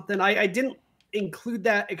something. I didn't include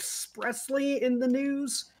that expressly in the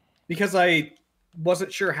news because I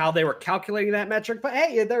wasn't sure how they were calculating that metric, but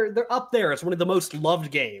hey, they're up there as one of the most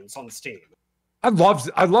loved games on Steam. I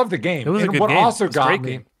love the game. It was a good what game. Also It's a got great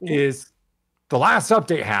me game. is the last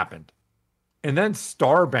update happened, and then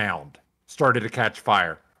Starbound started to catch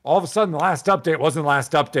fire. All of a sudden, the last update wasn't the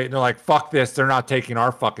last update, and they're like, "Fuck this! They're not taking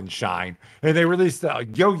our fucking shine." And they released the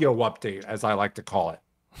yo-yo update, as I like to call it.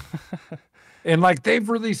 And like they've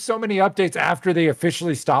released so many updates after they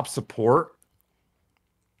officially stopped support.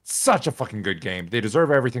 Such a fucking good game. They deserve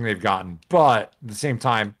everything they've gotten, but at the same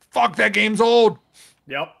time, fuck, that game's old.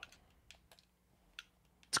 Yep.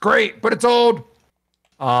 It's great, but it's old.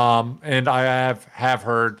 And I have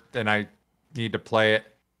heard, and I need to play it,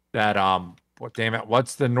 that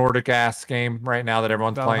what's the Nordic ass game right now that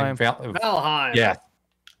everyone's Valheim. playing? Valheim. Yeah.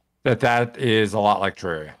 That is a lot like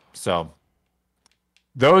Terraria. So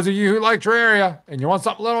those of you who like Terraria and you want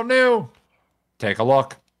something a little new, take a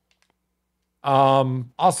look.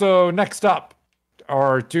 Also, next up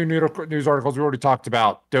are 2 news articles we already talked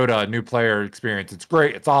about. DotA, new player experience. It's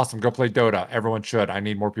great. It's awesome. Go play DotA. Everyone should. I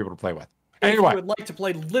need more people to play with. Anyway. If you would like to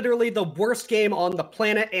play literally the worst game on the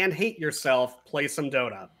planet and hate yourself, play some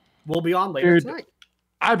DotA. We'll be on later tonight.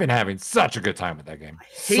 I've been having such a good time with that game.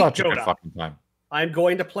 Hate Such DotA. a good fucking time. I'm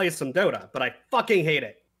going to play some DotA, but I fucking hate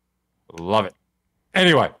it. Love it.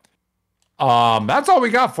 Anyway, that's all we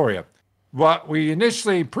got for you. What we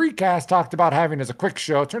initially precast talked about having as a quick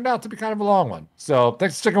show turned out to be kind of a long one. So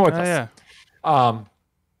thanks for sticking with us. Yeah.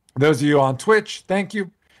 Those of you on Twitch, thank you.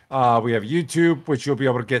 We have YouTube, which you'll be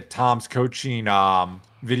able to get Tom's coaching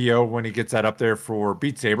video when he gets that up there for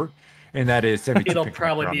Beat Saber. And that is 72 It'll Pink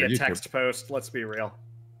probably Panther be on a YouTube. text post. Let's be real.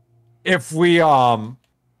 If we also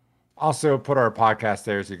put our podcast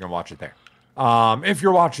there so you can watch it there. If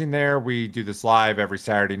you're watching there, we do this live every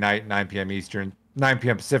Saturday night, 9 p.m. Eastern, 9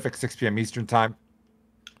 p.m. Pacific, 6 p.m. Eastern time.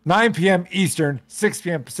 9 p.m. Eastern, 6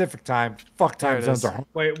 p.m. Pacific time. Fuck time zones are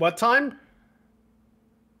Wait, what time?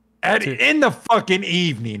 in the fucking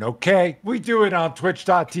evening, okay? We do it on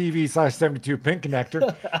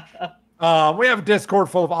twitch.tv/72pinkconnector. We have a Discord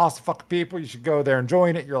full of awesome fucking people. You should go there and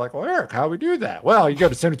join it. You're like, well, Eric, how do we do that? Well, you go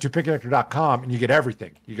to 72pinkconnector.com and you get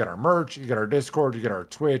everything. You get our merch, you get our Discord, you get our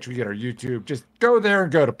Twitch, we get our YouTube. Just go there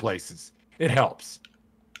and go to places. It helps.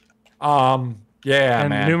 Yeah, And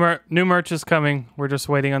man. new merch is coming. We're just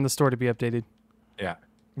waiting on the store to be updated. Yeah.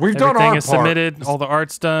 We've done our Everything is part. submitted. All the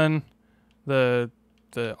art's done. The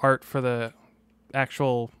art for the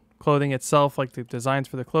actual clothing itself, like the designs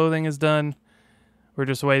for the clothing, is done. We're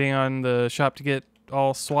just waiting on the shop to get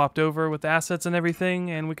all swapped over with the assets and everything,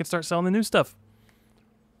 and we can start selling the new stuff.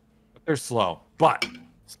 They're slow, but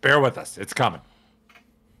just bear with us. It's coming.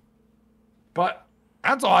 But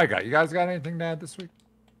that's all I got. You guys got anything to add this week?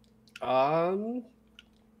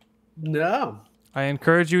 No. I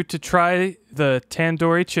encourage you to try the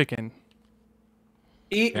tandoori chicken.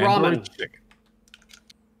 Eat Tandoori ramen. chicken.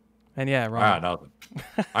 And yeah, ramen. Nothing.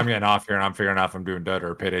 I'm getting off here and I'm figuring out if I'm doing DotA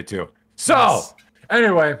or Payday 2. So, Yes.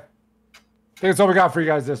 anyway, I think that's all we got for you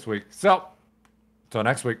guys this week. So, until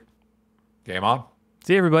next week, game on.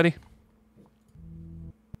 See you, everybody.